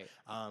know? Right.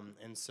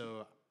 And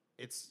so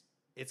it's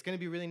going to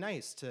be really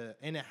nice to,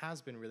 and it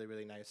has been really,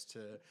 really nice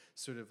to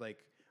sort of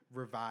like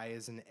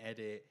revise and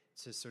edit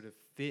to sort of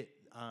fit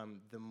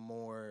the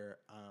more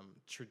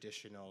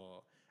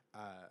traditional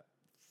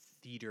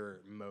theater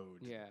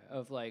mode. Yeah,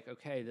 of like,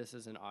 okay, this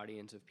is an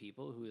audience of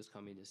people who is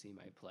coming to see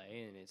my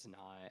play, and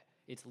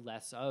it's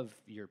less of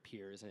your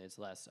peers, and it's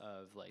less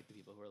of like the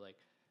people who are like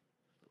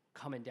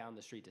coming down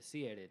the street to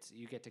see it. It's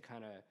you get to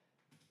kind of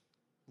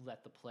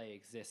let the play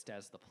exist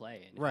as the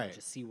play and Right.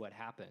 just see what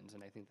happens.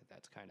 And I think that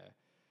that's kind of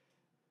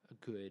a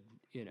good,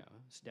 you know,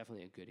 it's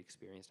definitely a good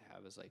experience to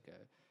have as like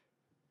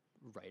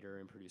a writer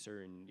and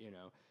producer and, you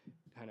know,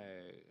 kind of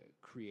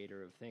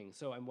creator of things.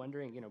 So I'm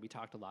wondering, you know, we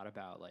talked a lot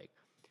about like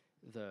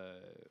the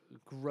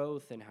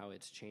growth and how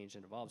it's changed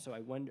and evolved. So I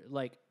wonder,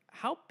 like,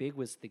 how big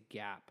was the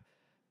gap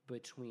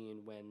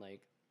between when like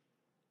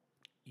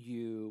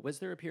was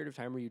there a period of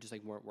time where you just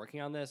like weren't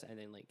working on this and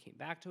then like came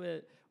back to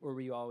it, or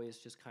were you always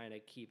just kind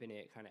of keeping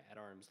it kind of at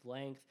arm's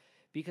length?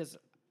 Because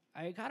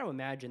I got to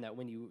imagine that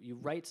when you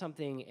write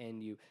something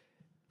and you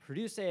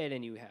produce it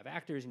and you have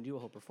actors and do a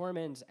whole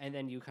performance and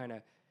then you kind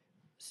of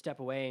step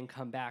away and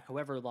come back,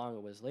 however long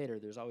it was later,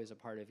 there's always a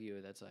part of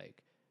you that's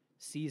like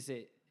sees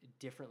it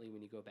differently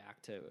when you go back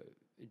to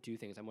do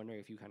things. I'm wondering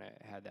if you kind of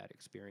had that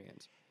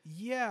experience.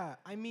 Yeah,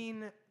 I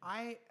mean,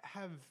 I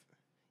have,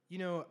 you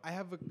know, I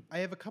have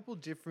a couple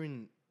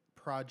different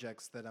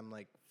projects that I'm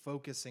like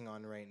focusing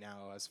on right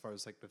now as far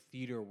as like the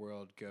theater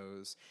world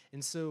goes.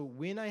 And so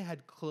when I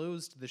had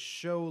closed the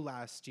show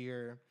last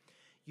year,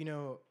 you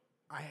know,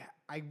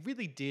 I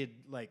really did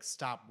like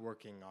stop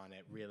working on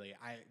it really.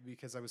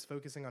 Because I was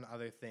focusing on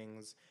other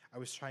things. I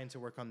was trying to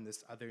work on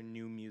this other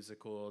new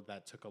musical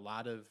that took a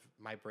lot of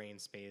my brain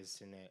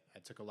space, and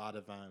it took a lot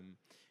of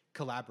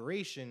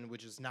collaboration,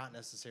 which is not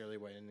necessarily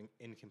what an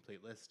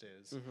incomplete list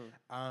is.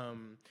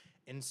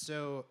 And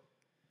so,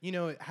 you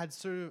know,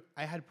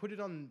 I had put it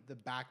on the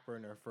back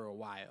burner for a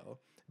while,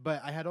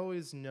 but I had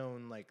always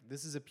known like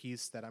this is a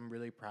piece that I'm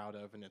really proud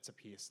of, and it's a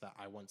piece that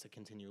I want to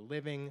continue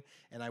living,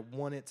 and I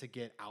want it to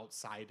get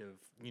outside of,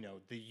 you know,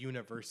 the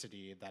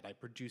university that I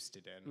produced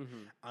it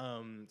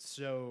in.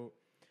 So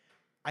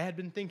I had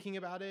been thinking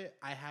about it.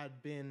 I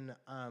had been,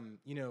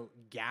 you know,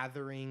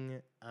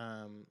 gathering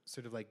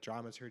sort of like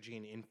dramaturgy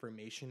and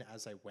information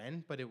as I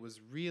went, but it was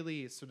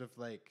really sort of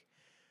like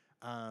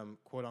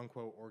quote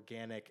unquote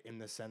organic in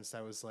the sense I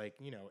was like,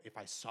 you know, if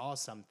I saw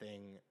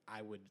something,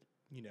 I would,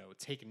 you know,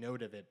 take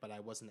note of it, but I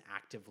wasn't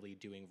actively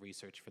doing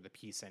research for the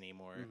piece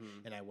anymore.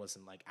 And I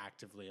wasn't like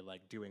actively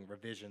like doing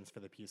revisions for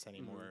the piece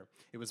anymore.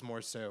 It was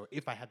more so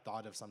if I had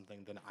thought of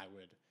something, then I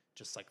would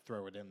just like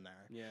throw it in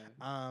there.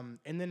 Yeah.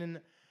 And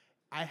then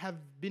I have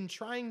been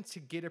trying to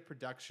get a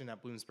production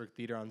at Bloomsburg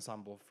Theater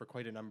Ensemble for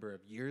quite a number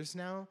of years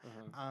now.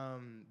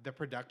 The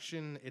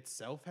production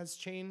itself has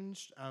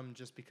changed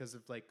just because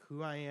of like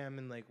who I am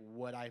and like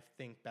what I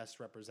think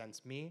best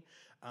represents me.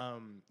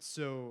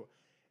 So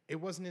it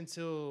wasn't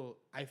until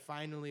I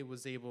finally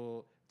was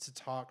able to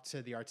talk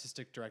to the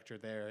artistic director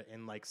there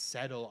and like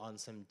settle on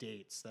some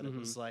dates that it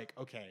was like,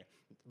 okay,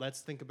 let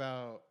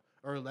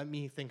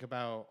me think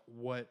about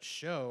what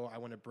show I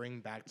want to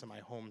bring back to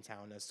my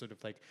hometown as sort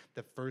of like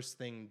the first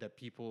thing that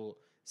people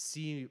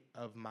see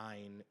of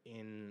mine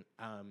in,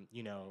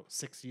 you know,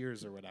 6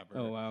 years or whatever.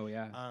 Oh, wow,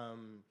 yeah.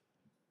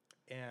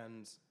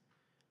 And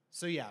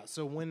so, yeah,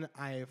 so when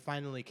I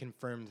finally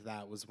confirmed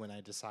that was when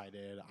I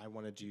decided I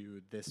want to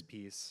do this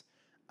piece.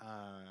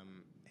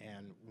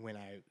 And when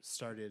I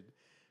started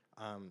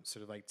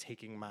sort of like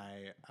taking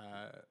my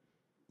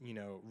you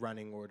know,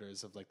 running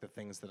orders of like the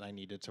things that I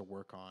needed to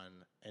work on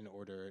in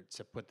order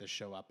to put the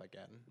show up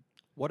again.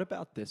 What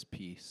about this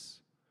piece?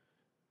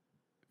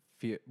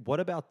 What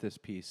about this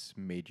piece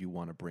made you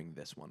want to bring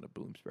this one to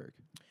Bloomsburg?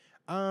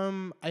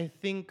 I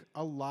think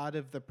a lot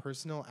of the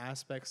personal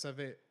aspects of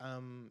it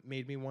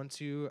made me want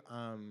to.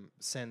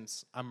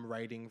 Since I'm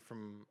writing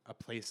from a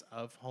place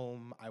of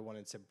home, I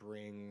wanted to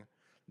bring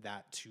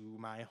that to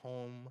my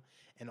home.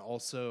 And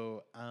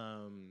also,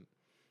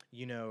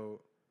 you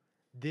know,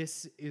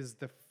 this is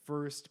the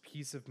first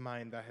piece of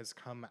mine that has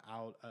come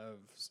out of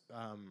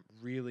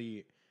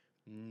really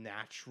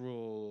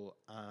natural,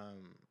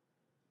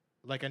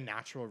 like a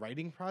natural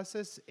writing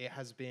process. It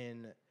has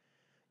been,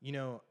 you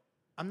know,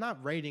 I'm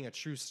not writing a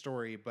true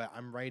story, but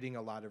I'm writing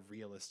a lot of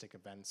realistic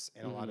events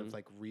and a lot of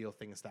like real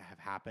things that have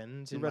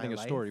happened. You're writing a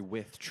story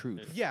with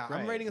truth. Yeah, Right.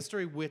 I'm writing a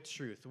story with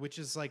truth, which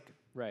is like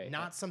Right.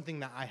 not something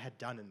that I had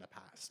done in the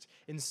past.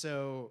 And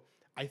so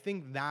I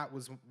think that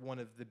was one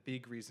of the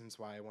big reasons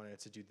why I wanted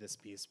to do this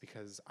piece,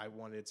 because I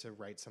wanted to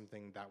write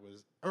something that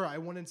was, or I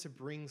wanted to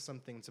bring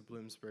something to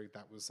Bloomsburg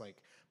that was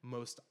like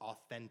most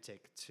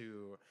authentic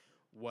to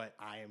what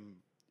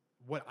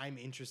I'm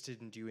interested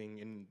in doing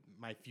in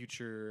my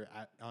future,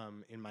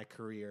 in my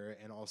career,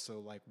 and also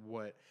like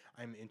what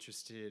I'm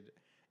interested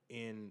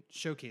in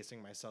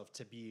showcasing myself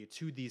to be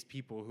to these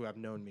people who have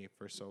known me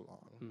for so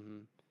long. Mm-hmm.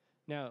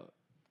 Now,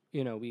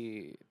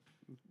 we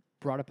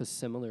brought up a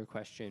similar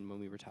question when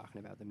we were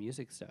talking about the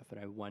music stuff, but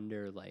I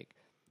wonder, like,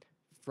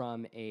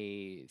 from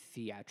a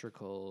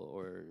theatrical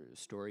or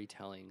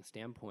storytelling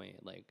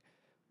standpoint, like,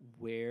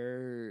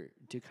 where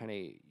do kind of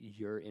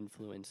your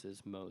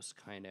influences most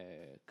kind of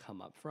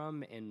come up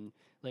from? And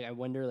like, I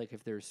wonder, like,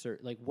 if there's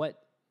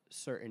what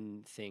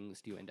certain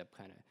things do you end up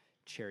kind of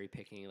cherry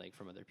picking, like,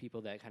 from other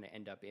people that kind of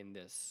end up in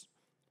this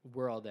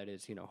world that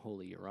is,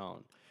 wholly your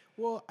own?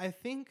 Well, I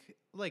think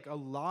like a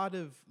lot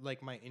of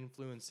like my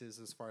influences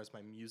as far as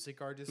my music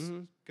artists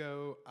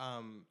go,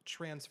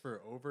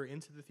 transfer over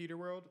into the theater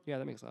world. Yeah,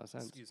 that makes a lot of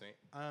sense. Excuse me.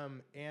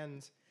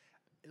 And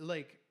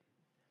like,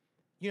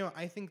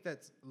 I think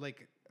that's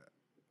like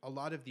a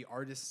lot of the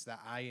artists that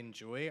I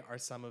enjoy are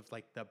some of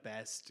like the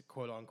best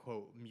quote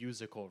unquote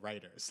musical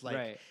writers.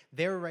 Like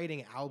they're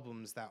writing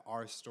albums that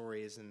are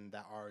stories and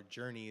that are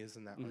journeys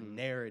and that are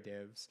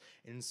narratives.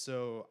 And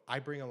so I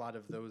bring a lot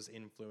of those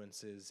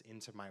influences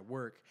into my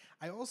work.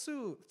 I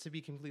also, to be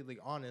completely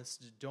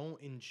honest,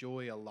 don't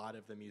enjoy a lot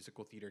of the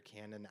musical theater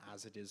canon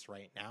as it is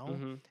right now.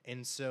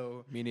 And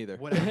so me neither.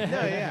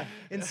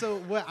 And so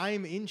what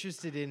I'm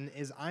interested in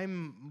is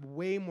I'm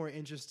way more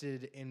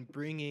interested in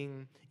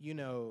bringing,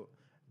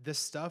 the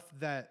stuff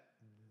that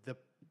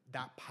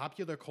that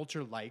popular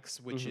culture likes,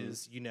 which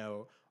is,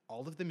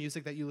 all of the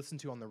music that you listen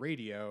to on the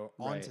radio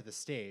onto the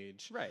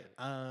stage. Right.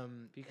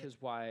 Because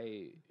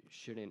why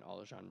shouldn't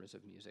all genres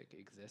of music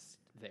exist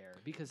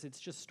there? Because it's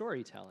just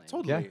storytelling.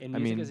 Totally. And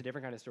music is a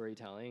different kind of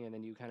storytelling, and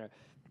then you kind of,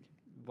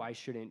 why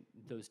shouldn't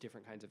those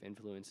different kinds of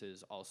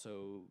influences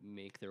also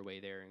make their way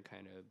there and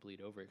kind of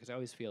bleed over? Because I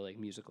always feel like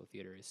musical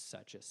theater is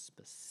such a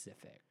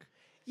specific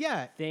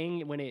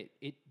thing when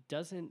it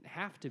doesn't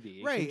have to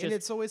be. Right, and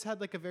it's always had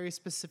like a very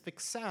specific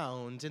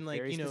sound and like,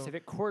 very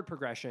specific chord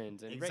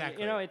progressions. And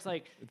exactly. It's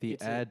like... The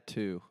add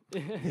to.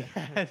 The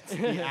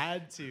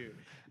add to.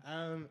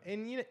 And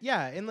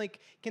and like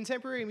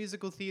contemporary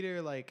musical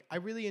theater, like I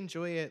really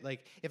enjoy it.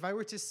 Like if I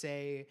were to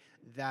say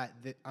that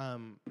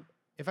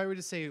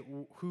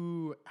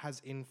who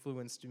has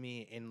influenced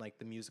me in like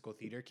the musical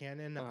theater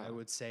canon, I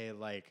would say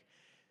like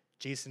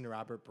Jason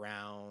Robert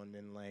Brown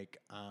and like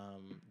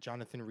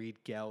Jonathan Reed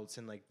Geltz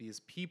and like these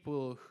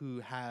people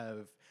who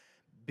have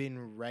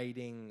been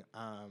writing,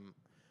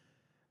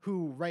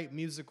 who write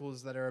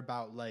musicals that are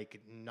about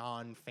like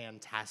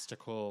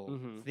non-fantastical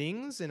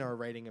things and are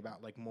writing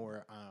about like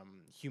more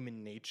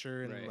human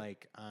nature and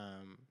like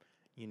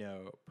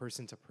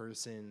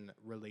person-to-person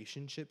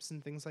relationships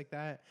and things like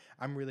that.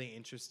 I'm really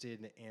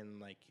interested in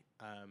like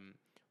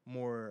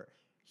more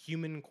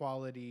human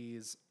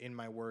qualities in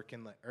my work,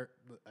 and like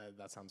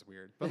that sounds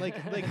weird, but like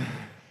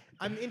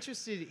I'm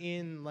interested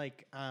in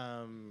like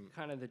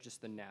kind of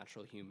just the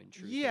natural human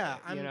truth.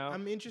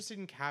 I'm interested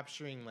in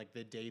capturing like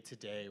the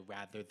day-to-day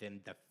rather than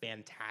the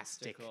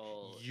fantastic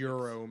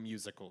Euro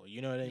musical.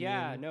 You know what I mean?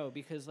 Yeah, no,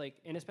 because like,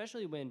 and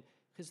especially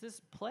because this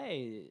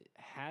play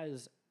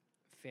has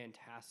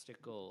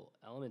fantastical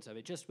elements of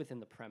it just within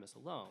the premise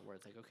alone, where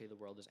it's like, okay, the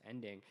world is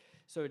ending.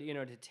 So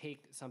to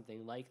take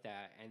something like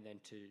that and then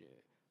to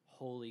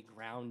wholly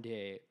ground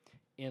it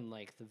in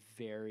like the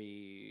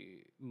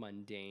very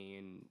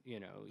mundane,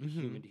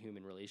 human to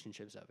human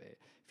relationships of it,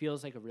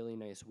 feels like a really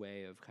nice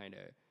way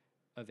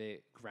of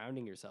it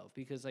grounding yourself.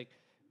 Because like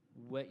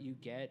what you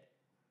get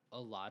a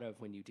lot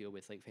of when you deal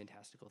with like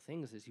fantastical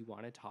things is you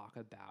want to talk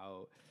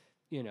about,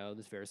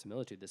 this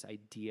verisimilitude, this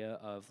idea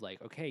of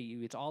like, okay,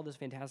 it's all this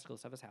fantastical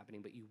stuff is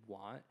happening, but you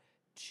want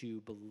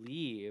to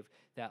believe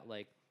that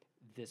like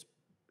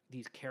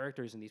these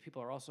characters and these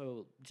people are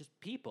also just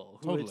people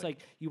who it's like,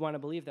 you want to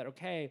believe that,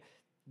 okay,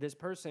 this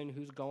person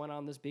who's going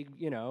on this big,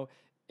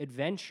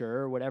 adventure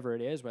or whatever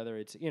it is, whether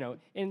it's,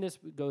 and this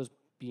goes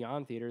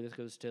beyond theater, this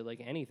goes to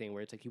like anything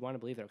where it's like, you want to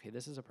believe that, okay,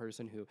 this is a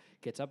person who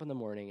gets up in the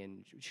morning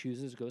and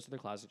goes to their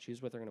closet,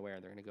 chooses what they're going to wear,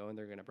 and they're going to go and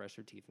they're going to brush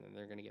their teeth and then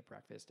they're going to get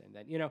breakfast. And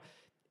then,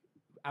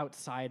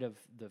 outside of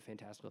the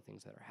fantastical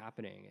things that are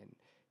happening. And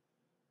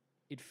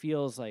it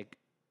feels like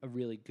a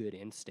really good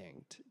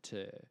instinct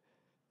to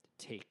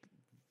take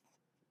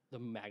the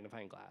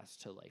magnifying glass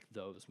to like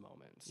those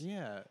moments.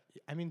 Yeah,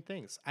 I mean,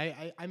 thanks.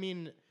 I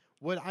mean,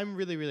 what I'm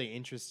really, really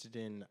interested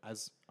in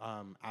as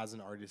an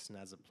artist and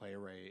as a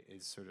playwright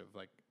is sort of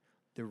like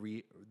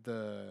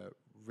the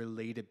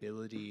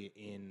relatability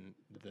in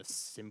the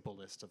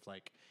simplest of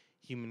like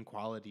human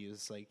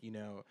qualities. Like,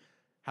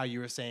 how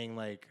you were saying,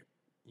 like,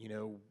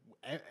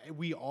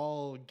 we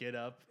all get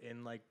up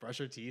and like brush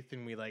our teeth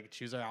and we like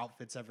choose our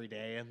outfits every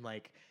day, and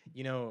like,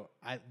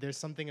 there's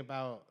something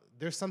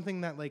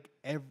that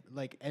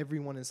like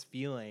everyone is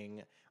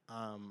feeling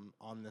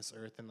on this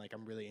earth, and like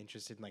I'm really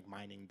interested in like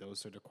mining those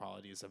sort of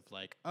qualities of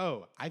like,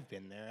 oh, I've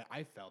been there,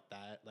 I felt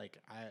that, like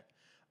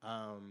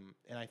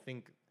and I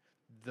think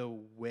the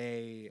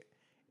way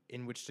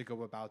in which to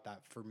go about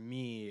that for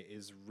me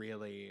is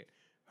really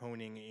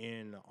honing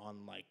in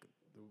on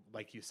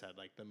like you said,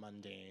 like the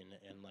mundane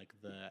and like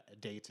the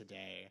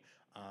day-to-day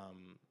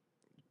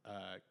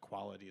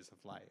qualities of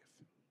life.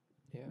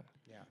 Yeah.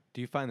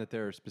 Do you find that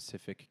there are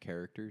specific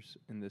characters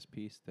in this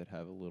piece that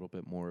have a little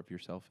bit more of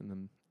yourself in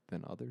them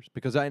than others?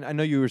 Because I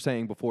know you were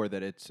saying before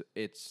that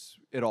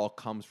it all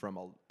comes from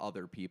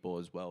other people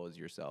as well as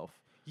yourself.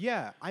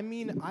 Yeah, I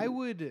mean, I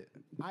would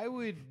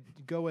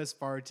go as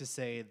far to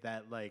say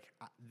that like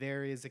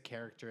there is a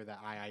character that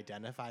I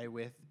identify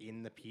with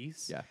in the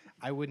piece. Yeah.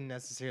 I wouldn't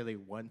necessarily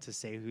want to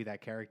say who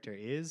that character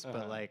is,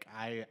 but like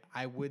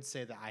I would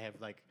say that I have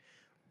like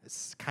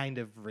kind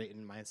of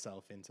written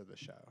myself into the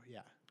show. Yeah.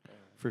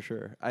 For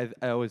sure. I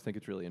always think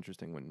it's really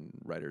interesting when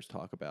writers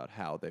talk about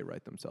how they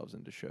write themselves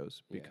into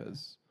shows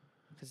because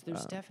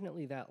there's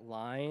definitely that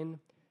line,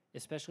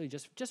 especially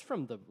just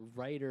from the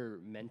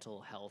writer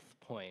mental health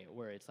point,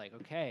 where it's like,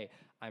 okay,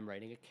 I'm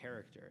writing a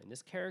character, and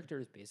this character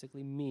is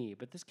basically me,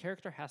 but this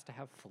character has to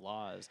have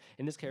flaws,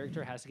 and this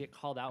character has to get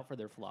called out for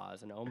their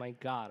flaws, and oh my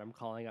God, I'm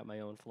calling out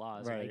my own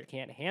flaws, and I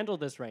can't handle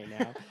this right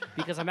now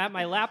because I'm at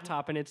my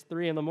laptop and it's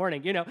 3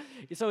 a.m, you know?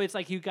 So it's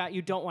like you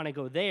don't want to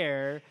go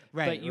there,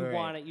 but you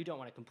don't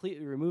want to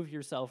completely remove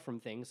yourself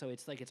from things, so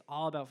it's like it's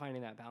all about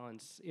finding that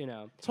balance, you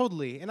know?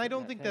 Totally, and I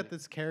don't think that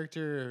this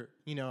character,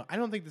 you know, I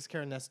don't think this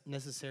character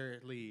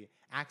necessarily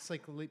acts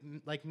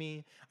like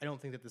me. I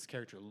don't think that this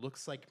character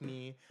looks like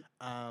me.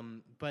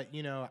 But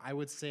you know, I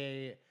would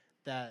say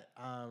that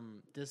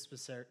this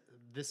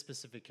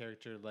specific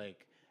character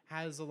like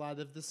has a lot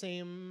of the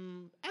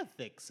same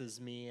ethics as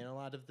me and a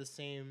lot of the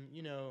same,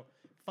 you know,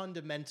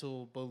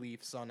 fundamental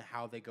beliefs on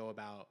how they go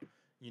about,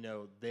 you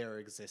know, their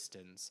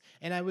existence.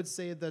 And I would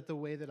say that the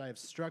way that I've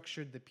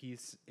structured the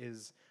piece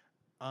is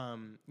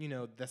you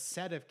know, the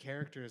set of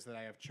characters that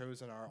I have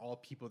chosen are all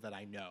people that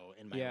I know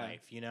in my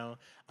life, you know?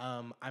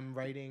 I'm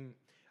writing,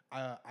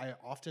 I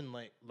often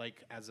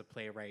like as a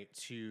playwright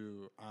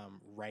to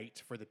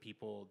write for the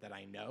people that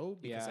I know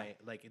because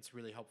it's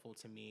really helpful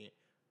to me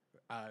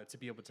to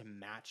be able to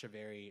match a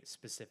very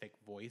specific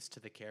voice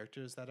to the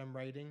characters that I'm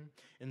writing.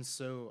 And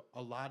so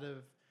a lot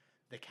of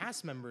the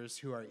cast members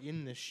who are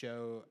in this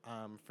show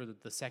for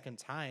the second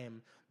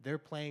time, they're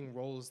playing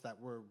roles that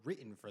were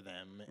written for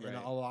them. And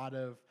a lot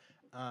of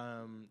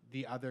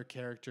the other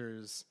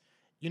characters,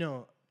 you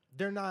know,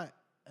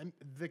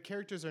 the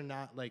characters are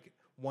not like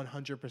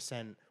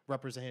 100%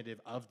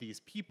 representative of these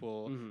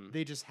people.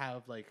 They just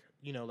have like,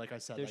 you know, like I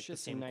said, there's like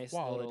just the same nice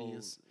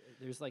qualities.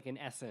 There's like an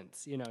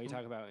essence, you know, you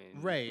talk about.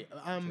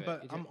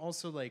 But I'm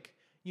also like,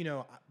 you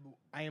know,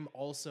 I am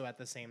also at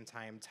the same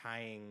time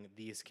tying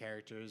these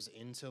characters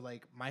into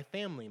like my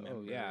family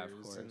members. Oh, yeah,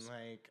 of course. And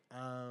like,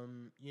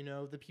 you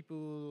know, the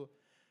people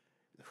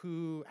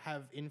who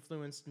have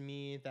influenced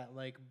me that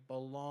like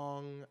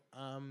belong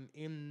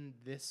in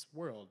this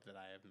world that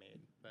I have made.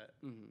 But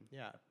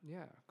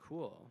yeah,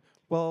 cool.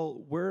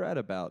 Well, we're at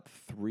about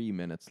 3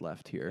 minutes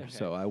left here,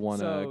 so I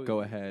want to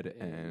go ahead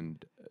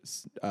and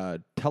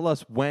tell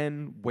us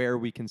where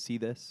we can see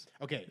this.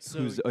 Okay, so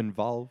who's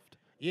involved.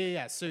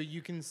 Yeah. So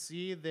you can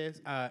see this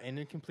an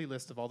incomplete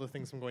list of all the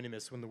things I'm going to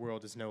miss when the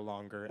world is no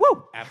longer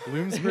at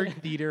Bloomsburg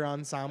Theater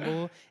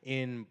Ensemble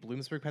in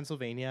Bloomsburg,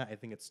 Pennsylvania. I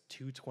think it's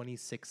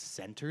 226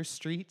 Center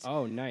Street.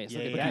 Oh, nice.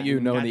 Look at you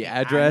knowing the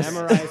address.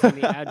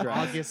 Memorizing the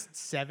address. August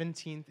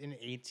 17th and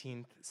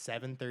 18th,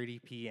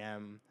 7:30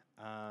 p.m.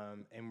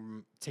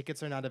 And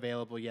tickets are not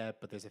available yet,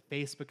 but there's a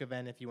Facebook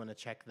event if you want to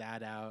check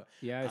that out.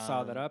 Yeah, I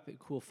saw that up. A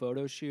cool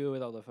photo shoot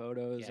with all the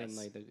photos and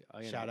like the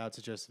shout out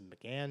to Joseph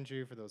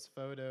McAndrew for those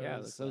photos. Yeah,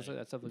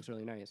 that stuff looks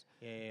really nice.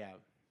 Yeah.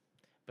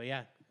 But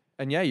yeah.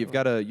 And yeah, you've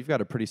got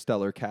a pretty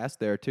stellar cast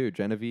there too.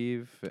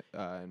 Genevieve.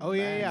 And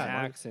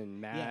Max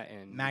and Matt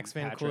and Max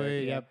Van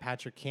Coy,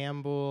 Patrick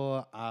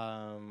Campbell.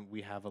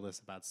 We have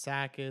Alyssa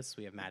Batsakis.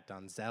 We have Matt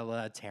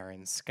Donzella,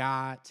 Taryn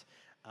Scott.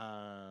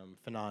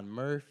 Fanon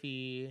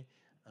Murphy,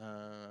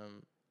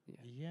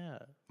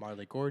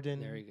 Marley Gordon.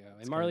 There you go.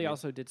 And Marley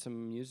also did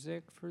some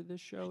music for this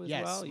show as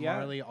well. Yes,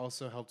 Marley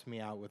also helped me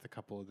out with a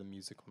couple of the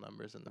musical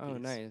numbers in the piece. Oh,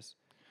 nice.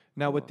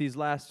 Now, with these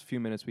last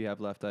few minutes we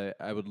have left,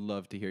 I would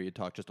love to hear you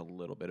talk just a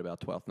little bit about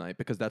Twelfth Night,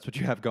 because that's what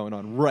you have going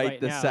on right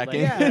this now,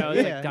 second. Like,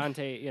 like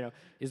Dante, you know,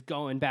 is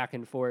going back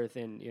and forth,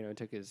 and you know,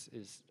 took his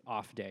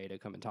off day to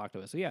come and talk to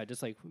us. So yeah,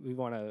 just like we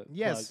want to.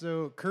 Yes.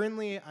 So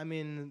currently, I'm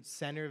in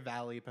Center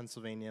Valley,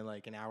 Pennsylvania,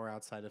 like an hour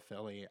outside of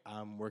Philly.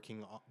 I'm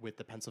working with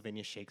the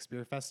Pennsylvania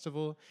Shakespeare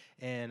Festival,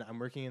 and I'm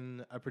working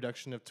in a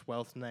production of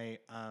Twelfth Night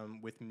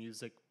with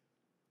music.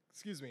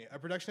 A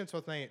production of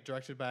Twelfth Night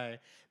directed by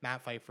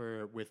Matt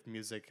Pfeiffer with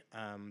music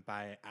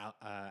by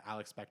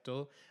Alex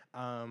Bechtel.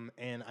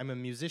 And I'm a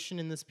musician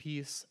in this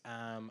piece.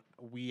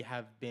 We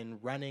have been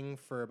running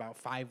for about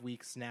 5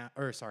 weeks now.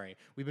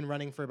 We've been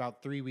running for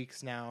about 3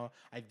 weeks now.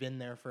 I've been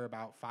there for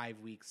about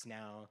 5 weeks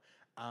now.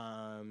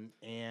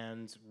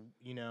 And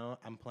you know,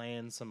 I'm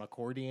playing some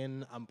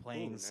accordion, I'm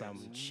playing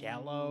some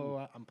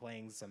cello, I'm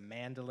playing some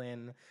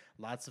mandolin,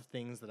 lots of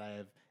things that I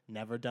have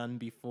never done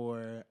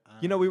before.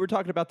 You know, we were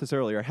talking about this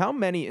earlier. How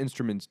many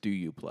instruments do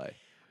you play?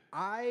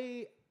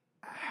 I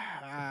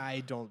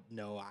don't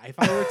know. If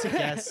I were to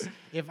guess,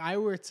 if I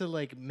were to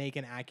like make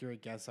an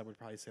accurate guess, I would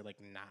probably say like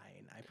 9.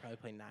 I probably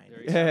play 9.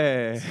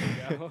 Hey,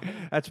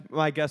 that's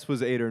my guess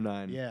was 8 or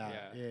 9.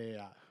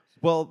 Yeah.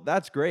 Well,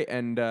 that's great.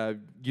 And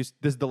this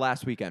is the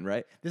last weekend,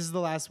 right? This is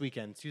the last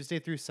weekend, Tuesday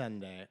through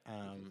Sunday.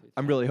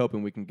 I'm really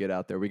hoping we can get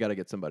out there. We got to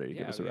get somebody to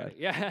give us a ride.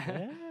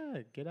 Yeah.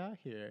 Get out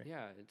here.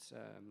 Yeah, it's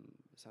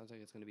sounds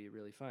like it's going to be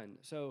really fun.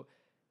 So,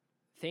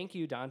 thank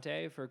you,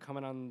 Dante, for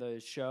coming on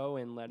the show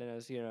and letting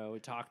us,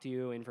 talk to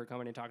you, and for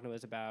coming and talking to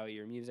us about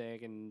your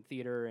music and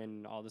theater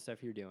and all the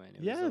stuff you're doing.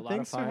 It was a lot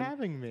thanks of fun. for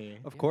having me.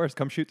 Of course,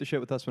 come shoot the shit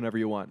with us whenever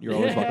you want. You're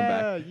always welcome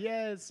back.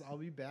 Yes, I'll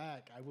be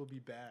back. I will be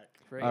back.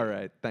 Great. All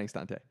right, thanks,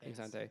 Dante. Thanks,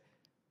 Dante.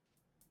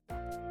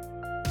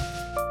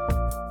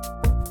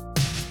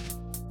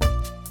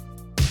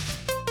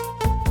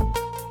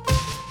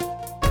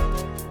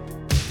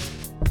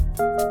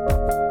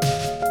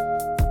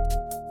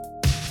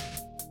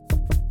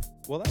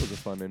 Well, that was a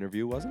fun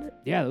interview, wasn't it?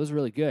 Yeah, that was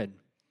really good.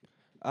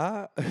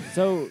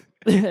 So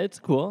it's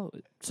cool.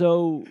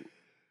 So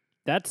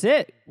that's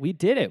it. We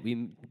did it.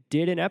 We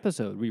did an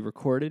episode. We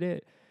recorded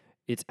it.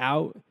 It's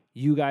out.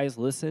 You guys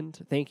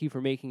listened. Thank you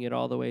for making it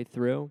all the way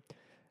through.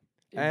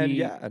 And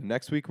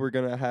next week we're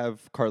going to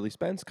have Carly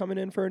Spence coming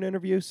in for an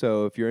interview.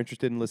 So if you're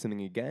interested in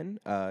listening again,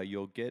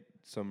 you'll get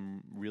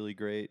some really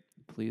great.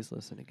 Please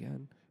listen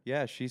again.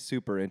 Yeah, she's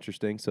super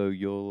interesting. So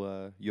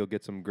you'll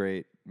get some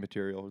great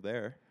material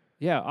there.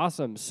 Yeah,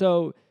 awesome.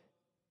 So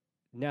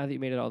now that you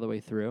made it all the way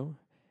through,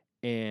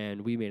 and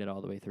we made it all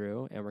the way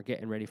through, and we're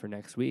getting ready for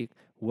next week,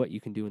 what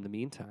you can do in the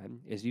meantime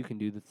is you can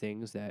do the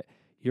things that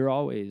you're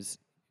always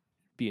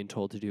being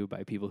told to do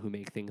by people who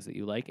make things that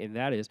you like, and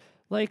that is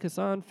like us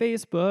on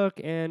Facebook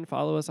and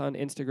follow us on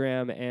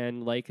Instagram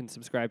and like and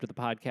subscribe to the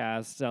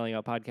podcast, Selling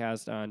Out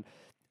Podcast on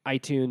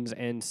iTunes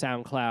and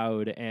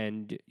SoundCloud,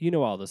 and you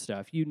know all the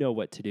stuff. You know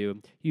what to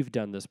do. You've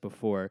done this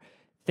before.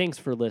 Thanks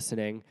for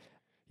listening.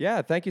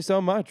 Yeah, thank you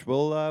so much.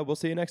 We'll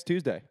see you next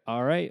Tuesday.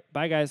 All right.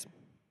 Bye, guys.